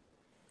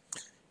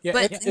 Yeah,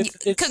 But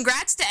it's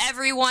congrats to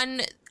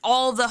everyone,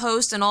 all the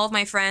hosts and all of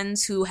my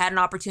friends who had an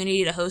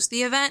opportunity to host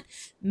the event.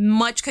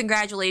 Much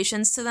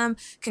congratulations to them.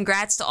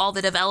 Congrats to all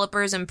the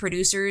developers and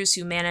producers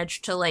who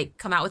managed to like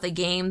come out with a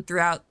game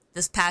throughout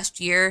this past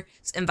year's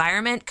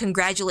environment.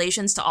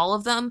 Congratulations to all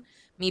of them.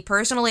 Me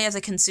personally, as a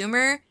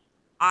consumer,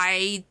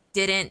 I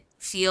didn't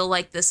feel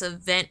like this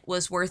event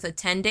was worth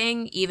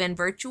attending, even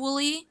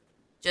virtually,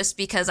 just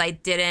because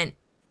there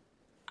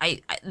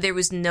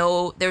was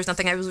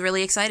nothing I was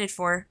really excited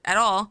for at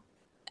all.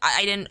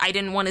 I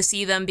didn't want to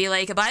see them be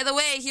like, by the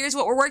way, here's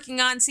what we're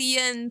working on. See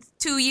you in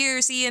 2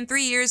 years. See you in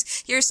 3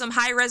 years. Here's some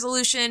high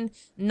resolution,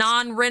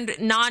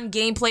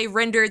 non-gameplay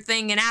rendered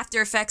thing in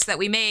After Effects that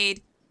we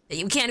made that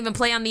you can't even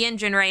play on the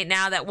engine right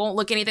now, that won't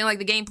look anything like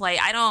the gameplay.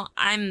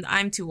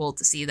 I'm too old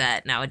to see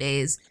that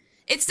nowadays.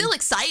 It's still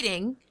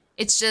exciting.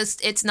 It's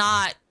just, it's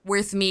not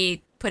worth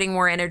me putting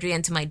more energy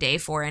into my day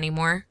for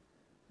anymore.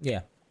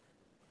 Yeah.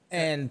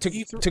 And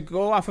to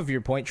go off of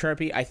your point,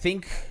 Sharpie, I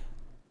think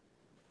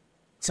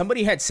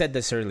somebody had said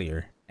this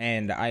earlier,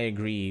 and I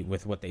agree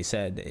with what they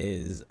said,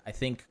 is I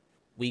think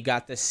we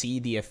got to see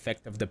the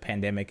effect of the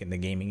pandemic in the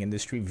gaming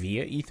industry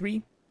via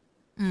E3,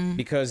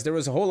 because there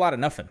was a whole lot of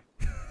nothing.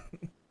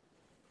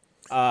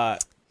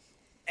 Not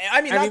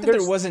that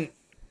there wasn't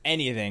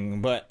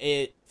anything, but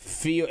it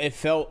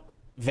felt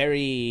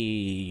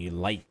very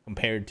light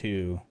compared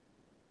to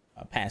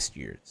past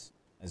years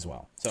as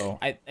well. So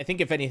I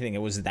think if anything,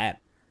 it was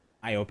that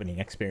eye-opening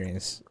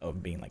experience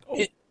of being like,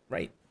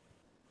 right.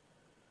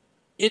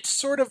 It's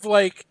sort of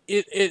like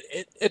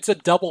it's a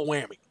double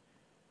whammy,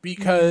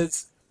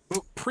 because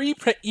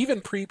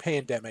even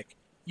pre-pandemic,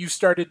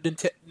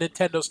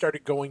 Nintendo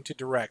started going to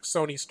direct.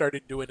 Sony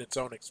started doing its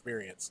own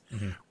experience,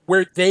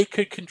 where they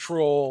could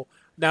control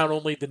not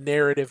only the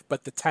narrative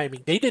but the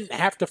timing. They didn't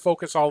have to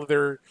focus all of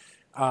their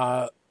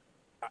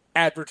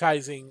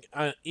advertising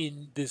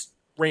in this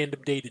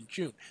random date in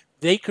June.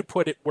 They could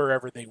put it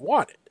wherever they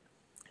wanted.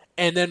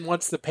 And then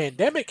once the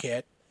pandemic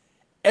hit,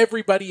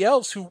 everybody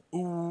else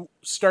who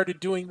started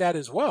doing that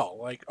as well.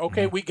 Like,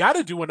 okay, we got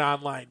to do an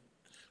online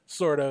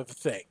sort of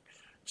thing.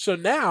 So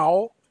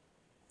now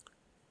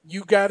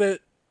you got to,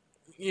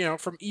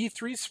 from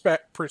E3's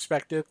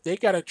perspective, they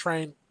got to try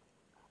and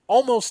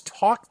almost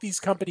talk these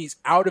companies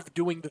out of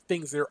doing the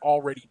things they're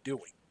already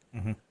doing.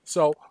 Mm-hmm.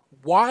 So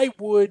why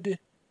would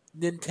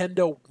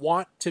Nintendo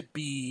want to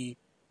be,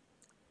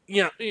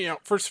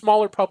 for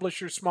smaller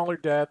publishers, smaller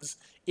devs,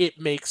 it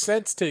makes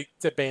sense to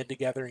band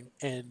together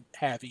and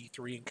have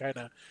E3 and kind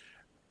of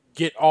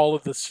get all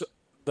of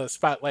the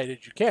spotlight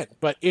as you can.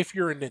 But if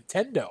you're a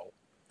Nintendo,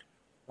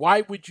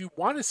 why would you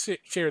want to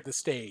share the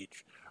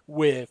stage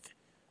with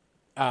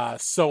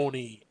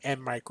Sony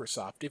and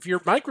Microsoft? If you're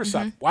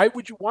Microsoft, why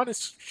would you want to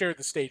share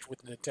the stage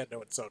with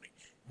Nintendo and Sony?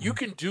 You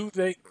can do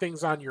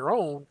things on your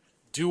own,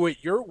 do it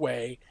your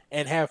way,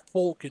 and have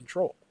full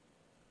control.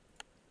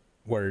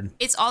 Word.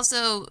 It's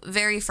also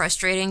very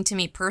frustrating to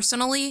me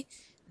personally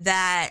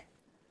that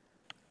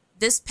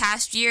this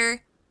past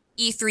year,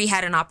 E3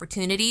 had an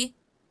opportunity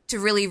to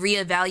really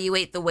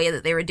reevaluate the way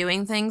that they were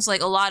doing things.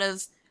 Like a lot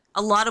of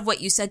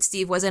what you said,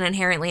 Steve, wasn't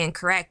inherently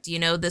incorrect.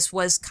 This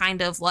was kind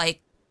of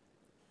like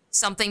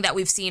something that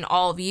we've seen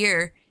all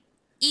year.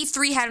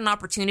 E3 had an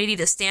opportunity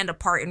to stand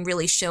apart and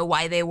really show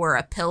why they were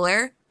a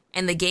pillar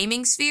in the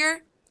gaming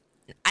sphere.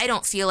 I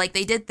don't feel like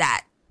they did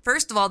that.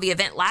 First of all, the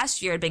event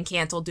last year had been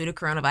canceled due to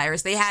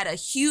coronavirus. They had a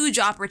huge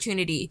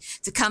opportunity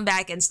to come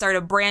back and start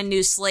a brand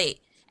new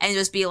slate and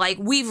just be like,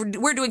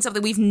 we're doing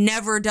something we've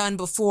never done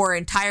before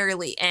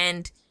entirely.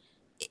 And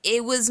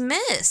it was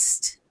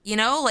missed. You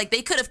know, like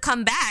they could have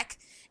come back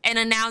and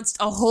announced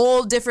a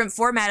whole different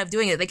format of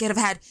doing it. They could have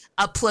had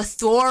a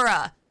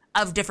plethora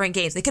of different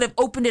games. They could have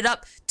opened it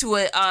up to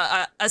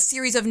a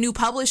series of new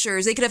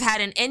publishers. They could have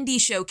had an indie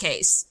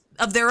showcase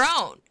of their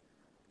own.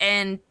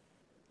 And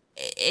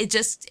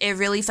it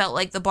really felt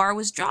like the bar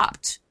was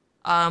dropped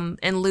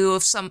in lieu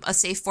of a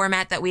safe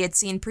format that we had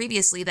seen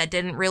previously that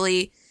didn't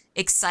really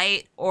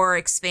excite or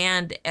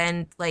expand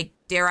and, like,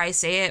 dare I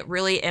say it,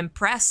 really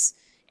impress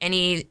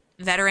any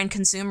veteran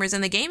consumers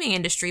in the gaming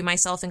industry,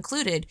 myself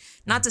included.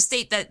 Not to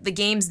state that the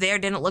games there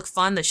didn't look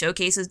fun, the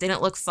showcases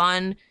didn't look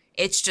fun.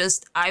 It's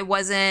just I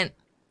wasn't,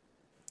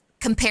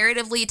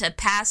 comparatively to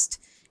past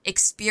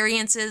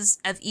experiences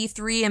of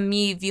E3 and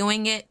me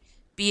viewing it,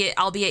 be it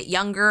albeit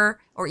younger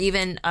or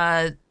even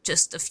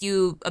just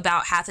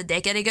about half a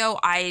decade ago,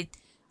 I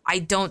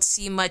don't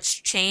see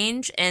much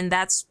change, and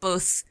that's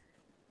both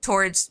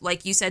towards,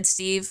 like you said,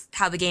 Steve,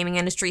 how the gaming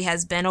industry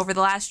has been over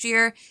the last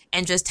year,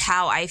 and just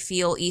how I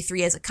feel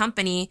E3 as a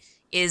company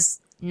is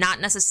not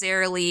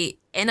necessarily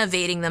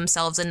innovating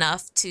themselves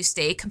enough to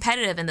stay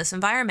competitive in this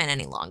environment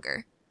any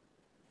longer.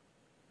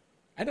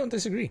 I don't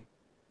disagree.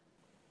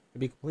 To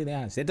be completely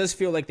honest, it does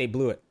feel like they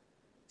blew it.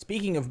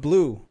 Speaking of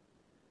Blue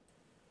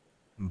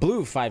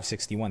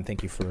 561,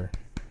 thank you for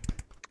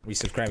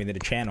resubscribing to the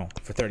channel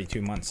for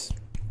 32 months.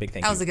 Big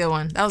thank you. That was a good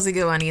one. That was a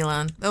good one,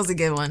 Elon. That was a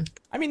good one.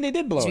 I mean, they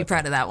did blow it. You should be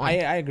proud of that one.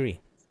 I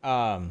agree.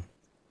 And,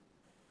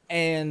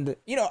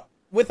 you know,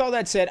 with all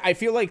that said, I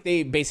feel like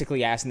they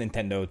basically asked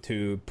Nintendo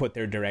to put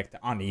their Direct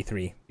on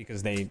E3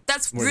 because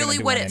That's really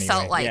what it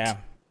felt like. Yeah.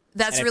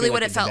 That's really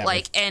what it felt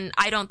like. And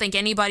I don't think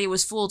anybody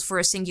was fooled for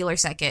a singular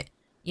second.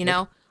 You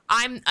know,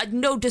 I'm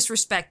no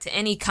disrespect to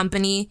any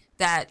company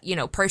that, you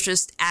know,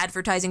 purchased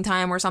advertising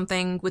time or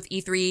something with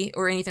E3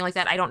 or anything like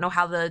that. I don't know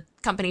how the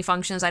company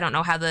functions. I don't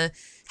know how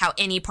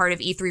any part of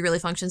E3 really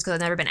functions because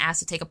I've never been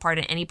asked to take a part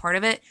in any part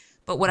of it.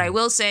 But what I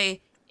will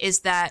say is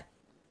that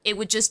it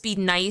would just be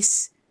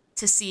nice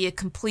to see a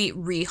complete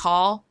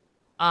rehaul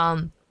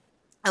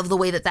of the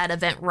way that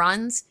event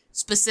runs,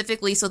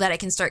 specifically so that it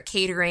can start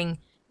catering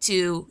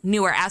to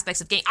newer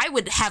aspects of game. I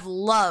would have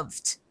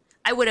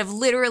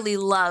literally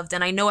loved,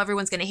 and I know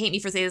everyone's going to hate me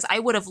for saying this, I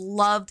would have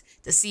loved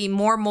to see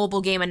more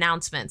mobile game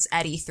announcements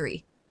at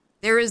E3.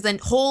 There is the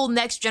whole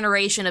next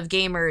generation of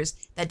gamers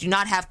that do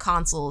not have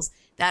consoles,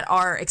 that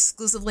are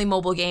exclusively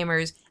mobile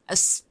gamers,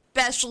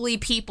 especially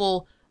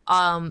people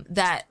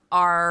that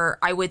are,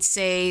 I would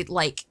say,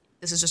 like,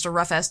 this is just a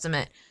rough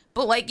estimate,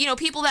 but, like, you know,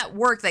 people that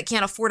work that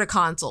can't afford a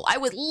console. I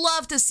would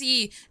love to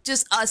see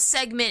just a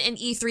segment in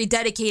E3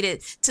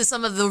 dedicated to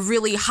some of the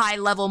really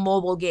high-level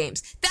mobile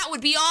games. That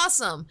would be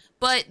awesome.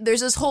 But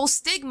there's this whole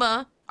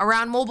stigma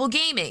around mobile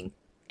gaming.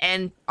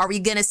 And are we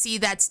going to see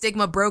that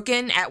stigma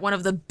broken at one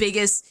of the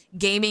biggest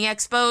gaming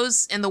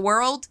expos in the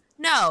world?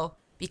 No,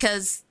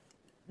 because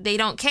they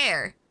don't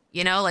care.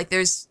 You know, like,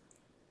 there's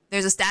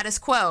a status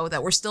quo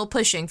that we're still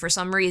pushing for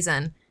some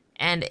reason.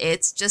 And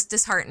it's just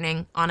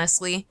disheartening,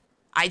 honestly.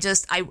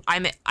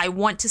 I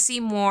want to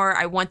see more.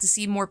 I want to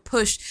see more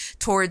push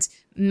towards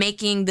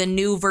making the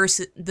new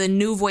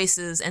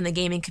voices in the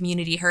gaming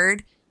community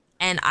heard.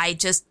 And I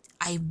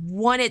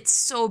want it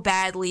so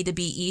badly to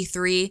be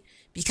E3,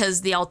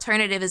 because the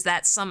alternative is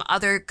that some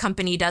other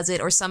company does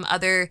it or some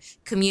other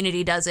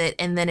community does it,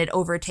 and then it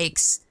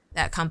overtakes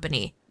that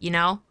company, you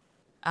know?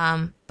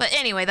 But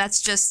anyway,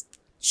 that's just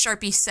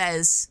Sharpie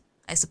says,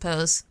 I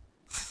suppose.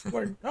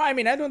 No, I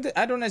mean, I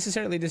don't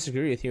necessarily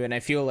disagree with you, and I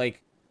feel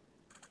like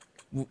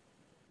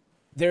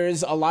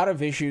there's a lot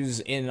of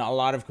issues in a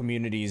lot of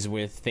communities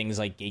with things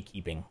like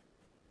gatekeeping,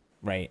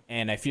 right?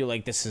 And I feel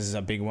like this is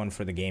a big one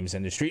for the games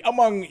industry,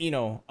 among, you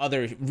know,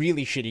 other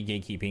really shitty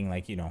gatekeeping,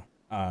 like, you know,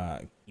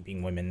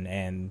 keeping women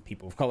and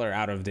people of color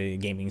out of the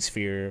gaming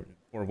sphere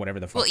or whatever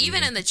the fuck. Well,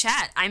 even in the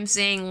chat, I'm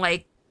seeing,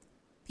 like,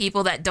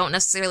 people that don't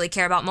necessarily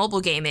care about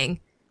mobile gaming,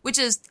 which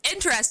is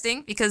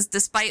interesting because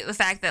despite the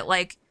fact that,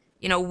 like,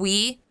 you know,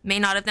 we may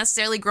not have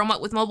necessarily grown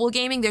up with mobile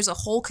gaming, there's a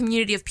whole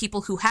community of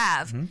people who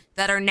have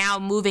that are now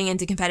moving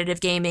into competitive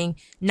gaming,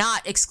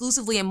 not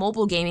exclusively in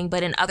mobile gaming,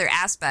 but in other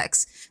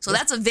aspects. So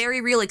that's a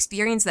very real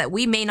experience that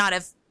we may not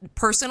have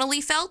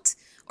personally felt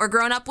or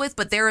grown up with,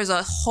 but there is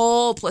a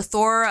whole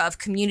plethora of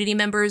community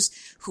members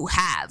who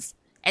have.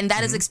 And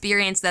that is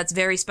experience that's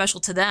very special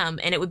to them.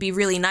 And it would be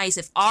really nice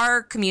if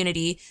our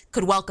community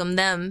could welcome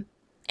them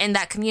in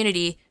that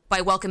community by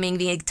welcoming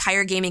the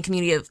entire gaming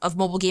community of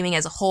mobile gaming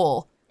as a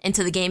whole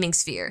into the gaming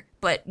sphere.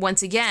 But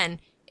once again,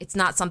 it's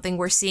not something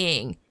we're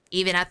seeing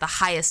even at the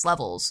highest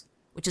levels,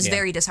 which is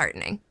very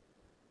disheartening.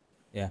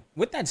 Yeah.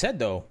 With that said,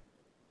 though,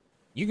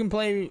 you can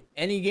play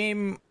any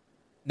game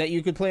that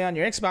you could play on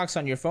your Xbox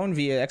on your phone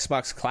via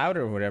Xbox Cloud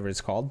or whatever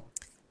it's called.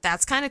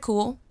 That's kind of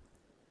cool.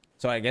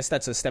 So I guess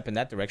that's a step in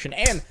that direction.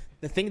 And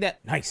the thing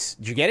that... Nice.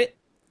 Did you get it?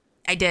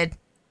 I did.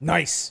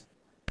 Nice.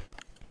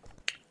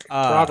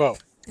 Bravo.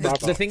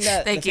 The thing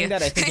that Thank you.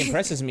 that I think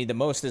impresses me the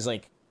most is,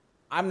 like,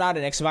 I'm not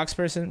an Xbox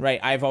person, right?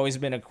 I've always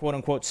been a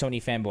quote-unquote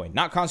Sony fanboy.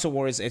 Not console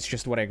wars, it's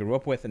just what I grew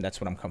up with, and that's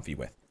what I'm comfy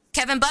with.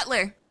 Kevin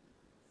Butler.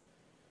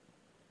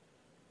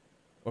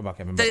 What about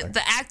Kevin Butler?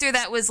 The actor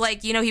that was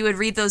like, he would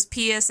read those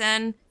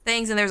PSN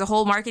things, and there's a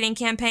whole marketing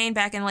campaign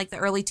back in like the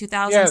early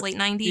 2000s, late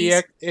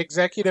 90s. The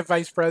executive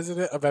vice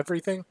president of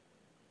everything.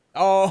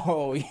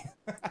 Oh,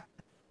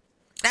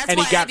 That's And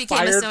why he got I became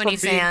a fired Sony from being-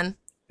 fan.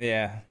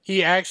 yeah.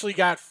 He actually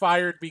got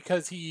fired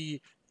because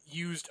he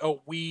used a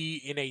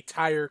Wii in a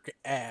tire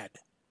ad,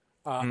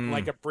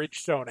 like a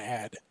Bridgestone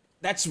ad.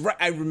 That's right.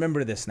 I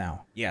remember this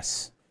now.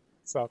 Yes,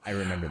 So I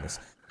remember this.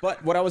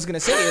 But what I was gonna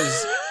say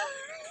is,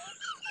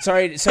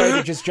 sorry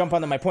to just jump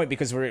onto my point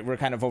because we're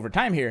kind of over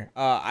time here.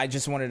 I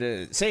just wanted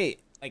to say,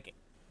 like,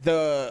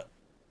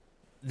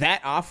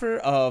 that offer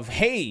of,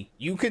 hey,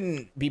 you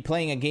can be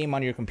playing a game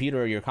on your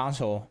computer or your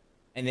console,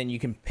 and then you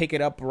can pick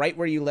it up right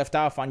where you left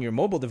off on your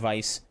mobile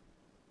device,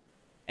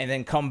 and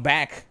then come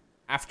back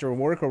after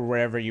work or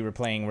wherever you were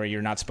playing where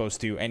you're not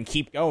supposed to, and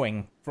keep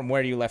going from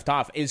where you left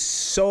off is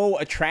so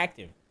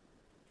attractive.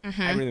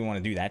 I really want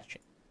to do that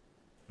shit.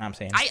 Know what I'm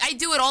saying? I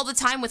do it all the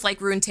time with like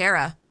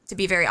Runeterra, to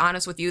be very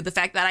honest with you. The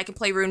fact that I can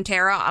play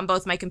Runeterra on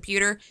both my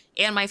computer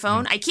and my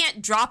phone. I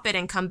can't drop it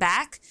and come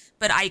back,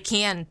 but I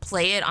can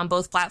play it on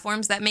both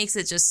platforms. That makes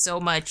it just so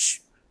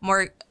much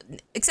more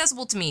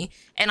accessible to me.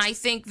 And I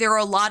think there are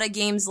a lot of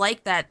games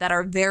like that that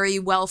are very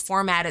well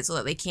formatted so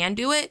that they can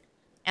do it.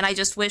 And I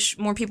just wish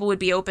more people would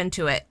be open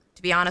to it,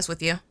 to be honest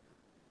with you.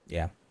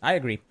 Yeah, I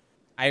agree.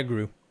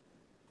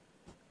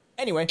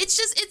 Anyway.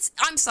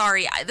 I'm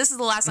sorry, this is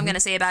the last I'm going to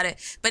say about it,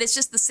 but it's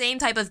just the same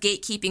type of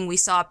gatekeeping we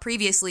saw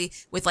previously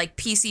with like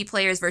PC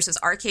players versus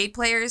arcade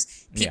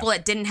players. People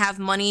that didn't have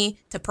money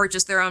to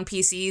purchase their own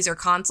PCs or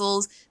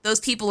consoles, those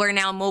people are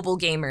now mobile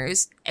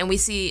gamers, and we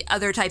see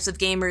other types of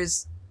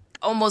gamers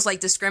almost like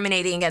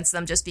discriminating against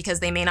them just because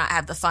they may not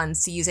have the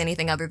funds to use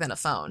anything other than a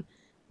phone.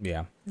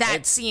 Yeah.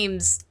 That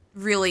seems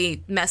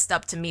really messed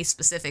up to me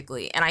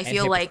specifically, and I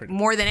feel like hypocritical.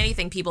 more than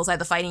anything, people inside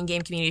the fighting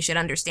game community should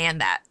understand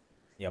that.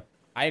 Yep.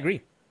 I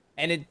agree.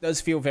 And it does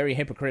feel very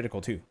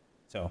hypocritical too.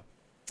 So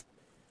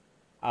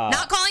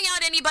Not calling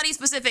out anybody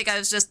specific.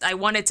 I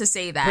wanted to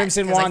say that.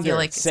 Crimson 'cause I Wander feel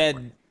like it's said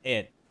important.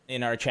 it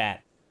in our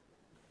chat.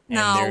 And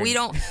No, they're- we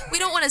don't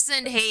want to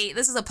send hate.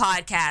 This is a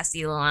podcast,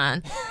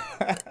 Elon.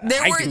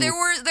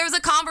 There was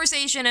a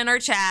conversation in our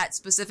chat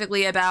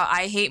specifically about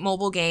I hate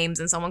mobile games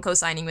and someone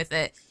co-signing with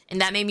it, and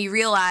that made me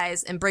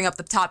realize and bring up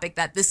the topic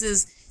that this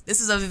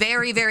is a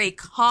very, very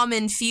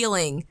common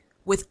feeling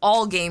with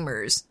all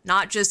gamers,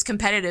 not just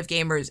competitive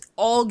gamers.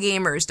 All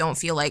gamers don't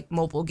feel like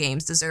mobile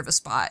games deserve a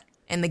spot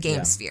in the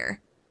game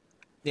sphere.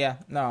 Yeah,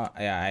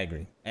 I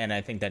agree. And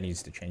I think that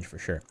needs to change for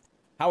sure.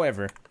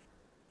 However,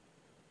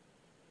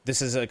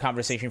 this is a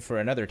conversation for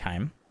another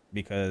time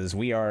because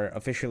we are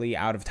officially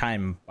out of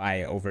time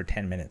by over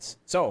 10 minutes.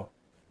 So,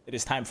 it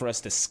is time for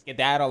us to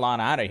skedaddle on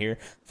out of here.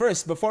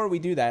 First, before we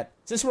do that,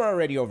 since we're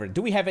already over,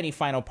 do we have any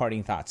final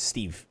parting thoughts?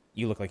 Steve,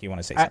 you look like you want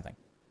to say something.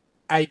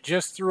 I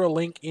just threw a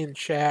link in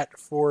chat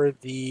for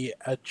the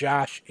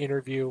Josh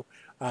interview.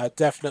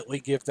 Definitely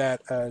give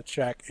that a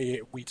check.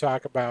 We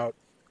talk about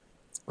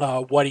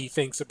what he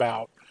thinks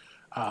about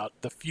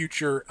the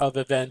future of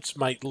events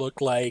might look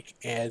like,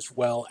 as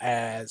well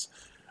as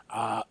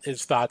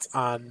his thoughts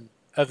on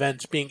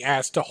events being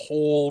asked to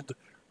hold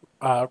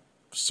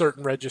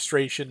certain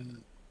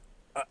registration,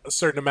 a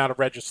certain amount of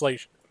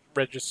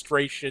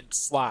registration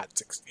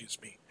slots,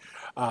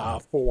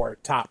 for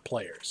top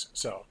players.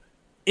 So,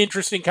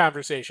 interesting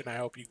conversation. I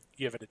hope you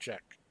give it a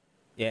check.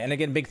 Yeah, and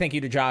again, big thank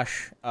you to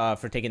Josh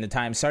for taking the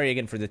time. Sorry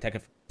again for the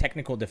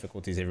technical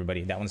difficulties,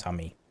 everybody. That one's on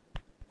me.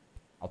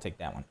 I'll take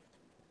that one.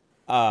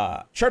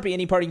 Sharpie,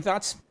 any parting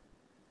thoughts?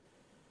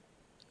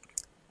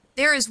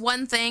 There is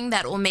one thing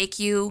that will make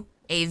you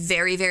a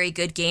very, very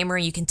good gamer.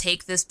 You can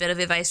take this bit of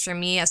advice from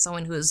me as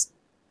someone who has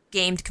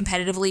gamed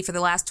competitively for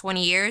the last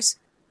 20 years.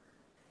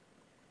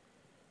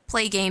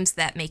 Play games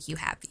that make you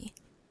happy.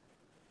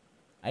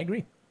 I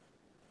agree.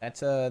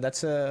 That's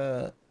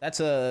a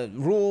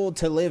rule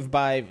to live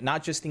by,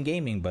 not just in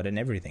gaming, but in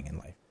everything in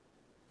life.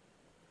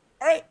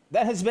 All right,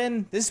 that has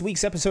been this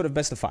week's episode of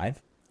Best of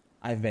 5.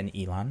 I've been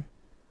Elon.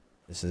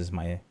 This is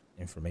my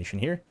information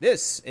here.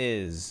 This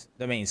is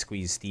the main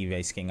squeeze, Steve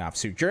Ace King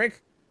Offsuit Jurek.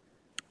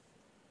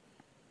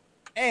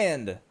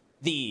 And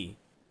the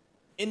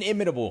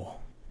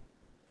inimitable,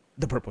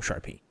 the Purple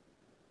Sharpie.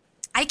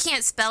 I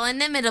can't spell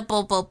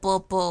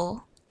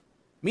inimitable.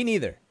 Me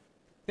neither.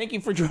 Thank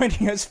you for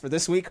joining us for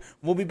this week.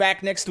 We'll be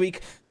back next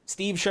week.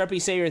 Steve,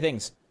 Sharpie, say your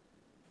things.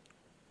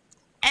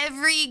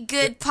 Every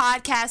good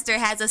podcaster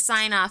has a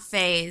sign-off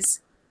phase.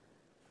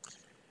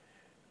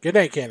 Good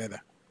night,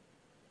 Canada.